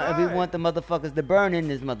we want the motherfuckers to burn in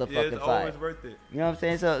this motherfucking fire. It's always worth it. You know what I'm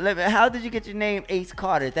saying? So, how did you get your name Ace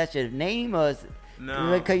Carter? Is that your name or?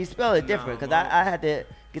 No. Because you spell it different. Because I had to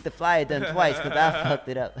get the flyer done twice because I fucked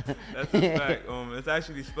it up. That's a fact. It's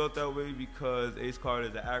actually spelled that way because Ace Carter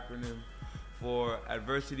is the acronym for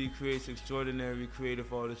Adversity Creates Extraordinary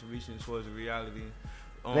Creative Artists Reaching Towards Reality.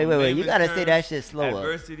 Wait. You gotta say that shit slower.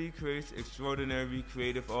 Adversity creates extraordinary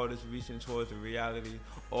creative artists reaching towards a reality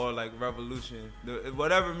or like revolution.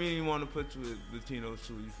 Whatever meaning you want to put to it between those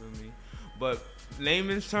two, you feel me? But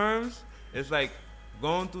layman's terms, it's like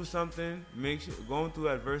going through something, going through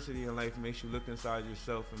adversity in life makes you look inside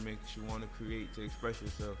yourself and makes you want to create, to express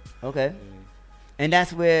yourself. Okay. And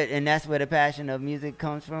that's where the passion of music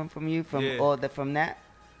comes from you, from that?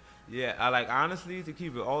 Yeah, I honestly, to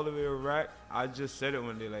keep it all the way a rack, I just said it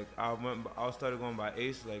one day. Like I started going by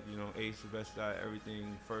Ace, like Ace the best at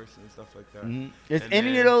everything first and stuff like that. Mm-hmm. Is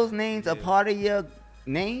any of those names a part of your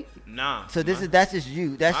name? Nah. So that's just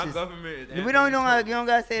you. That's my just government. Is you don't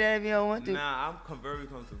gotta say that if you don't want to. Nah, I'm very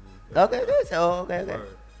comfortable. Okay, good. So okay.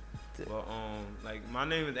 But like my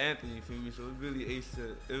name is Anthony, you feel me? So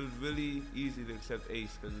it was really easy to accept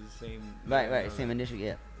Ace because it's the same. Right, same initial,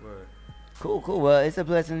 yeah. Word. Cool. Well, it's a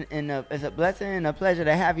blessing and a pleasure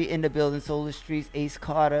to have you in the building. Solar Streets, Ace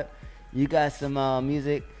Carter. You got some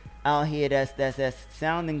music out here that's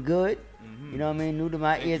sounding good. Mm-hmm. You know what I mean? New to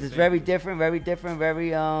my ears. It's very different. Very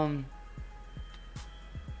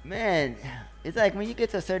man. It's like when you get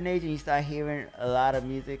to a certain age and you start hearing a lot of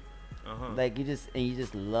music. Like you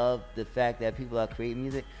just love the fact that people are creating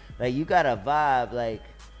music. Like you got a vibe like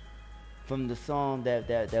from the song that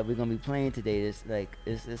we're gonna be playing today. It's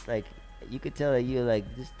like you could tell that you like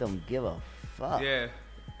just don't give a fuck. Yeah.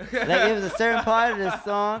 Like it was a certain part of the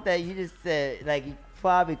song that you just said like you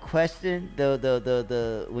probably questioned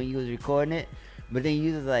the when you was recording it, but then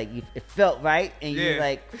you was like it felt right and you was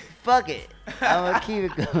like fuck it, I'm gonna keep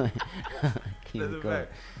it going.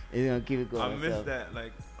 It's gonna keep it going. I miss that.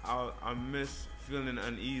 Like I miss feeling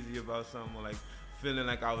uneasy about something or like feeling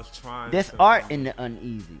like I was trying. There's art in the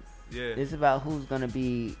uneasy. Yeah. It's about who's gonna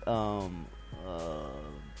be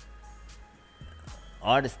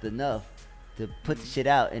artist enough to put the shit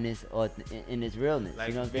out in its realness. Like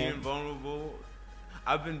you know what I'm being saying? vulnerable.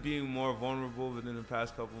 I've been being more vulnerable within the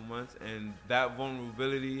past couple of months, and that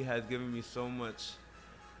vulnerability has given me so much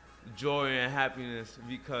joy and happiness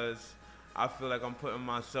because I feel like I'm putting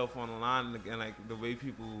myself on the line, and like the way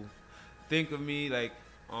people think of me like,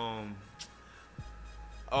 or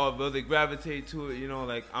will they gravitate to it? You know,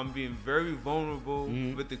 like I'm being very vulnerable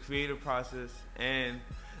with the creative process and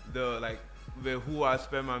the like with who I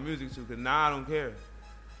spend my music to. Cause now I don't care.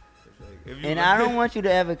 And I don't want you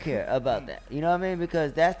to ever care about that. You know what I mean?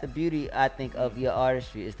 Because that's the beauty, I think, of your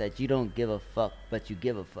artistry is that you don't give a fuck, but you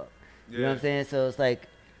give a fuck. You know what I'm saying? So it's like,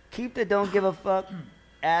 keep the don't give a fuck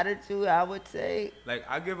attitude, I would say. Like,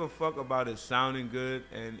 I give a fuck about it sounding good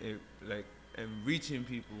and it, like, and reaching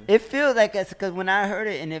people. It feels like it's because when I heard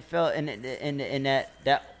it and it felt in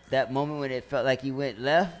that moment when it felt like you went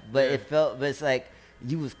left, but but it's like,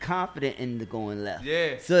 you was confident in the going left.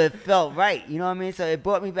 Yeah. So it felt right. You know what I mean? So it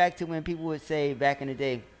brought me back to when people would say back in the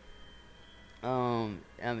day,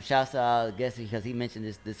 shouts to I guess because he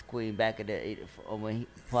mentioned this queen back in the when he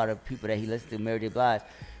part of people that he listened to, Mary J. Blige.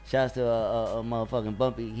 Shouts to a motherfucking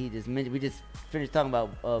Bumpy. He just mentioned, we just finished talking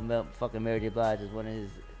about fucking Mary J. Blige as one of his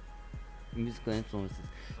musical influences.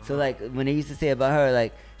 So like when they used to say about her,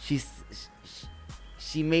 like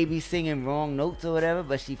she may be singing wrong notes or whatever,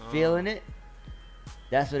 but she feeling it.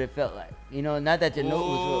 That's what it felt like. You know, not that your note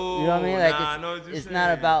was, you know what I mean? Like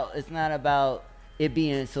it's not about it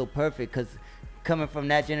being so perfect, because coming from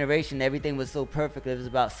that generation, everything was so perfect. It was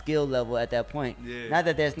about skill level at that point. Yeah. Not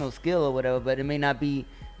that there's no skill or whatever, but it may not be.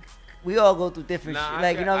 We all go through different shit.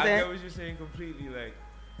 Like, you know what I'm saying? I get what you're saying completely. Like,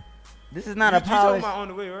 this is not a polished. You talking about On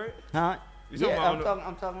the Way, right? Huh? Yeah, I'm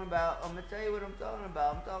talking about. I'm gonna tell you what I'm talking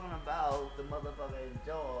about. I'm talking about the motherfucking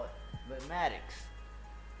George, but Maddox.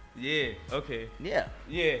 Yeah. Okay. Yeah.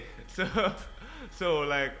 Yeah. So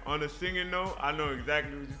like on the singing note, I know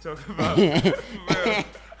exactly what you're talking about.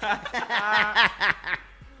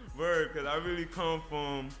 Word, because I really come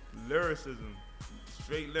from lyricism,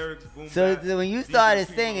 straight lyrics, boom. So bap, when you started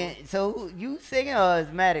singing, so you singing or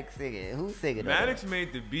is Maddox singing? Who's singing? Maddox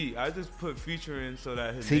made the beat. I just put feature in so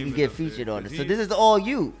that his so name you can get featured on it. So this is all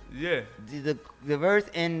you. Yeah. The verse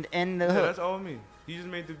and the hook. Yeah, that's all me. He just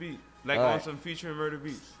made the beat, like all on some featuring Murder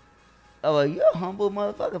Beats. Oh, well, you're a humble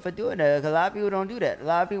motherfucker for doing that. Because a lot of people don't do that. A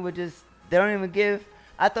lot of people just, they don't even give.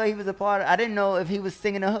 I thought he was a part of, I didn't know if he was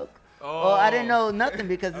singing a hook. Oh. Or I didn't know nothing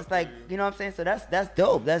because it's like, you know what I'm saying? So that's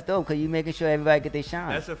dope. That's dope because you making sure everybody get their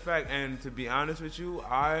shine. That's a fact. And to be honest with you,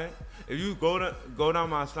 if you go down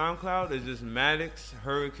my SoundCloud, it's just Maddox,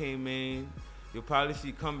 Hurricane Maine. You'll probably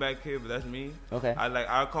see Comeback Kid, but that's me. Okay.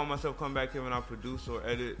 I call myself Comeback Kid when I produce or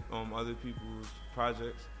edit other people's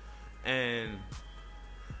projects. And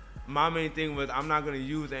my main thing was I'm not gonna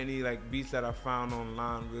use any like beats that I found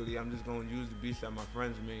online. Really, I'm just gonna use the beats that my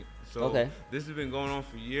friends make. So this has been going on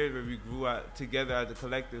for years, where we grew out together as a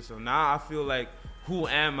collective. So now I feel like, who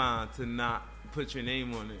am I to not put your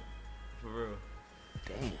name on it? For real.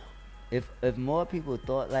 Damn. If more people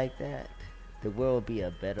thought like that, the world would be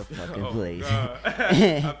a better fucking place.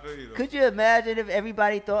 I feel you, Could you imagine if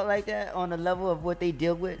everybody thought like that on the level of what they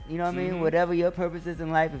deal with? You know what I mean? Whatever your purpose is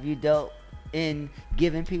in life, if you dealt in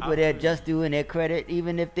giving people their just due and their credit,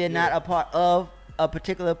 even if they're not a part of a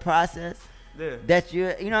particular process. Yeah. That you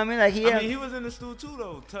know what I mean? Like he was in the stool too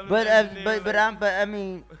though. But I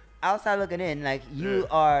mean, outside looking in, like you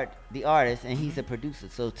are the artist and he's a producer.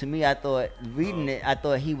 So to me, I thought reading it, I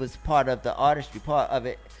thought he was part of the artistry part of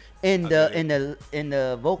it. In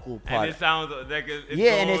the vocal part, and it sounds like it's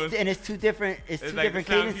it's two different different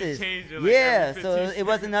cadences. So it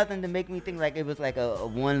wasn't nothing to make me think like it was like a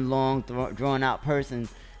one long drawn out person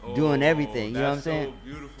doing everything. You know what I'm saying? So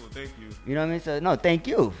beautiful, thank you. You know what I mean? So no, thank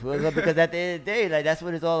you, because at the end of the day, like that's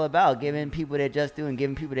what it's all about: giving people their just due and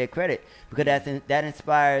giving people their credit, because that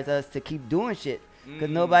inspires us to keep doing shit.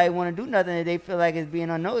 Because nobody want to do nothing that they feel like is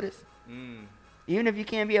being unnoticed. Even if you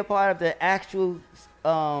can't be a part of the actual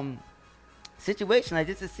situation, like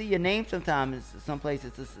just to see your name sometimes some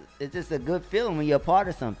places, it's just a good feeling when you're a part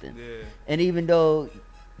of something. And even though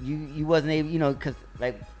you wasn't able, you know, because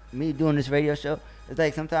like me doing this radio show, it's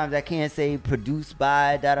like sometimes I can't say produced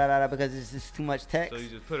by because it's just too much text. So you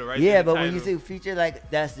just put it right but when you say feature, like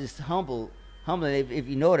that's just humbling if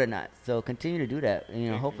you know it or not. So continue to do that.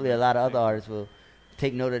 You know, hopefully a lot of other artists will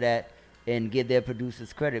take note of that and give their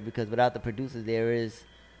producers credit, because without the producers there is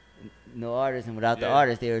no artist, and without the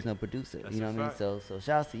artist there is no producer. That's, you know what I mean? So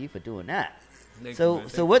shouts to you for doing that.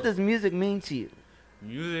 So what does music mean to you?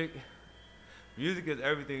 Music is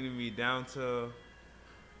everything to me, down to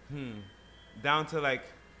like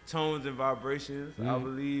tones and vibrations. I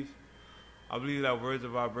believe that words are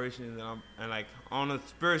vibrations, and like on a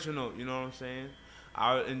spiritual note, you know what I'm saying?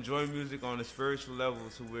 I enjoy music on a spiritual level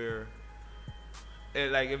to where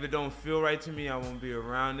if it don't feel right to me, I won't be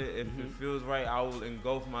around it. If it feels right, I will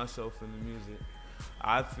engulf myself in the music.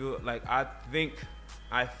 I feel like I think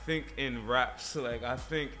in raps. Like I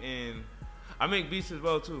think in I make beats as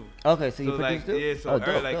well too. Okay, so you produce like, too? Yeah, so Oh,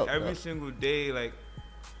 dope, dope, every dope. single day, like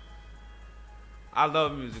I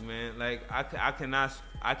love music, man. Like I cannot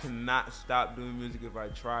stop doing music if I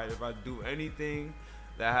try. If I do anything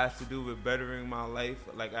that has to do with bettering my life,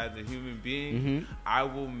 like as a human being, I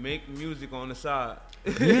will make music on the side.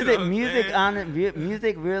 You know what I'm saying?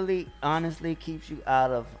 Music really, honestly, keeps you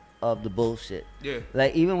out of the bullshit. Yeah.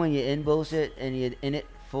 Like even when you're in bullshit and you're in it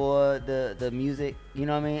for the music, you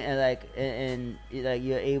know what I mean? And like and like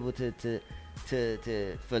you're able to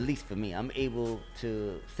for at least for me, I'm able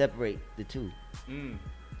to separate the two.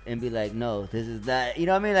 And be like, no, this is not, you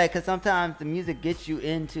know what I mean? Like, cause sometimes the music gets you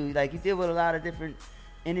into, like, you deal with a lot of different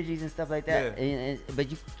energies and stuff like that. Yeah. But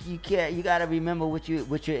you can't, you gotta remember what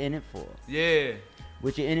you're in it for. Yeah.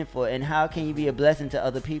 What you're in it for, and how can you be a blessing to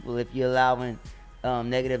other people if you're allowing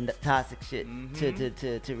negative, toxic shit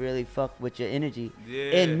to really fuck with your energy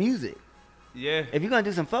in music? Yeah. If you're gonna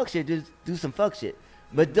do some fuck shit, do some fuck shit,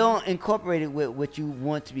 but don't incorporate it with what you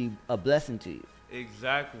want to be a blessing to you.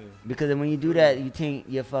 Exactly. Because when you do that, you taint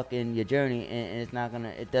your journey, and it's not gonna.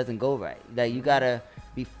 It doesn't go right. Like you gotta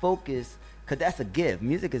be focused, cause that's a gift.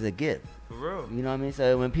 Music is a gift. For real. You know what I mean?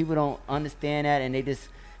 So when people don't understand that, and they just,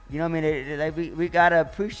 you know what I mean? Like we gotta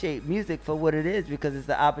appreciate music for what it is, because it's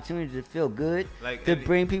the opportunity to feel good, like, to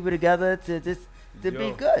bring people together, to just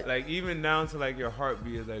be good. Like even down to like your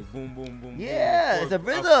heartbeat is like boom, boom, boom. Yeah, boom. It's a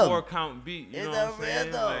rhythm. A 4-count beat. You It's know a what I'm saying?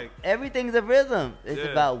 rhythm. Like, everything's a rhythm. It's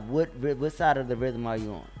Yeah. about what side of the rhythm are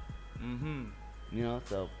you on. You know,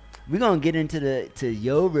 so we're gonna get into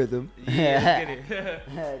your rhythm. Yeah, let's get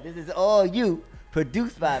it. This is all you,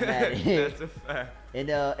 produced by Maddie. That's a fact. And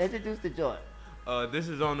introduce the joint. This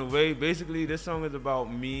is on the way. Basically, this song is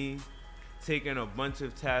about me taking a bunch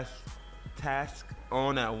of tasks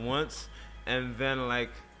on at once, and then like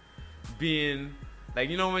being like,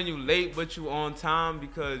 you know, when you late but you on time,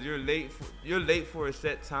 because you're late for a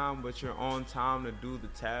set time, but you're on time to do the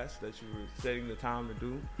task that you were setting the time to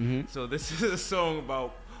do. So this is a song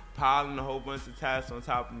about piling a whole bunch of tasks on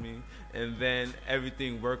top of me, and then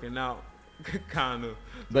everything working out kind of,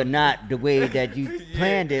 but not the way that you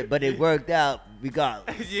planned it, but it worked out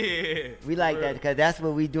regardless. Yeah, we like that, because that's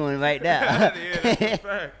what we doing right now. Yeah, that's a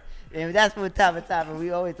fact. And that's what top of top, and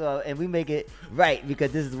we always talk, and we make it right,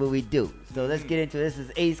 because this is what we do. So let's get into it. This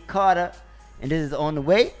is Ace Carter, and this is On the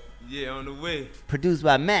Way. Yeah, On the Way. Produced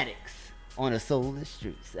by Maddox on the Soul of the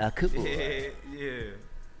Streets. Yeah.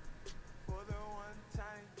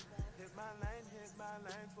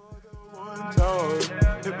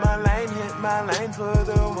 Hit my line for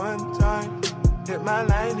the one time. Hit my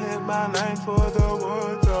line for the one time. Hit my line for the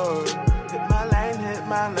one time. Hit my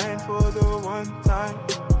line for the one time.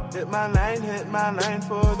 Hit my line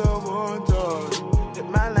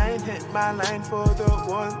for the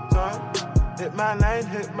one time. Hit my line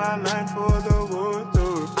for the one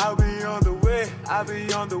time. I'll be on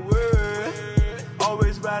the way.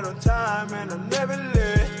 Always right on time, and I'm never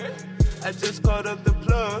late. I just called up the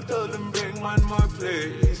plug, told them bring one more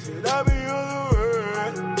plate. Said I'll be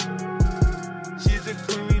on the way. She's a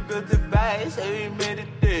queen, we built a vice, and we made a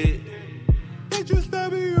date. They just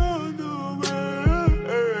I'll be on the way.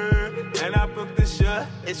 And I booked the show,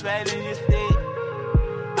 it's right in your state.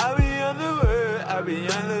 I'll be on the way, I'll be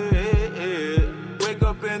on the way. Wake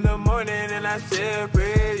up in the morning and I say a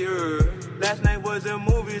prayer. Last night was a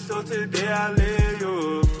movie, so today I lay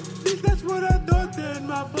you. At least that's what I thought, then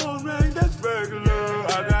my phone rang, that's regular.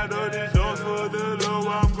 I got all these songs for the low,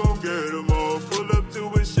 I'm gon' get them all. Pull up to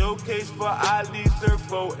a showcase for Ali Surf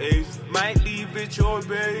 4-8. Might leave it your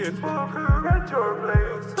bay and fuck her at your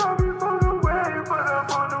place. I'll be on the way, but I'm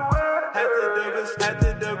on the way. Had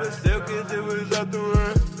to double still, cause it was out the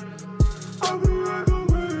way. I'll be on the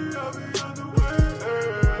way, I'll be on the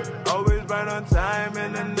way. Always right on time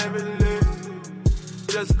and I never late.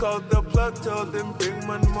 Just called the plug, told them bring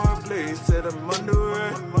one more place. Said I'm on the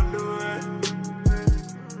way.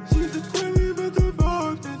 She's a queen, but the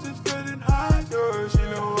vibes is just getting higher. She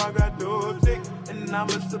know I got no dick, and I'm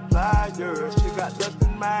a supplier. She got dust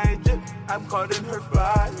in my drip, I'm caught in her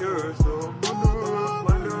fire. So I'm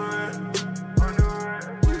on the way.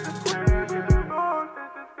 She's a queen, but the vibes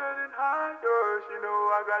is just getting higher. She know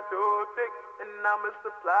I got no dick, and I'm a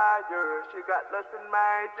supplier. She got dust in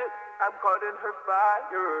my drip, I'm caught in her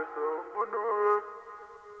fire. So I'm on the way.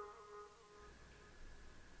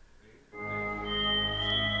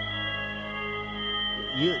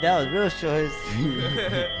 That was real short.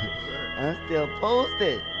 I'm still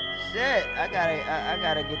posted. Shit, I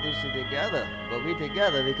gotta get this shit together. But we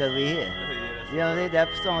together because we here. You know what I mean? That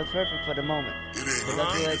song is perfect for the moment.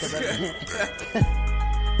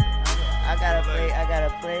 I gotta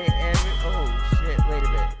play every. Oh shit! Wait a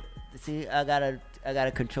minute. see, I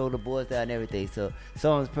gotta control the boys down and everything. So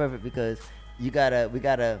song's perfect because I gotta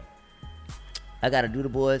do the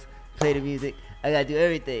boys, play the music. I gotta do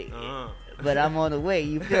everything. But I'm on the way.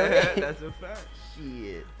 You feel me? That's a fact.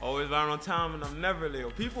 Shit. Always line on time and I'm never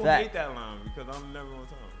late. People Fact. hate that line because I'm never on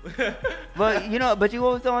time. But you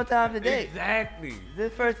always on time today. Exactly. This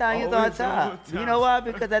is the first time you was on time. You know why?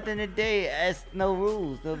 Because at the end of the day, it's no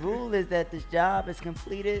rules. The rule is that this job is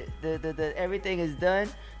completed. The everything is done.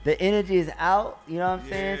 The energy is out. You know what I'm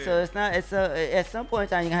saying? So it's not. At some point in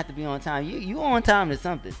time, you're gonna have to be on time. You on time to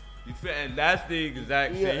something. You feel, and that's the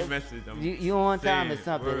exact same message. You on time to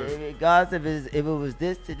something. Regardless if it was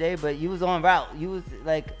this today, but you was on route. You was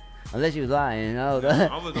like. Unless you was lying, you know.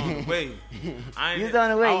 I was on the way. You was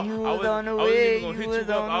on the way. You was on the way. You was on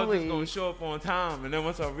the way. I was just gonna show up on time, and then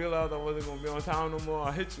once I realized I wasn't gonna be on time no more,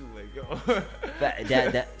 I hit you like, yo.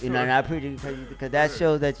 that and I appreciate you because that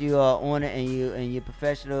shows that you are on it and you're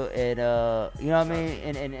professional and you know what I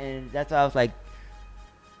mean. And that's why I was like,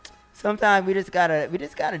 sometimes we just gotta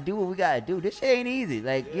do what we gotta do. This shit ain't easy.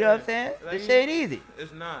 Like, you know what I'm saying? Like, this shit ain't easy.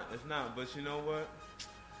 It's not. But you know what?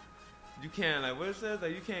 You can't, like what it says,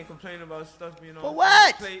 like you can't complain about stuff being on For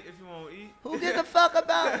what? the plate if you won't eat. Who gives a fuck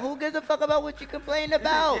about what you complain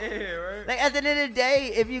about? Yeah, right. Like at the end of the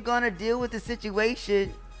day, if you're gonna deal with the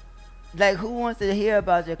situation, like who wants to hear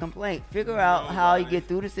about your complaint? Figure out how you get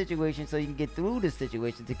through the situation so you can get through the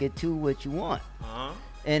situation to get to what you want.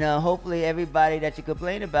 And hopefully everybody that you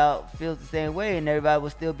complain about feels the same way, and everybody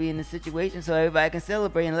will still be in the situation so everybody can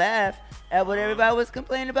celebrate and laugh at what everybody was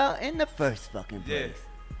complaining about in the first fucking place.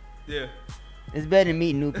 Yeah. It's better than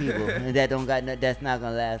meeting new people and that's not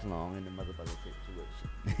gonna last long in the motherfucking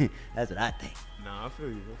situation. That's what I think. Nah, I feel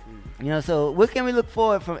you. You know, so what can we look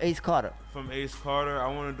forward from Ace Carter? From Ace Carter,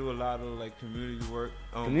 I want to do a lot of like community work.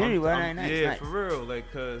 Community work, nice. Yeah, for real.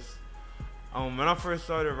 Like, cause when I first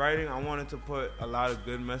started writing, I wanted to put a lot of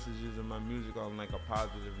good messages in my music on like a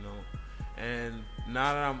positive note. And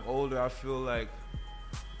now that I'm older, I feel like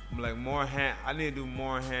I need to do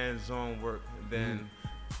more hands-on work than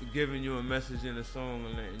giving you a message in a song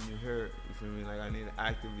and letting you hear it. You feel me? Like I need to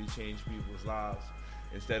actively change people's lives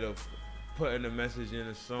instead of putting a message in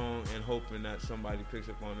a song and hoping that somebody picks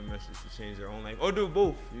up on the message to change their own life or do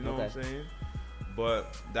both. You know what I'm saying?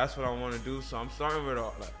 But that's what I want to do. So I'm starting with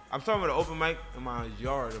an open mic in my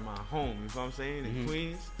yard, in my home. You know what I'm saying? In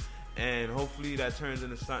Queens. And hopefully that turns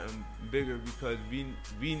into something bigger because we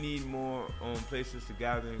need more places to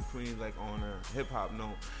gather in Queens, like on a hip hop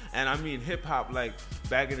note. And I mean hip hop like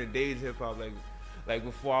back in the days, hip hop like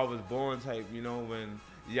before I was born type. You know, when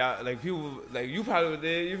y'all like people like you probably was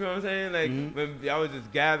there. You feel what I'm saying? Like when y'all was just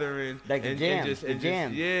gathering like and jam, just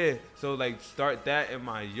yeah. So like start that in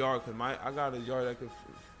my yard because I got a yard that could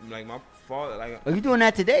like my father like. Oh, you doing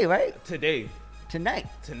that today, right? Tonight.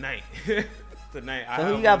 Tonight. So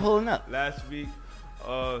who you got pulling up? Last week,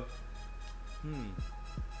 do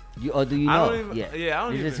you know? I don't it's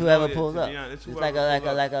even just whoever know pulls yet, up. It's like a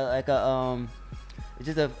it's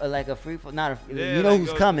just a free for not a you know like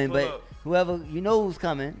who's coming, but whoever you know who's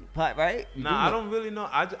coming, right? I don't really know.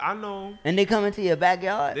 I know. And they come into your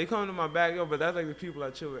backyard. They come to my backyard, but that's like the people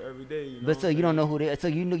I chill with every day. You know but so you don't know who they. So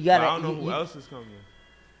you gotta. I don't know who else is coming.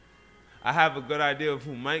 I have a good idea of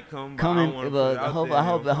who might come. But I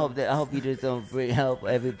hope you just don't bring help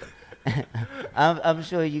everybody. I'm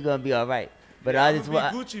sure you're gonna be all right. But I just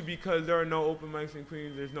want Gucci because there are no open mics in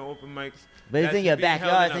Queens. There's no open mics. But it's in your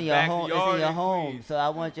backyard. It's in your home. It's in your home. So I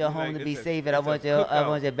want your home to be safe, and I want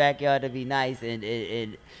your backyard to be nice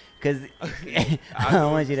and. Cause I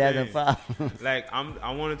don't want you to have no problems. Like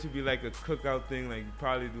I want it to be like a cookout thing. Like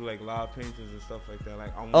probably do like live paintings and stuff like that.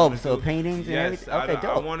 Like paintings and everything. Okay,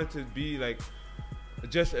 dope. I want it to be like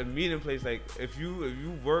just a meeting place. Like if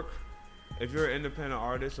you work, if you're an independent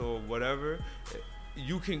artist or whatever,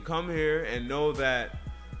 you can come here and know that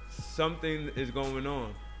something is going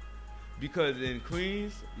on. Because in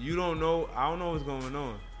Queens, I don't know what's going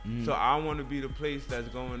on. So I want to be the place that's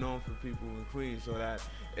going on for people in Queens, so that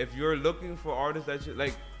if you're looking for artists if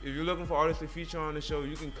you're looking for artists to feature on the show,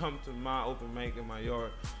 you can come to my open mic in my yard.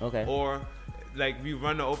 Okay. Or like we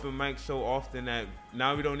run the open mic so often that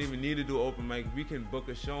now we don't even need to do open mic. We can book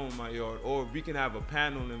a show in my yard, or we can have a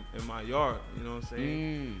panel in my yard. You know what I'm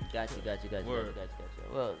saying? Gotcha.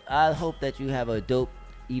 Well, I hope that you have a dope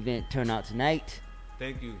event turn out tonight.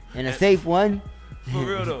 Thank you. And a safe one. For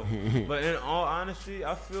real though. But in all honesty,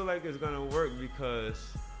 I feel like it's gonna work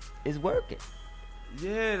because it's working.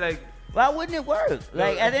 Yeah, like why wouldn't it work?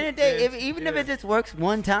 Like at the end of the day, if it just works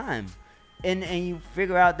one time, and you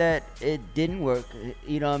figure out that it didn't work,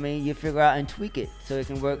 you know what I mean? You figure out and tweak it so it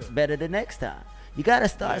can work better the next time. You gotta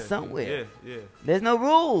start somewhere. Yeah. There's no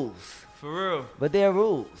rules. For real. But there are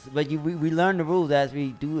rules. But we learn the rules as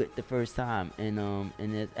we do it the first time,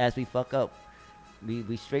 and as we fuck up,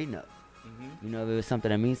 we straighten up. You know, if it was something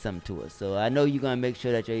that means something to us. So I know you're gonna make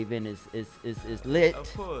sure that your event is lit.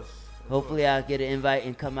 Of course. Hopefully I'll get an invite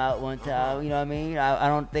and come out one time. You know what I mean? I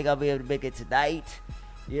don't think I'll be able to make it tonight.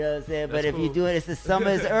 You know what I'm saying? But if you do it, it's the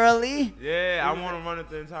summer is early. Yeah, I want to run it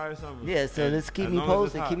the entire summer. Yeah, so just keep me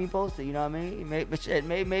posted. Keep me posted. You know what I mean?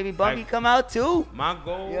 Maybe Bumpy come out too. My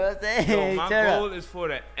goal. You know what I'm saying? My goal is for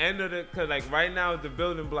the end of cause like right now the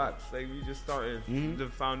building blocks, like we just starting the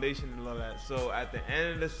foundation and all that. So at the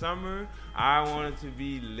end of the summer, I want it to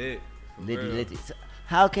be lit. Lit. So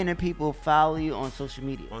how can the people follow you on social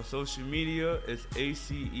media? On social media, it's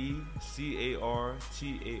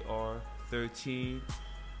ACECARTAR13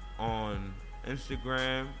 on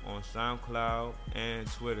Instagram, on SoundCloud, and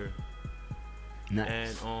Twitter. Nice.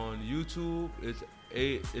 And on YouTube, it's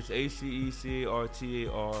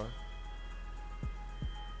ACECARTAR.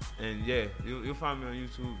 And yeah, you'll find me on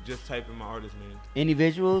YouTube. Just type in my artist name. Any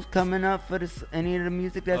visuals coming up for this? Any of the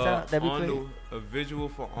music that's out that we play? A visual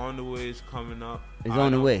for On the Way is coming up. It's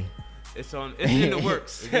on the way. It's in the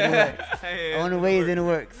works. On the way is in the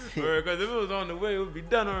works. Because if it was on the way, it would be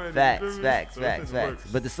done already. Facts.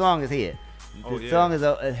 But the song is here. The song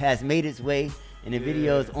has made its way, and the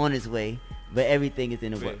video is on its way. But everything is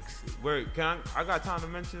in the works. Word, I got time to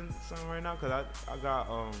mention something right now? Because I got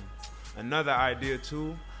another idea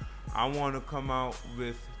too. I want to come out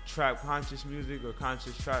with trap conscious music or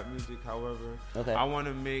conscious trap music, however. Okay. I want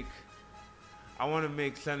to make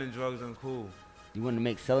selling drugs uncool. You want to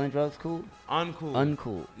make selling drugs cool?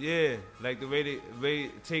 Uncool. Yeah, like the way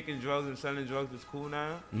taking drugs and selling drugs is cool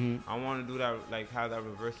now. I want to do that, like have that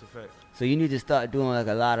reverse effect. So you need to start doing like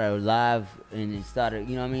a lot of live and start,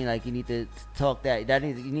 you know what I mean? Like you need to talk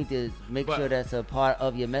you need to make sure that's a part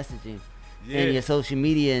of your messaging. Yeah. And your social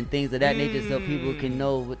media and things of that nature, so people can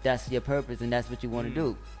know that's your purpose and that's what you want to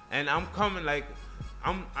do. And I'm coming like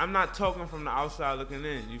I'm not talking from the outside looking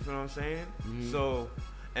in. You feel what I'm saying? So,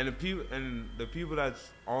 and the people that's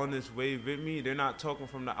on this wave with me, they're not talking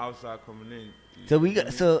from the outside coming in. So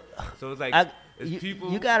it's like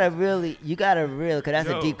people. You gotta really, cause that's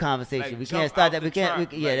a deep conversation. Like we can't start that. It's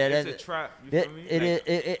a trap. You feel me? It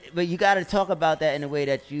is. But you gotta talk about that in a way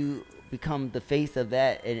that you become the face of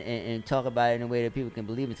that and talk about it in a way that people can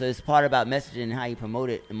believe it. So it's part about messaging and how you promote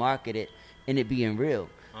it and market it and it being real.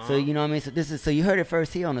 So you know what I mean? So you heard it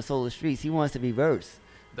first here on the Solar Streets. He wants to be verse.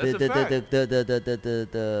 That's the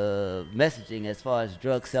messaging as far as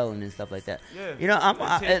drug selling and stuff like that. Yeah. You know,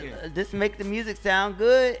 just make the music sound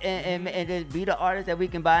good and just be the artist that we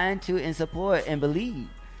can buy into and support and believe.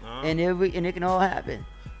 And it can all happen.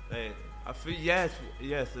 Hey, I feel yes,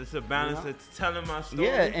 it's a balance. It's telling my story.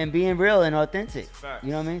 Yeah, and being real and authentic. Facts.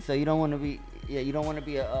 You know what I mean? So you don't want to be, you don't want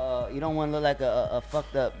to look like a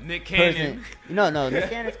fucked up Nick Cannon. person. No, Nick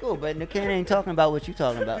Cannon's cool, but Nick Cannon ain't talking about what you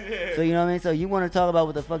talking about. Yeah. So you know what I mean? So you want to talk about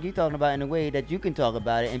what the fuck you talking about in a way that you can talk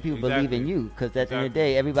about it and people believe in you, because at the end of the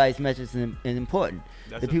day, everybody's message is important.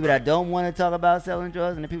 That's the people that don't want to talk about selling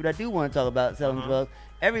drugs and the people that do want to talk about selling drugs,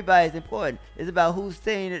 everybody's important. It's about who's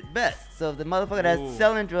saying it best. So if the motherfucker that's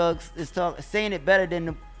selling drugs is saying it better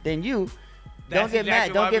than you, don't get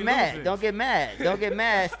mad. Don't get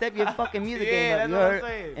mad. Step your fucking music game up. You heard?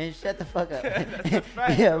 And shut the fuck up.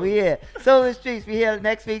 Yeah, we here. Solar Streets. We here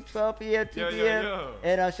next week, 12 p.m., 2 p.m.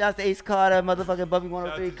 And shout to Ace Carter, motherfucking Bumpy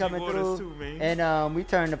 103 coming through. Too, and we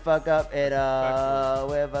turn the fuck up at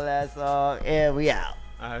wherever last song. And we out.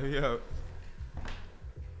 We out.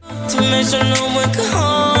 To make sure no one can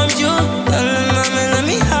harm you. Tell them, mama, let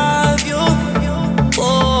me have you.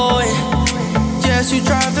 Boy, yes, you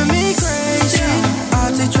driving me crazy. I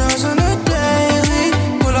take drugs on a daily.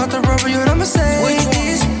 Pull out the rubber, you're the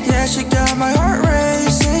Mercedes. Yeah, she got my heart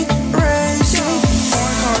racing.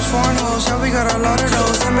 Foreign cars, foreign hoes, yeah, we got a lot of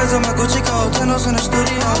those. 10 bands on my Gucci coat, 10 in the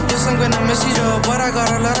studio. Yes, I'm gonna miss you, Joe, but I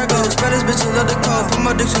gotta let her go. Baddest bitch, you love the coat. Put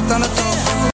my dick shit on the throat.